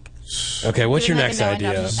or like. Okay, what's your doing, next like, a no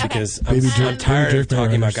idea? induction. Because Okay. I'm tired of drift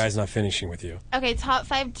talking about riders. guys not finishing with you. Okay, top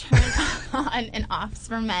 5 turn on and offs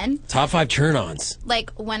for men. Top 5 turn-ons.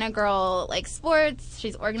 Like when a girl likes sports,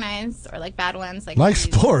 she's organized, or like bad ones. Like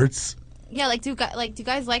she's- sports? Yeah, like do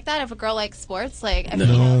guys like that? If a girl likes sports, like if No.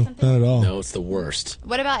 she knows something. Not at all. No, it's the worst.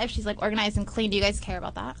 What about if she's like organized and clean? Do you guys care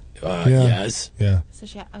about that? Yeah. Yes. Yeah. So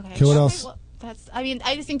she okay. Okay, what else? Well, that's. I mean,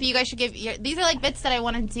 I just think that you guys should give. These are like bits that I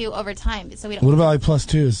want to do over time, so we don't. What about like plus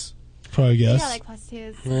twos? Probably guess. Yeah, like plus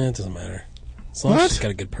twos. It doesn't matter. As long as What? she's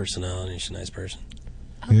got a good personality and she's a nice person.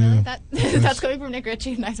 Oh, really? That that's coming from Nick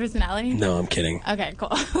Ritchie. Nice personality. No, I'm kidding. Okay, cool.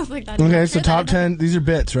 I was like, that Okay, is so true. top 10. These are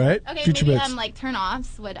bits, right? Okay, Future maybe bits. like turn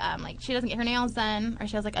offs would like she doesn't get her nails done or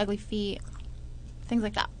she has like ugly feet, things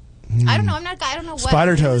like that. I don't know. I'm not. I don't know what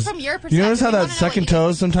Spider this is toes. from your perspective. You notice how We that wanna know second what you toe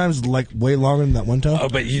is sometimes like way longer than that one toe? Oh,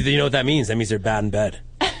 but you know what that means? That means they're bad in bed.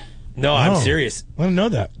 No, I'm Oh. serious. I didn't know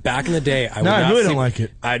that. Back in the day, I would No, I not really sleep, don't like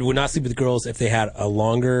it. I would not sleep with girls if they had a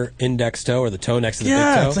longer index toe or the toe next to the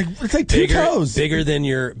Yeah, big toe. it's like two bigger, toes. Bigger than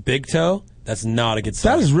your big toe. That's not a good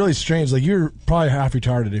sign. That is really strange. Like you're probably half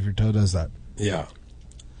retarded if your toe does that. Yeah.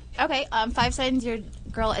 Okay, 5 signs your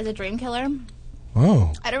girl is a dream killer.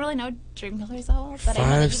 Oh. I don't really know dream killers that well, but I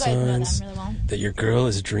know that 5 you guys know them signs really well. that your girl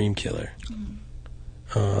is a dream killer.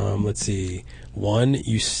 Let's see. 1,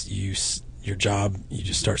 your job, you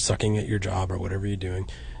just start sucking at your job or whatever you're doing.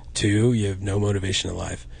 2, you have no motivation in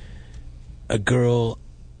life. A girl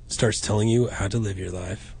starts telling you how to live your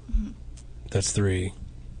life. That's 3.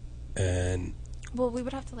 And Well, we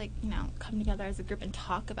would have to come together as a group and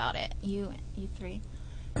talk about it. You 3.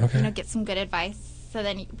 Okay. Get some good advice. So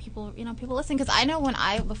then people listen. Because I know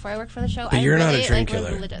before I worked for the show, But you're not a really, dream was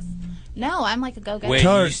killer. religious. No, I'm like a go-getter. Wait, you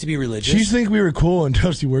used to be religious? She used to think we were cool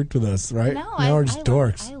until she worked with us, right? No, now we're just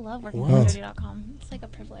dorks. I love working Wow. for Dirty.com. It's like a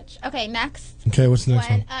privilege. Okay, next. Okay, what's the next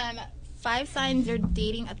one? 5 signs you're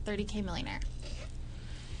dating a 30K millionaire.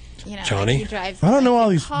 Johnny? Like he drives I don't know all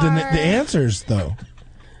a these the car. answers though.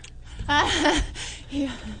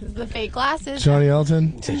 The fake glasses. Johnny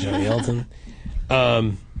Elton. Say Johnny Elton.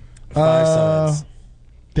 5 signs.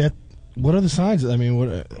 That. What are the signs? I mean, what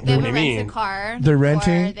They do have a rented car. They're or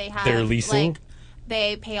renting? They have, They're leasing?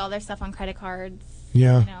 They pay all their stuff on credit cards.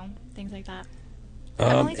 Yeah. Things like that.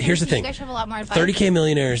 Here's the thing. You guys have a lot more advice. 30K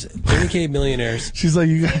millionaires. She's like,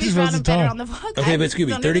 you guys Maybe are Brown supposed to and better talk. on the book. Okay, I but just Scooby,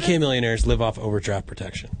 don't know 30K millionaires live off overdraft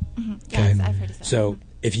protection. Yes, I've heard you say. So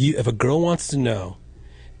if a girl wants to know,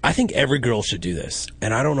 I think every girl should do this,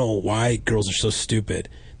 and I don't know why girls are so stupid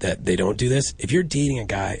that they don't do this. If you're dating a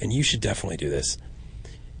guy, and you should definitely do this,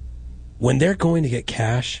 when they're going to get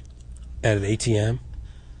cash at an ATM,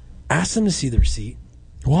 ask them to see the receipt.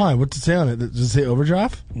 Why? What's it say on it? Does it say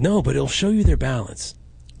overdraft? No, but it'll show you their balance,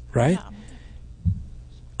 right?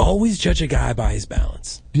 Always judge a guy by his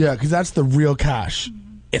balance. Yeah, because that's the real cash.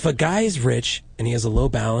 If a guy is rich and he has a low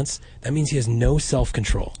balance, that means he has no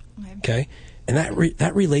self-control. Okay? And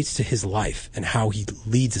that relates to his life and how he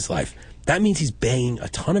leads his life. That means he's banging a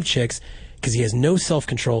ton of chicks because he has no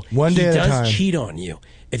self-control. One day he at a does time. cheat on you.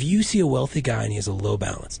 If you see a wealthy guy and he has a low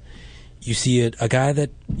balance, you see a guy that,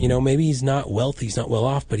 maybe he's not wealthy, he's not well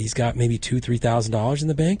off, but he's got maybe $2,000-$3,000 in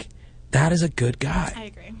the bank, that is a good guy. I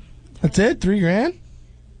agree. That's it? $3,000?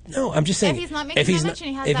 No, I'm just saying. If he's not making that much and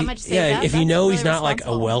he has that much saved up, if you that's know really he's not like a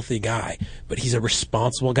responsible. wealthy guy, but he's a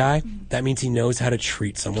responsible guy, that means he knows how to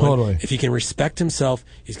treat someone. Totally. If he can respect himself,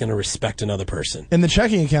 he's going to respect another person. And the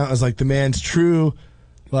checking account is like the man's true,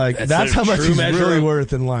 that's the how much true he's measure really of-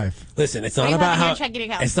 worth in life. Listen, it's What not do you about have in how your checking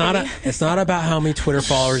account, it's not about how many Twitter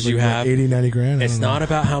followers you Like have. 80, 90 grand? I It's don't know. not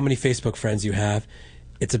about how many Facebook friends you have.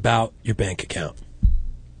 It's about your bank account.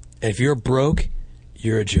 And if you're broke,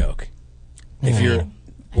 you're a joke. If you're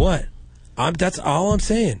what? That's all I'm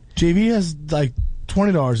saying. JV has like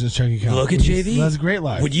 $20 in his checking account. Look at JV. That's a great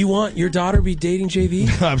life. Would you want your daughter to be dating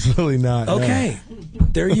JV? Absolutely not. no. Okay.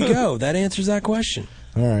 There you go. That answers that question.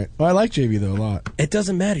 All right. Well, I like JV, though, a lot. It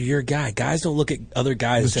doesn't matter. You're a guy. Guys don't look at other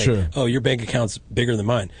guys That's and say, true. oh, your bank account's bigger than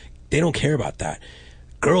mine. They don't care about that.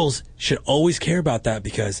 Girls should always care about that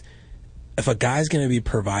because if a guy's going to be a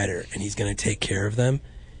provider and he's going to take care of them,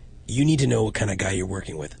 you need to know what kind of guy you're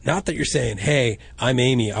working with. Not that you're saying, hey, I'm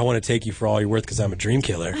Amy. I want to take you for all you're worth because I'm a dream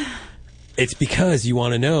killer. It's because you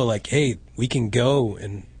want to know, like, hey, we can go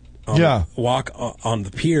and walk on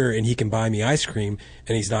the pier and he can buy me ice cream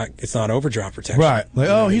and it's not overdraft protection. Right. Like,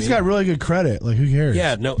 You know what I he's mean? got really good credit. Like, who cares?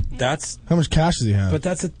 Yeah, no, that's... How much cash does he have? But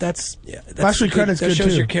that's Actually, credit's that good, shows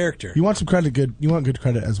too. your character. You want some credit good. You want good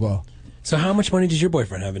credit as well. So how much money does your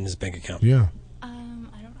boyfriend have in his bank account? Yeah.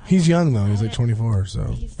 He's young, though. He's like 24,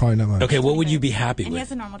 so probably not much. Okay, what would you be happy And he with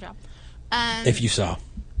has a normal job. if you saw?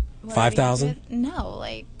 What 5,000? No,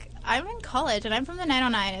 like I'm in college and I'm from the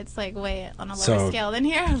 909. It's like way on a lower So, scale than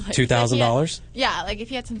here. Like, $2,000? Yeah, like if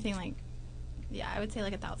you had something like, I would say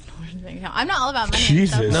like $1,000 in the bank account. I'm not all about money.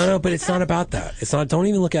 Jesus. And stuff. No, but it's not about that. It's not. Don't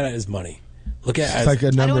even look at it as money. Look at it as like a I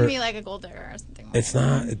don't want number. to be like a gold digger or something. It's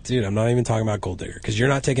not, dude. I'm not even talking about gold digger because you're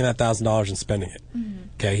not taking that $1,000 and spending it.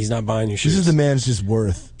 Okay, he's not buying your shoes. This is the man's just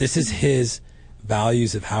worth. This is his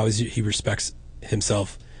values of how he respects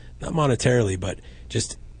himself, not monetarily, but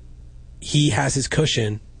just he has his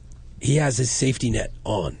cushion, he has his safety net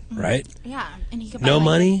on, right? Yeah, and he could buy No like,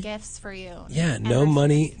 money. gifts for you. Yeah, no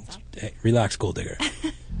money. Hey, relax, gold digger.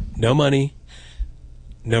 No money,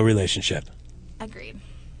 no relationship. Agreed.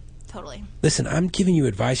 Totally. Listen, I'm giving you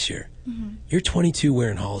advice here. You're 22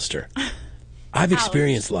 wearing Hollister. I've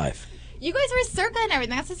experienced life. You guys were circa and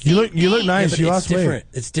everything. That's the same You look thing. nice. but You it's lost different.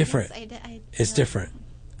 weight. It's different. It's different.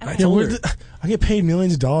 I Yeah, told her. I get paid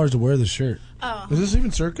millions of dollars to wear this shirt. Oh. Is this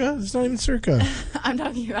even circa? It's not even circa. I'm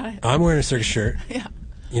talking about it. I'm wearing a circus shirt. Yeah.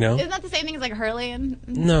 You know? Isn't that the same thing as like Hurley and?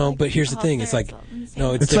 No, but here's the thing. It's like,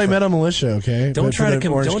 no, It's like Metal Militia, okay? Don't But try for to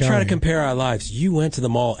the Orange don't try to County. compare our lives. You went to the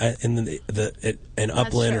mall in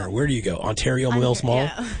Upland, or where do you go? Ontario Mills Mall,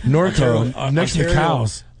 Norco, next to the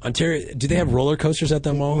cows. Ontario. Do they have roller coasters at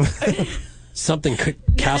that mall? Something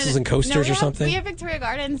castles and coasters or something. We have Victoria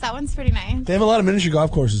Gardens. That one's pretty nice. They have a lot of miniature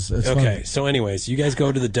golf courses. It's Okay, fun. so anyways, you guys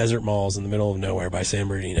go to the desert malls in the middle of nowhere by San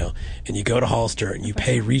Bernardino, and you go to Hollister and you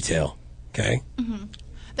pay retail. Okay.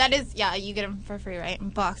 That is, you get them for free, right? In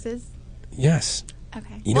boxes. Yes.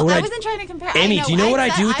 Okay. You know well, what I wasn't trying to compare. Amy, do you know what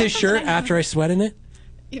I do with I this shirt after I sweat in it?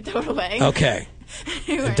 You throw it away. Okay.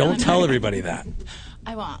 You And don't tell everybody that.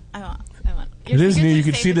 I won't. It is new. You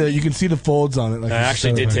can see the folds on it. Like I it's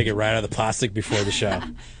actually did so take it right out of the plastic before the show.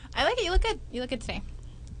 I like it. You look good. You look good today.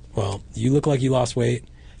 Well, you look like you lost weight,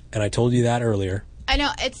 and I told you that earlier. I know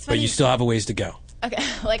it's funny. But you still have a ways to go. Okay,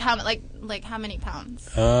 like how many pounds?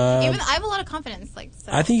 Even I have a lot of confidence. Like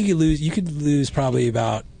so. I think you could lose probably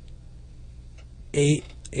about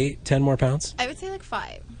 10 more pounds. I would say like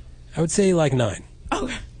 5. I would say like 9.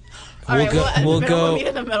 Okay. We'll meet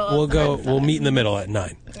in the middle. We'll meet in the middle at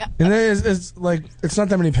 9. And then it's like it's not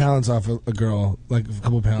that many pounds off a girl, like a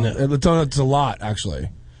couple pounds. It's a lot actually.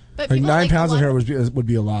 But like people 9 like pounds of love- her would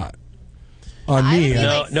be a lot on me.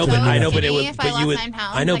 No, but I know, but it would. if I But you would. lost 9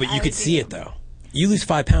 pounds, I know, like, but I you would could see it though. You lose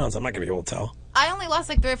 5 pounds. I'm not gonna be able to tell. I only lost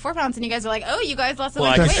like 3 or 4 pounds, and you guys are like, "Oh, you guys lost so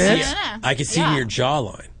Well, much I weight." could see it. No. I could see it in your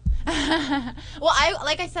jawline. Well,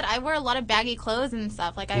 like I said, I wear a lot of baggy clothes and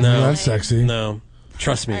stuff. Like I No, really, that's sexy. No,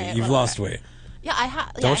 trust me, All right, you've well, lost weight. Yeah, I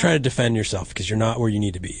have. Don't try to defend yourself because you're not where you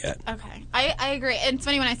need to be yet. Okay, I agree. And it's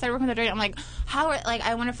funny when I started working with the dirty, I'm like,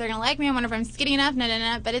 I wonder if they're gonna like me. I wonder if I'm skinny enough.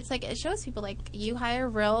 No. But it's like it shows people like you hire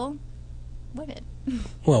real women.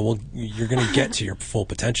 Well, you're going to get to your full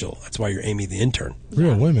potential. That's why you're Amy the intern.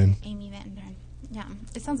 Real women. Amy the intern. Yeah,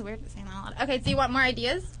 it sounds weird saying that out loud. Okay, so you want more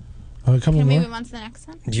ideas? A couple Can we more. move on to the next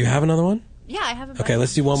one? Do you have another one? Yeah, I have a bunch. Okay,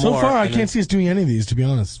 let's do one So more. far, I and can't see us doing any of these. To be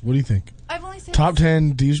honest, what do you think? I've only seen Top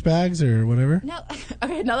 10 douchebags or whatever. No.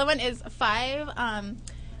 Okay, another one is 5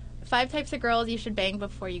 types of girls you should bang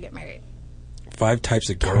before you get married. 5 types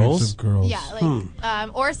of girls. Yeah,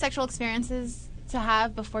 like or sexual experiences to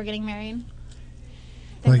have before getting married.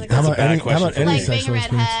 Like, how about any like being a sexual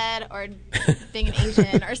experience? redhead or being an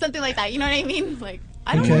Asian or something like that. You know what I mean? Like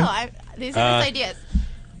I don't Okay. know. These are just ideas.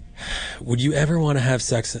 Would you ever want to have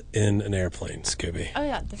sex in an airplane, Scooby? Oh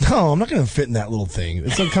yeah. No, I'm not going to fit in that little thing.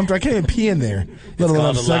 It's uncomfortable. I can't even pee in there. Let It's alone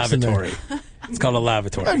called have a sex in there. lavatory. It's called a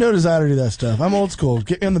lavatory. I have no desire to do that stuff. I'm old school.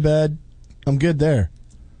 Get me on the bed. I'm good there.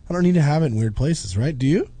 I don't need to have it in weird places, right? Do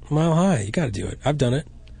you? Mile high. You got to do it. I've done it.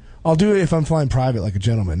 I'll do it if I'm flying private like a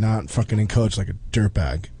gentleman, not fucking in coach like a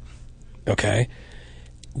dirtbag. Okay.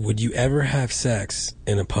 Would you ever have sex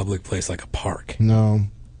in a public place like a park? No.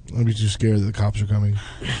 I'd be too scared that the cops are coming.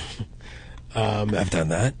 I've done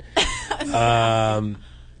that.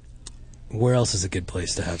 Where else is a good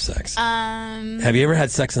place to have sex? Have you ever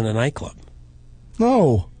had sex in a nightclub?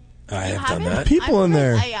 No. I have done that. People in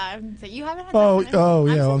there. You haven't had Oh,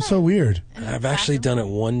 yeah. I'm so weird. I've actually done it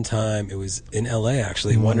one time. It was in L.A.,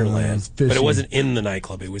 actually, Wonderland. But it wasn't in the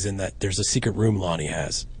nightclub. It was in that. There's a secret room Lonnie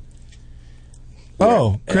has.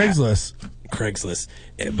 Craigslist. Craigslist.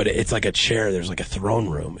 But it's like a chair. There's like a throne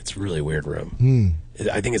room. It's a really weird room.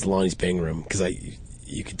 I think it's Lonnie's bang room because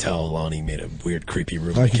you could tell Lonnie made a weird, creepy room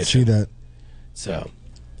in the I can kitchen. see that. So,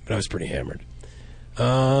 but I was pretty hammered.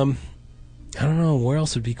 I don't know. Where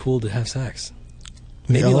else would be cool to have sex?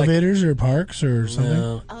 Maybe elevators or parks or something?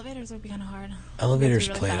 No. Elevators would be kind of hard. Elevators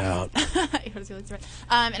Really played fast. out. It was really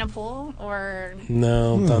fast. In a pool or...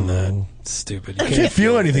 No, I've done that. It's stupid. You can't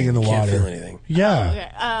feel anything in the Can't water. feel anything. Yeah.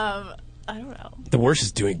 Okay. I don't know. The worst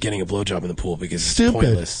is getting a blowjob in the pool because it's Stupid.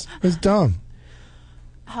 pointless. It's dumb.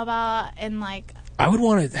 How about in like... I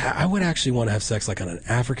would actually want to have sex like on an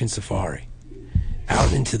African safari,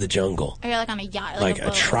 out into the jungle, Or like on a yacht. like a a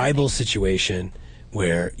boat or tribal situation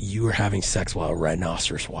where you are having sex while a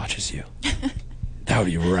rhinoceros watches you. That would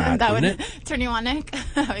be rad, that wouldn't would it? turn you on, Nick?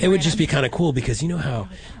 It would just be kind of cool because you know how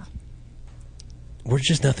we're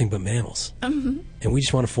just nothing but mammals, and we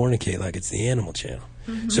just want to fornicate like it's the Animal Channel.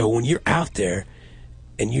 So when you're out there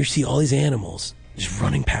and you see all these animals just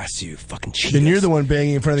running past you, fucking cheetahs, And you're the one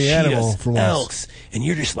banging in front of the animal cheetahs, for once. elks, and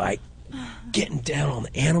you're just like getting down on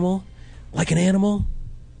the animal like an animal.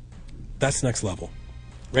 That's next level.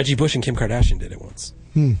 Reggie Bush and Kim Kardashian did it once.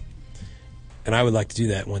 And I would like to do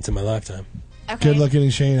that once in my lifetime. Okay. Good luck getting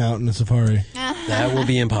Shane out in a safari. That will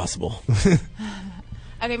be impossible.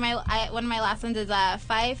 Okay, one of my last ones is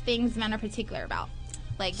 5 things men are particular about.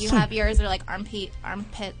 Like you have yours are like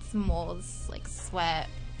armpits, moles, like sweat,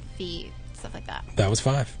 feet, stuff like that. That was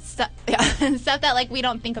 5. Stuff that like we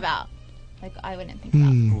don't think about. Like I wouldn't think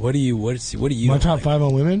about. What do you? What do you? My don't top like? 5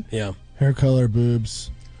 on women? Yeah. Hair color,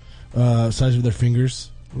 boobs, size of their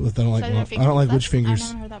fingers. I don't like. Size of their I don't like fingers? which fingers. I've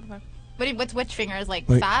never heard that before. What's which fingers? Like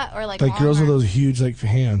Like- fat or like Like long girls with or- those huge like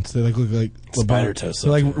hands. They like look like Spider LeBron. toes.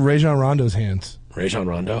 They're like Rajon Rondo's hands. Rajon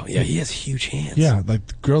Rondo? Yeah, he has huge hands. Yeah,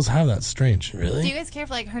 like girls have that. Strange. Really? Do you guys care if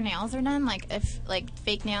like her nails are done? Like if like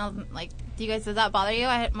fake nails? Like do you guys does that bother you?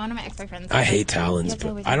 One of my ex-boyfriends. I hate talons, You have to but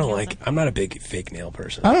always I don't nails like. I'm not a big fake nail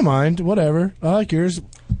person. I don't mind. Whatever. I like yours.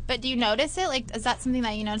 But do you notice it? Like, is that something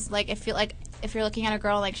that you notice? Like, if you're looking at a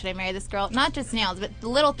girl, like, should I marry this girl? Not just nails, but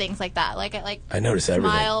little things like that. Like I notice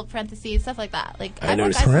everything. smile, parentheses, stuff like that. Like, I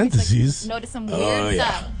notice guys always, like, parentheses. notice some weird Oh, yeah.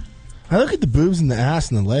 stuff. I look at the boobs and the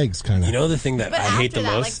ass and the legs, kind of. You know the thing that But I after hate the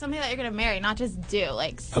that, most? like something that you're gonna marry, not just do.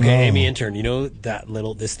 Like, Okay, Amy intern. You know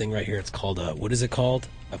this thing right here? It's called what is it called?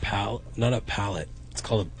 A pallet? Not a pallet. It's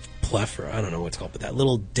called a plethora. I don't know what it's called, but that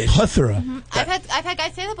little ditch. Plethora. I've had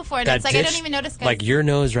guys say that before, and That it's like I ditch, don't even notice guys. like your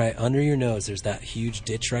nose, right under your nose. There's that huge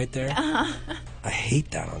ditch right there. Uh-huh. I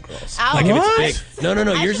hate that on girls. Ow. Like if What? it's big. No.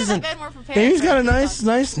 I Yours should isn't. have been more prepared. Amy's got a nice.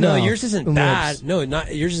 No, mouth yours isn't and bad. lips. No,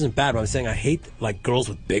 not yours isn't bad. But I'm saying I hate like girls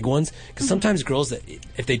with big ones because sometimes girls that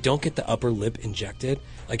if they don't get the upper lip injected,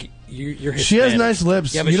 like you're Hispanic. She has nice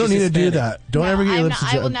lips. Yeah, but You don't she's need to do Hispanic. that. Don't ever get your lips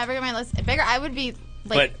I will injected. never get my lips bigger. I would be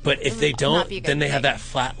like. But if it they would not don't, be a good then they have thing. that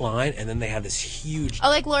flat line, and then they have this huge. Oh,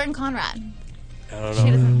 like Lauren Conrad. I don't She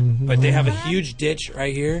know, doesn't- but they have a huge ditch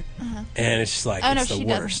right here, Uh-huh. and it's just like Oh no, it's the she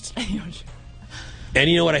worst. doesn't. And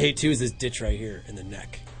you know what I hate too is this ditch right here in the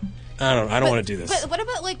neck. I don't want to do this. But what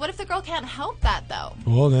about what if the girl can't help that though?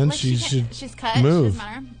 Well, then Like, she can't- should she's cut. move. She doesn't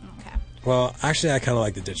matter. Okay. Well, actually, I kind of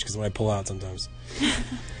like the ditch because when I pull out sometimes.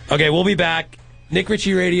 Okay, we'll be back. Nick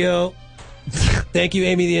Ritchie Radio. Thank you,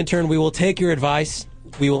 Amy the intern. We will take your advice.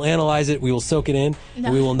 We will analyze it. We will soak it in. No.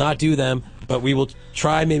 And we will not do them, but we will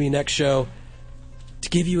try maybe next show to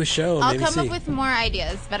give you a show. And I'll maybe come see. up with more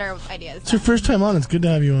ideas, better ideas. It's your first time on. It's good to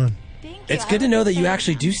have you on. It's good to know that you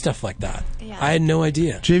actually do stuff like that. Yeah. I had no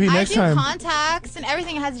idea. JV, I next do time. contacts and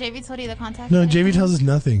everything. Has JV told you the contacts? No, JV tells us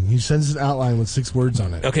nothing. He sends an outline with 6 words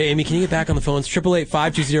on it. Okay, Amy, can you get back on the phones?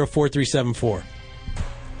 888-520-4374.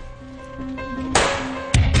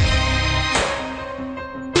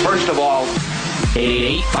 First of all,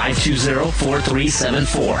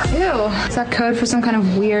 888-520-4374. Ew, is that code for some kind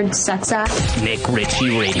of weird sex act? Nick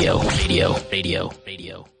Ritchie Radio. Radio.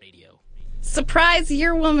 Surprise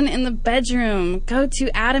your woman in the bedroom. Go to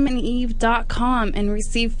adamandeve.com and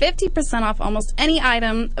receive 50% off almost any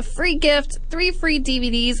item, a free gift, 3 free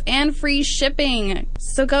DVDs, and free shipping.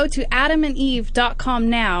 So go to adamandeve.com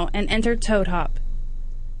now and enter Toad Hop.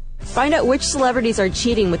 Find out which celebrities are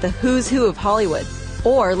cheating with the who's who of Hollywood.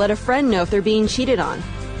 Or let a friend know if they're being cheated on.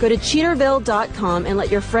 Go to cheaterville.com and let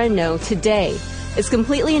your friend know today. It's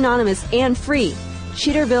completely anonymous and free.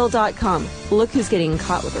 Cheaterville.com. Look who's getting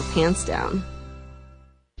caught with her pants down.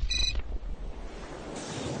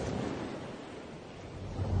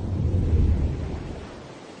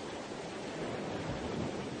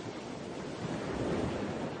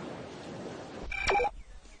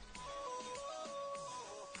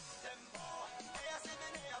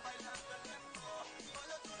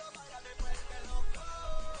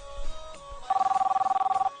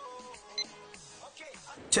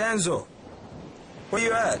 Chanzo, where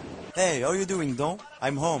you at? Hey, how you doing, Don?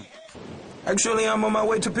 I'm home. Actually, I'm on my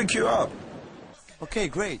way to pick you up. Okay,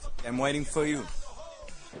 great. I'm waiting for you.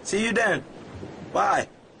 See you then. Bye.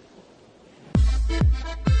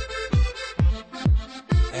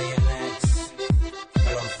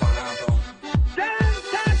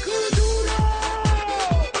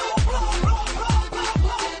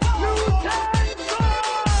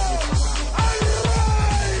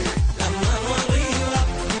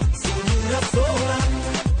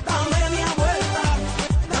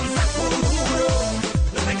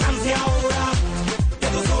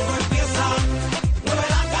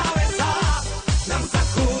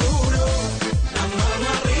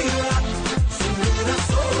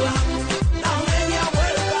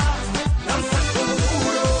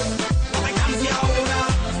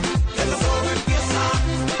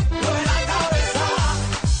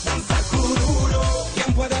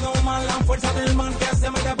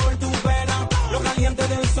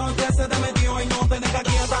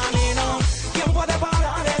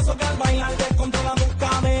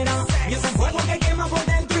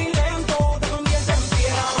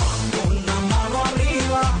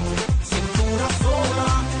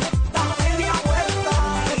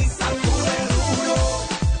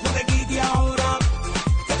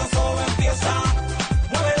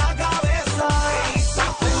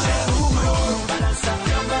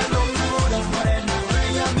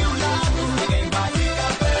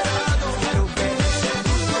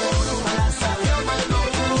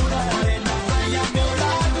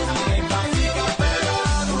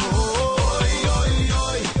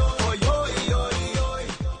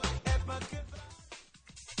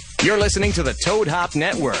 You're listening to the Toad Hop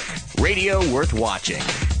Network, radio worth watching.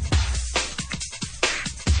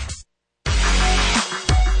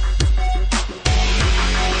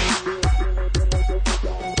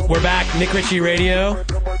 We're back, Nick Ritchie Radio.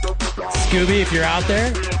 Scooby, if you're out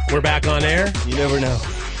there, we're back on air. You never know.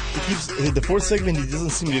 The fourth segment, he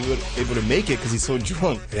doesn't seem to be able to make it because he's so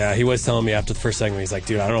drunk. Yeah, he was telling me after the first segment, he's like,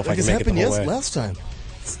 dude, I don't know if I can make it the whole way. Last time.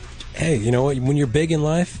 Hey, you know what? When you're big in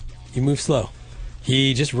life, you move slow.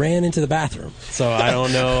 He just ran into the bathroom, so I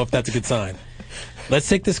don't know if that's a good sign. Let's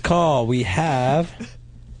take this call. We have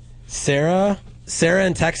Sarah. Sarah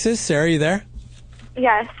in Texas. Sarah, are you there?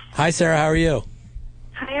 Yes. Hi, Sarah. How are you?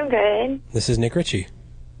 Hi, I'm good. This is Nick Ritchie.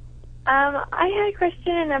 I had a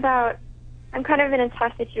question about, I'm kind of in a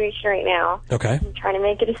tough situation right now. Okay. I'm trying to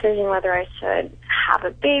make a decision whether I should have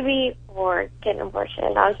a baby or get an abortion.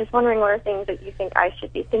 I was just wondering what are things that you think I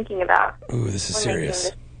should be thinking about. Ooh, this is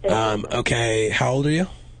serious. Okay, how old are you?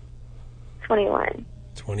 21.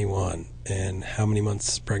 21. And how many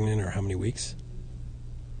months pregnant or how many weeks?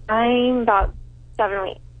 I'm about 7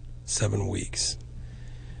 weeks. 7 weeks.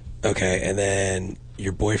 Okay, and then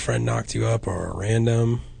your boyfriend knocked you up or a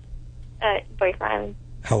random? Boyfriend.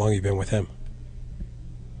 How long have you been with him?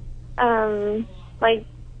 Like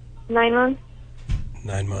 9 months.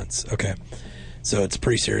 9 months, okay. So it's a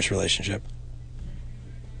pretty serious relationship.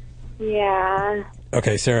 Yeah.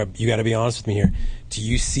 Okay, Sarah, you got to be honest with me here. Do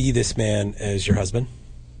you see this man as your husband?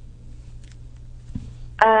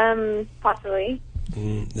 Possibly.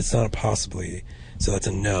 It's not a possibly, so that's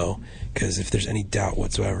a no. Because if there's any doubt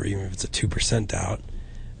whatsoever, even if it's a 2% doubt,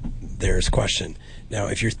 there's question. Now,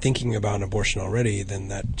 if you're thinking about an abortion already, then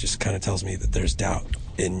that just kind of tells me that there's doubt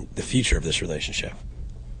in the future of this relationship.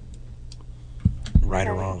 Right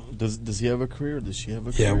or wrong? Does he have a career? Does she have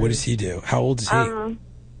a career? Yeah, what does he do? How old is he?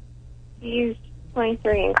 He's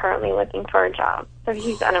 23 and currently looking for a job. So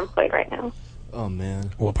he's unemployed right now. Oh,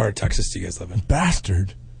 man. What part of Texas do you guys live in?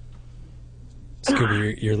 Bastard.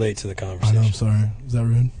 Scooby, you're late to the I conversation. know, I'm sorry. Was that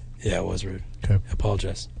rude? Yeah, it was rude. Okay. I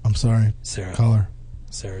apologize. I'm sorry. Sarah. Call her.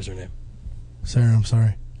 Sarah's her name. Sarah, I'm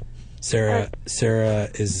sorry. Sarah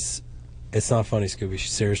is... It's not funny, Scooby.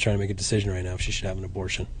 Sarah's trying to make a decision right now if she should have an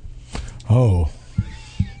abortion. Oh.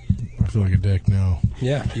 I feel like a dick now.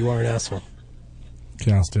 Yeah, you are an asshole.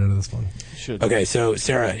 Okay, I'll stay out of this one. Okay, so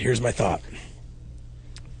Sarah, here's my thought.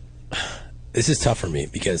 This is tough for me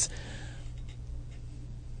because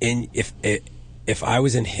if I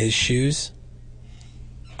was in his shoes,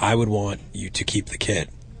 I would want you to keep the kid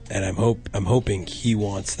and I'm hoping he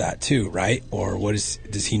wants that too, right? Or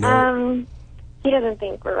does he know? He doesn't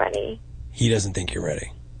think we're ready. He doesn't think you're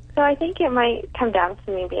ready. So I think it might come down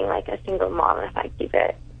to me being like a single mom if I keep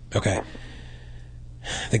it. Okay.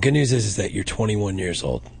 The good news is that you're 21 years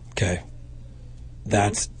old. Okay.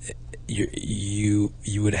 That's you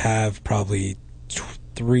would have probably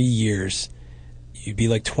 3 years. You'd be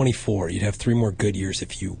like 24. You'd have 3 more good years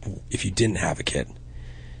if you didn't have a kid.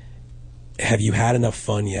 Have you had enough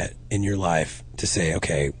fun yet in your life to say,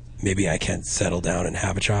 okay, maybe I can settle down and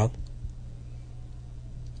have a child?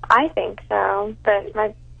 I think so, but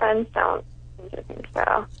my friends don't seem to think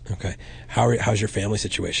so. Okay. How's your family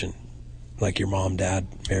situation? Like your mom, dad,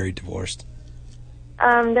 married, divorced?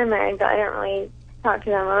 They're married, but I don't really talk to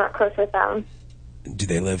them. I'm not close with them. Do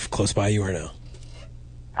they live close by you or no?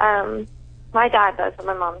 My dad does, but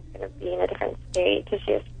my mom's going to be in a different state because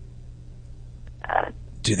she has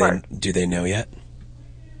Do they know yet?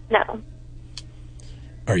 No.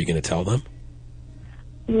 Are you going to tell them?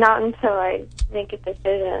 Not until I make a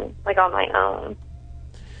decision, like on my own.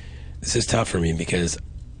 This is tough for me because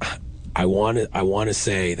I want to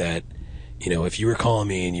say that, if you were calling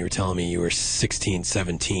me and you were telling me you were 16,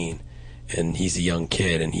 17 and he's a young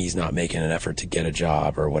kid and he's not making an effort to get a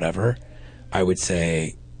job or whatever, I would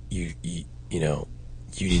say you need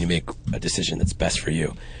to make a decision that's best for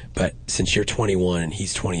you. But since you're 21 and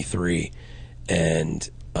he's 23 and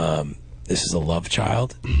this is a love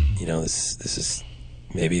child, this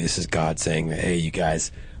is God saying that, hey, you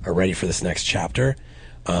guys are ready for this next chapter.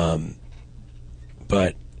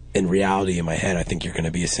 But in reality, in my head, I think you're going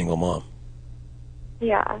to be a single mom.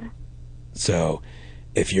 Yeah. So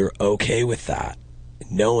if you're okay with that,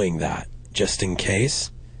 knowing that, just in case,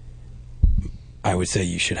 I would say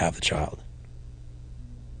you should have the child.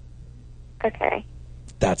 Okay.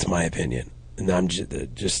 That's my opinion. And I'm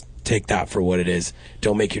just take that for what it is.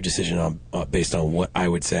 Don't make your decision based on what I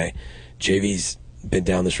would say. JV's been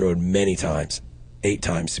down this road many times, 8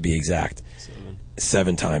 times to be exact,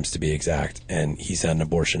 7 times to be exact, and he's had an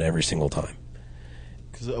abortion every single time.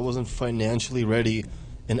 Because I wasn't financially ready,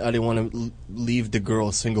 and I didn't want to leave the girl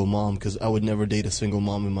a single mom, because I would never date a single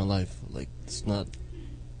mom in my life. Like, it's not...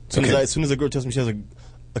 As soon as a girl tells me she has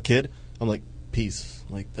a kid, I'm like, peace.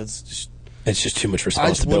 Like, that's just... It's just too much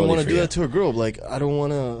responsibility. I just wouldn't want to do that to a girl. Like, I don't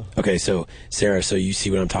want to... Okay, so, Sarah, so you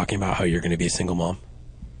see what I'm talking about, how you're going to be a single mom?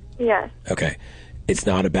 Yes. Okay. It's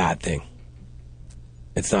not a bad thing.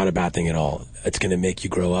 It's not a bad thing at all. It's going to make you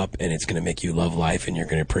grow up, and it's going to make you love life, and you're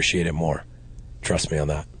going to appreciate it more. Trust me on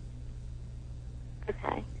that.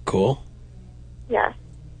 Okay. Cool? Yes.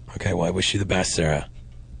 Okay, well, I wish you the best, Sarah.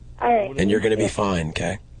 All right. And you're going to be fine,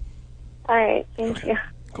 okay? All right. Thank you.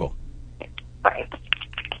 Cool. Bye.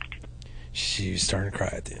 She was starting to cry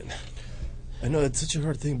at the end. I know, it's such a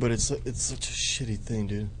hard thing, but it's such a shitty thing,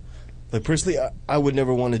 dude. Like, personally, I would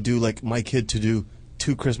never want to do, like, my kid to do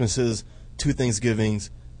 2 Christmases, 2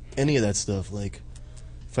 Thanksgivings, any of that stuff. Like,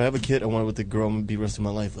 if I have a kid, I want it with the girl I'm going to be the rest of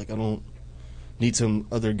my life. Like, I don't need some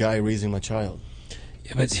other guy raising my child.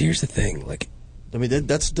 Yeah, but here's the thing. Like, I mean,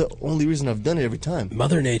 that's the only reason I've done it every time.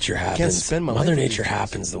 Mother Nature happens. I can't spend my Mother life Nature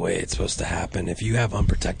happens the way it's supposed to happen. If you have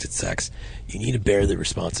unprotected sex, you need to bear the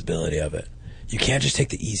responsibility of it. You can't just take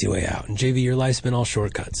the easy way out. And JV, your life's been all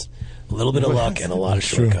shortcuts. A little bit of luck and a lot of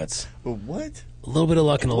shortcuts. What? A little bit of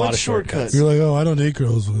luck and a lot of shortcuts. You're like, oh, I don't date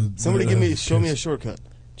girls with... Somebody show me a shortcut.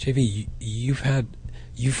 JV,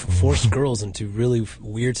 you've forced girls into really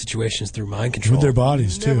weird situations through mind control. With their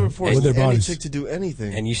bodies, too. Never forced with their any bodies. chick to do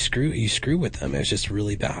anything. And you screw with them. It's just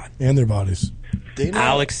really bad. And their bodies.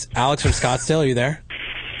 Alex from Scottsdale, are you there?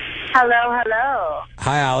 Hello.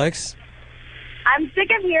 Hi, Alex. I'm sick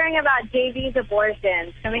of hearing about JV's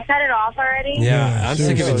abortions. Can we cut it off already? Yeah, I'm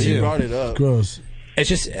sick of it too. You brought it up. Gross. It's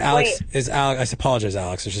just Alex. I apologize,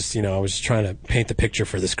 Alex. It's just I was just trying to paint the picture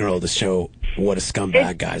for this girl to show what a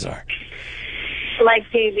scumbag guys are. Like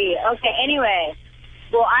JV. Okay. Anyway,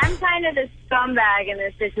 well, I'm kind of the scumbag in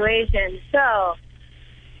this situation. So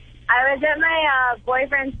I was at my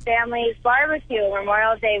boyfriend's family's barbecue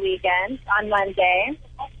Memorial Day weekend on Monday,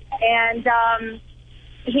 and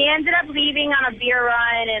he ended up leaving on a beer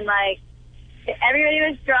run, and like everybody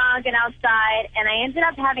was drunk and outside, and I ended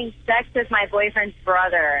up having sex with my boyfriend's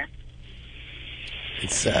brother.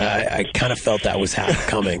 It's I kind of felt that was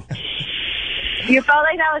coming. You felt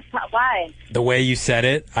like that was why? The way you said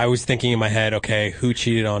it, I was thinking in my head, okay, who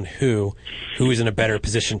cheated on who is in a better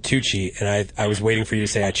position to cheat, and I was waiting for you to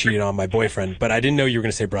say I cheated on my boyfriend, but I didn't know you were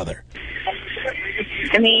going to say brother.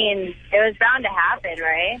 I mean, it was bound to happen,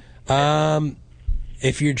 right?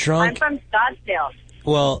 If you're drunk... I'm from Scottsdale.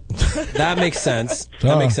 Well, that makes sense.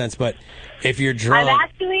 That makes sense, but if you're drunk...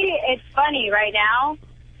 It's funny, right now,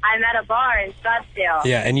 I'm at a bar in Scottsdale.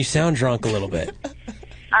 Yeah, and you sound drunk a little bit.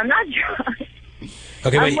 I'm not drunk.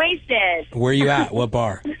 Okay, I'm wait. wasted. Where are you at? What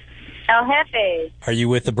bar? El Jefe. Are you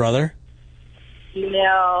with the brother?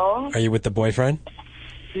 No. Are you with the boyfriend?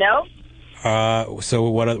 Nope. So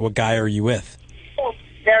what guy are you with?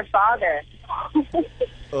 Their father.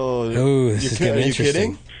 Oh, this is getting are you interesting.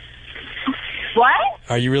 kidding? What?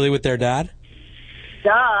 Are you really with their dad?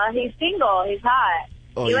 Duh. He's single. He's hot.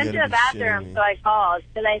 Oh, he you went to gotta the be shitting bathroom, me. so I called.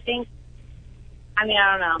 Because I think... I mean,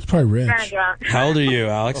 I don't know. He's probably rich. Kinda drunk. How old are you,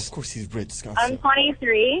 Alex? Of course he's rich. Scott. I'm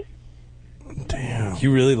 23. Damn.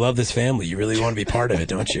 You really love this family. You really want to be part of it,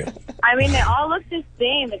 don't you? I mean, they all look the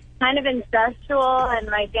same. It's kind of incestual, and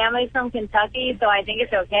my family's from Kentucky, so I think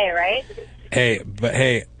it's okay, right?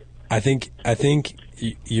 Hey, I think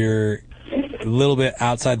you're a little bit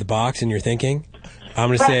outside the box in your thinking. I'm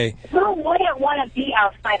going to say... Who wouldn't want to be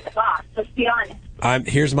outside the box? Let's be honest.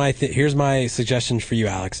 Here's my suggestion for you,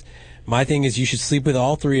 Alex. My thing is you should sleep with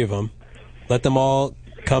all three of them. Let them all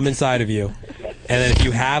come inside of you. And then if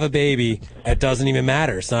you have a baby, it doesn't even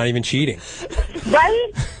matter. It's not even cheating.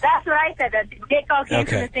 Right? That's what I said. That dick all came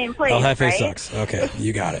from Okay. the same place, El Jefe right? sucks. Okay,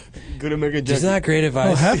 you got it. Good American Isn't that great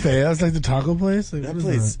advice? Oh, Jefe. That was like the taco place? Like, That what is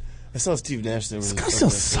place. that? I saw Steve Nash there.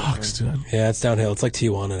 Scottsdale sucks, dude. Yeah, it's downhill. It's like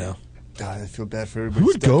Tijuana now. God, I feel bad for everybody. Who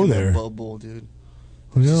would stuck go in that there? Bubble, dude.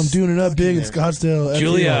 You know, I'm doing it up big in Scottsdale.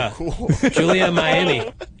 Julia. Julia,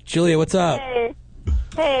 Miami. Julia, what's up?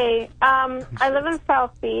 Hey, I live in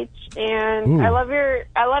South Beach, and Ooh. I love your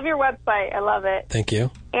website. I love it. Thank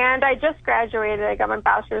you. And I just graduated. I got my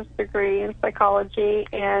bachelor's degree in psychology,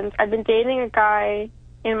 and I've been dating a guy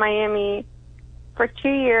in Miami for 2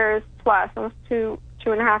 years plus, almost two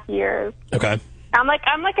and a half years. Okay. I'm like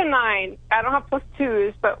a 9. I don't have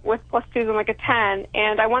 +2s, but with +2s, I'm like a 10.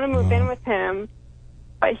 And I want to move in with him,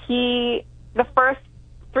 but the first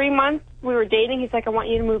 3 months we were dating, he's like, I want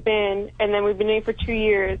you to move in. And then we've been dating for 2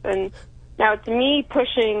 years, and now it's me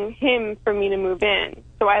pushing him for me to move in.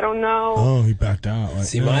 So I don't know. Oh, he backed out. Like,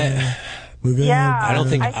 See, move in. Yeah, I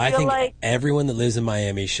think like everyone that lives in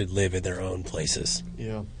Miami should live in their own places.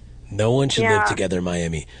 Yeah. No one should Yeah. live together in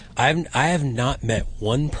Miami. I have not met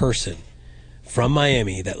one person from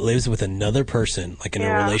Miami that lives with another person, like in a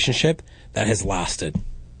Yeah. relationship, that has lasted.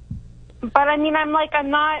 But I mean, I'm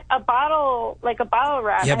not a bottle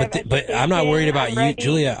rat. Yeah, I have but I'm not worried about education, you, I'm ready.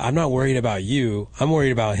 Julia. I'm not worried about you. I'm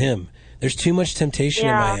worried about him. There's too much temptation in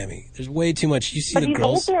Yeah. Miami. There's way too much. You see But the he's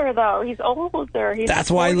girls. older, though. He's older. He's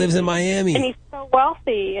That's why he lives in 40, Miami. and he's so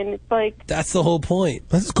wealthy, and it's like, That's the whole point.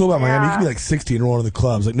 That's what's cool about Miami. You Yeah. can be like 60 and roll into the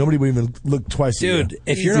clubs. Like, nobody would even look twice at you. Dude,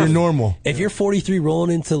 if you're not normal. if you're 43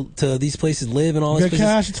 rolling into these places, live and all You this got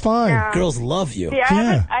cash, it's fine. Yeah. girls love you. see,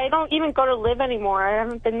 I don't even go to live anymore. I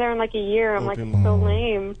haven't been there in like a year. I'm like, so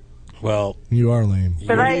lame. Well, you are lame.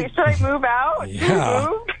 Should I move out? Should I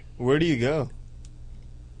move? Where do you go?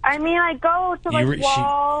 I mean, I go to like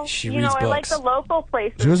Wall. she you know, reads I like books. the local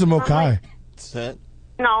places. She goes to I'm Mokai. like, Set.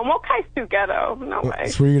 no, Mokai's too ghetto. No way.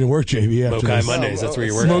 That's where you're going to work, JB. After Mokai this. Mondays, that's where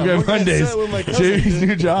you work. Mokai Mondays. JB's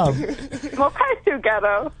new job. Mokai's too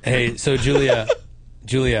ghetto. Hey, so Julia,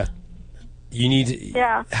 you need to,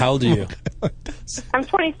 Yeah. how old are you? I'm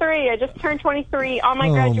 23. I just turned 23 on my Oh,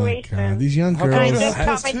 my graduation. God. These young And I girls. just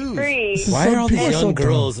got my degree. Why are all these people are so young dumb.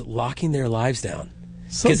 girls locking their lives down?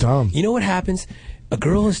 So 'Cause dumb. You know what happens? A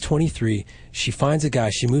girl is 23. She finds a guy.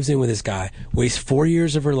 She moves in with this guy. Wastes 4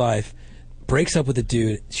 years of her life. Breaks up with a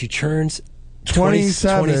dude. She turns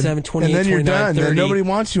 27, 28, and then you're 29, done. Then 30. nobody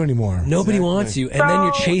wants you anymore. Nobody wants you, and then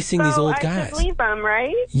you're chasing these old I guys. should leave them,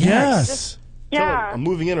 right? Yes. Yeah. I'm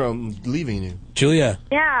moving in or I'm leaving you. Julia,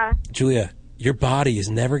 Yeah. your body is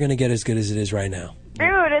never going to get as good as it is right now. Dude,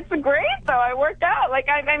 it's great though. I worked out. Like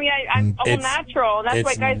I'm all It's- natural. That's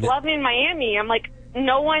why it's guys n- love me in Miami. I'm like,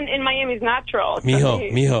 no one in Miami is natural. except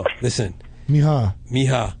me. Mijo, listen. Mija.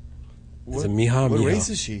 Is it Mija or What Mijo? race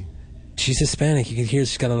is she? She's Hispanic. You can hear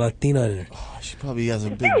she's got a Latina in her. She probably has a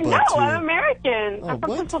big Dude, no, butt too. I'm American. I'm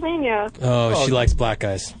from Pennsylvania. Oh, she likes black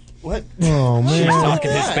guys. What? Oh, man. She's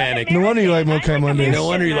talking Hispanic. No wonder you like Mokai Mondays. No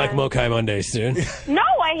wonder you like Mokai Mondays, dude. No,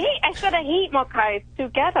 I said I hate Mokai. It's too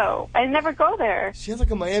ghetto. I never go there. She has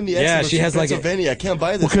like a Miami accent. Yeah, but she she's has like a- Pennsylvania. I can't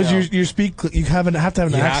buy this Because now. you speak, you have to have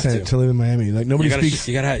an You have accent to. to live in Miami. Like nobody You gotta- speaks.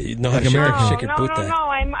 you gotta know how like to shake- American. shake your No,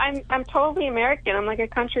 puta. I'm totally American. I'm like a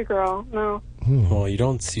country girl. No. Well, you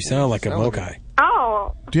don't. You sound like a Mokai.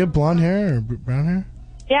 Oh, Do you have blonde hair or brown hair?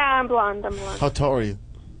 yeah, I'm blonde. I'm blonde. How tall are you?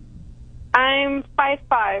 I'm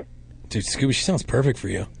 5'5". Dude, Scooby, she sounds perfect for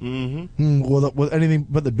you. Mm-hmm. Well, anything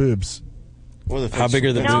but the boobs. How big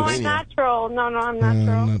are the No, boobs? I'm natural. No, I'm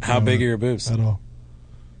natural. How big are your boobs? At all.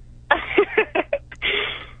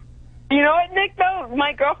 You know what, Nick, though?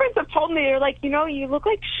 My girlfriends have told me, they're like, you look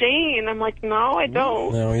like Shane. I'm like, no, I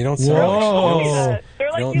don't. No, you don't Whoa. sound like They're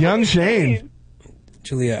like, you don't- you Young look like Shane.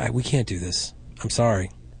 Julia, we can't do this. I'm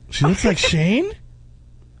sorry. She looks like Shane?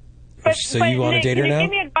 So you want to Nick, date her can you now? give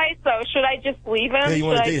me advice, though? Should I just leave him? Yeah, you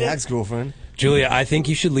want Should to I date just- Hack's girlfriend? Julia, I think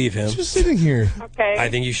you should leave him. She's just sitting here. Okay. I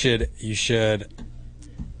think you should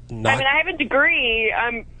not. I mean, I have a degree.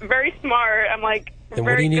 I'm very smart. I'm like. Then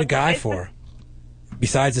what do you need a guy for?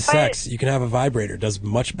 Besides the sex, you can have a vibrator. It does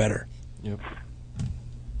much better. Yep.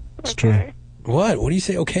 It's true. What? What do you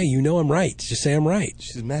say? Okay, you know I'm right. Just say I'm right.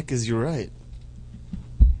 She's mad because you're right.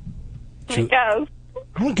 I guess.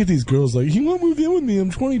 I don't get these girls like, you won't move in with me,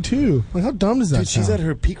 I'm 22. Like, how dumb does that Dude, she's sound? at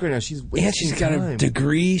her peak right now. She's wasting And she's got time. a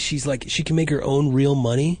degree. She's like, she can make her own real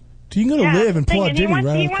money. You can go to live and pull out he Diddy wants,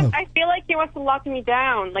 right he out of the wants, club. I feel like he wants to lock me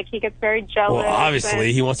down. Like, he gets very jealous. Well, obviously,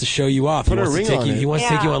 and- he wants to show you off. Put he a wants to ring take on you. it. He wants to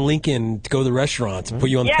take you Yeah. on Lincoln to go to the restaurants and put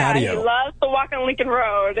you on the Yeah, he patio. loves to walk on Lincoln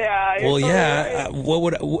Road. Yeah. you're Well, totally yeah. right. What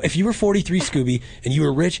would if you were 43, Scooby, and you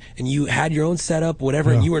were rich and you had your own setup,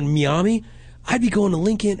 whatever, and you were in Miami? I'd be going to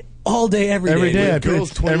Lincoln all day, every day. Every day, with I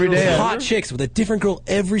girls, pay- 20 every girls, day. hot chicks with a different girl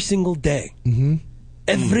every single day. Mm-hmm.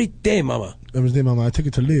 Every day, mama. Every day, mama. I took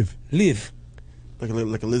it to live. Live.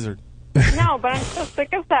 Like a lizard. No, but I'm so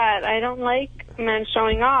sick of that. I don't like men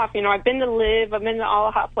showing off. I've been to live. I've been to all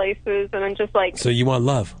the hot places, and I'm just like, So you want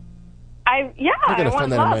love? I You're gonna want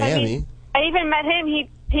find that in love. Miami. I even met him.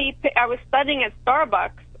 I was studying at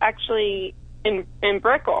Starbucks actually in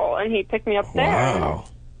Brickell, and he picked me up there. Wow.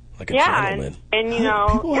 Like a Yeah, gentleman. and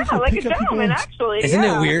People yeah, actually like a pick up people gentleman on- actually. Isn't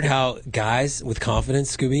yeah. it weird how guys with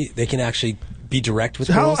confidence, Scooby, they can actually be direct with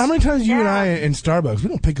So girls? how many times you and I in Starbucks, we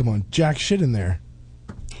don't pick them on jack shit in there.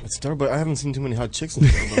 At Starbucks, I haven't seen too many hot chicks in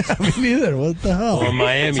Starbucks. Me neither. What the hell? Well, in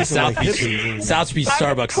Miami, It's South like Beach, hippies. South Beach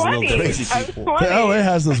Starbucks is a little 20. different. Crazy I was people. 20. LA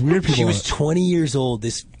has those weird people. She in was it. 20 years old.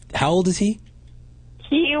 How old is he?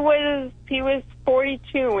 He was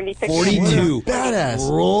 42 when he picked me up. 42. Badass.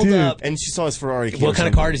 Rolled Dude. up. And she saw his Ferrari. What kind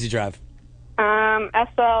of car does he drive?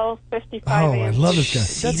 SL 55. Oh, I love this guy.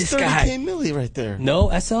 See That's this 30K guy. milli right there. No,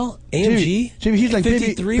 SL? AMG? Jimmy, he's like, baby,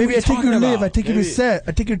 53? baby, What are you I take you to talking live, about? I take you to Baby. set,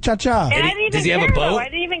 I take you to cha-cha. And I Does didn't even he have a care, boat? though. I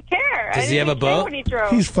didn't even care. Does he have a boat? When he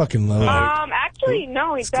drove. He's fucking loaded. Actually,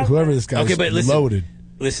 no, he doesn't. Whoever this guy Okay, is but listen. loaded.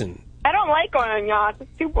 Listen, I don't like going on yachts.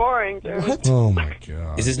 It's too boring, dude. What? Oh, my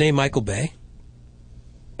God. is his name Michael Bay?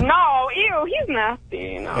 No, ew, he's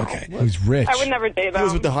nasty. No. Okay. He's rich. I would never date him. He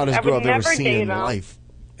was with the hottest I would girl I've ever never seen date in him. life.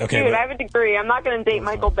 Okay. Dude, I have a degree. I'm not going to date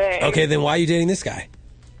Michael Bay. Okay, then why are you dating this guy?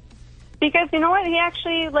 Because you know what? He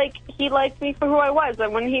actually, he liked me for who I was.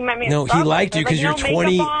 And when he met me at No, he Starbucks, liked you I had, 'cause you're no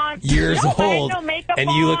 20 makeup on. years No, I had old, no makeup and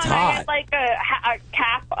you looked on. I hot. had like a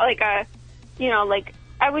cap,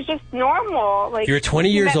 I was just normal. Like You're 20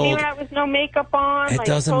 he years met me old. when I was no makeup on. It like,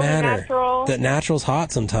 doesn't totally matter. Natural. The natural's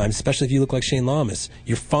hot sometimes, especially if you look like Shane Lamas.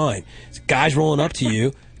 You're fine. Guy's rolling up to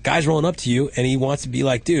you. And he wants to be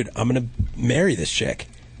like, dude, I'm gonna marry this chick.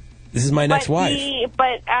 This is my next wife.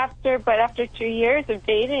 But after 2 years of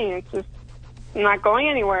dating, it's just not going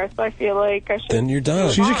anywhere. So I feel like I should. Then you're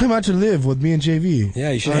done. She should come out to live with me and JV.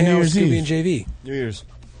 Yeah, you should on hang New out with Year's Scooby Eve. and JV. New Year's.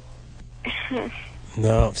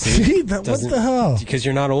 No, See, what the hell? Because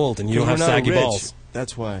you're not old and you don't We're have not saggy rich. balls.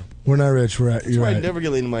 That's why. We're not rich. You're That's why I right. never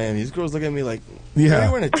get laid in Miami. These girls look at me like, why are Yeah.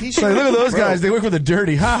 you wearing a t-shirt? Like, look at those Bro. guys. They work for the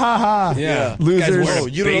dirty. Ha ha ha. Yeah. Losers. Guys wearing Oh,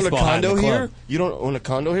 you don't own a baseball hat in condo the here? club. You don't own a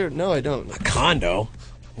condo here? No, I don't. A condo?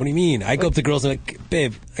 What do you mean? I go up to girls and like,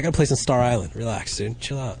 babe, I got a place on Star Island. Relax, dude.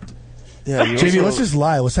 Chill out. Yeah, you JV, also- let's just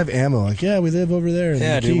lie. Let's have ammo. Like, yeah, we live over there. in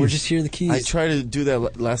Yeah, the dude, we're Keys. just here in the Keys. I tried to do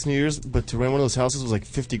that last New Year's, but to rent one of those houses was like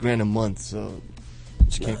 $50,000 a month, so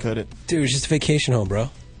just can't cut it. Dude, it's just a vacation home, bro.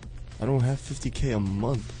 I don't have $50K a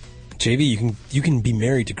month. JV, you can be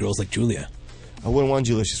married to girls like Julia. I wouldn't want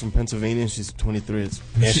Julia. She's from Pennsylvania. She's 23.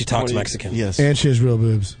 And she talks Mexican. Yes. And she has real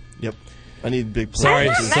boobs. Yep. I need big. Sorry,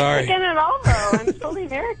 I'm not Mexican at all, though. I'm totally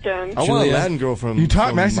American. I want a Julia. Latin girl from. You talk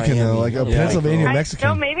from Mexican, Miami. though, like a Yeah. Pennsylvania No,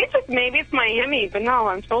 Mexican. maybe it's Miami, but no,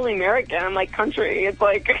 I'm totally American. I'm like country. It's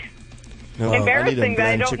like No, embarrassing that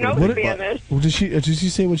I don't know What- Spanish. Well, did she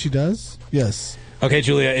say what she does? Yes. Okay,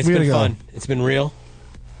 Julia, it's We been gotta go. fun. It's been real.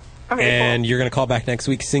 Okay, And you're going to call back next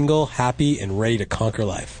week single, happy, and ready to conquer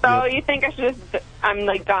life. So you think I should just? I'm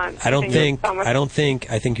like done. I think so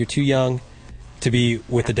much- you're too young to be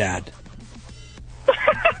with a dad.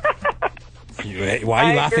 Why are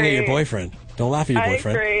you I laughing at your agree. boyfriend? Don't laugh at your I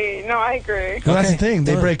boyfriend. agree. No, I agree. Well, that's the Okay, thing.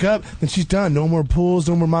 They done. break up, then she's done. No more pools,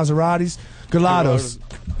 no more Maseratis, Gelatos.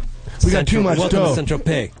 We got too much Welcome dough. to Central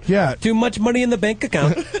Pay. Yeah. Too much money in the bank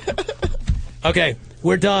account. Okay,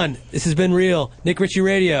 we're done. This has been real. Nick Ritchie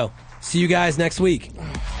Radio. See you guys next week.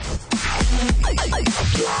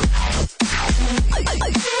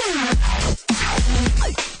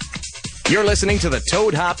 You're listening to the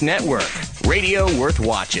Toad Hop Network, radio worth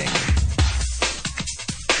watching.